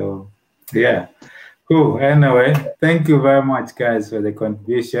 So, yeah. Cool. Anyway, thank you very much, guys, for the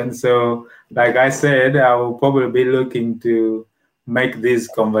contribution. So, like I said, I will probably be looking to make these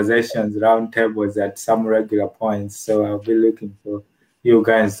conversations, roundtables at some regular points. So I'll be looking for you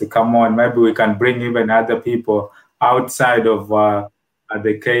guys to come on. Maybe we can bring even other people outside of the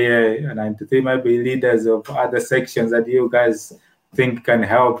KA 93, maybe leaders of other sections that you guys think can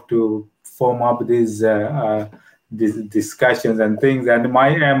help to form up these discussions and things. And my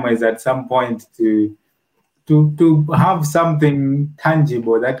aim is at some point to have something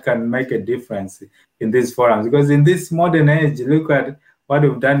tangible that can make a difference in these forums. Because in this modern age, look at what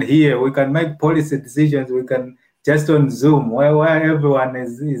we've done here. We can make policy decisions. We can just on Zoom, where everyone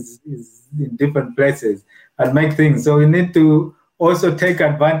is in different places, and make things. So we need to also take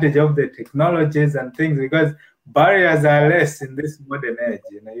advantage of the technologies and things, because barriers are less in this modern age.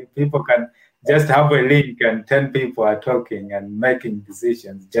 People can just have a link and 10 people are talking and making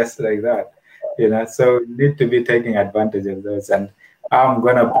decisions just like that. So you need to be taking advantage of those. And I'm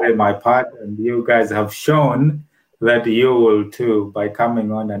going to play my part, and you guys have shown that you will too by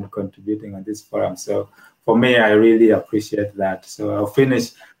coming on and contributing on this forum. So for me, I really appreciate that. So I'll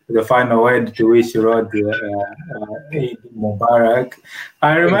finish with the final word to wish Rod Eid Mubarak.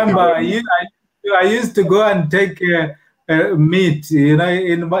 I remember I used to go and take meat,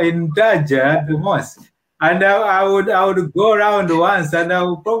 in Daja at the mosque. And I would go around once, and I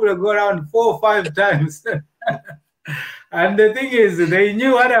would probably go around 4 or 5 times. And the thing is, they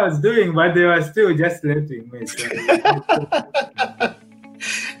knew what I was doing, but they were still just letting me. So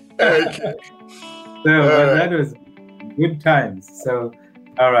that was good times. So,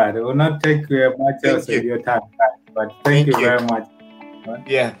 all right, I will not take much else of your time, but thank you very much.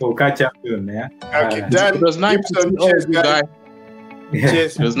 Yeah. We'll catch up soon. Yeah. Okay. Dan, it was nice Gibson, to see you guys.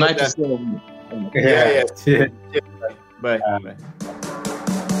 Cheers. It was nice to see you. Yeah. Cheers. Bye. Bye.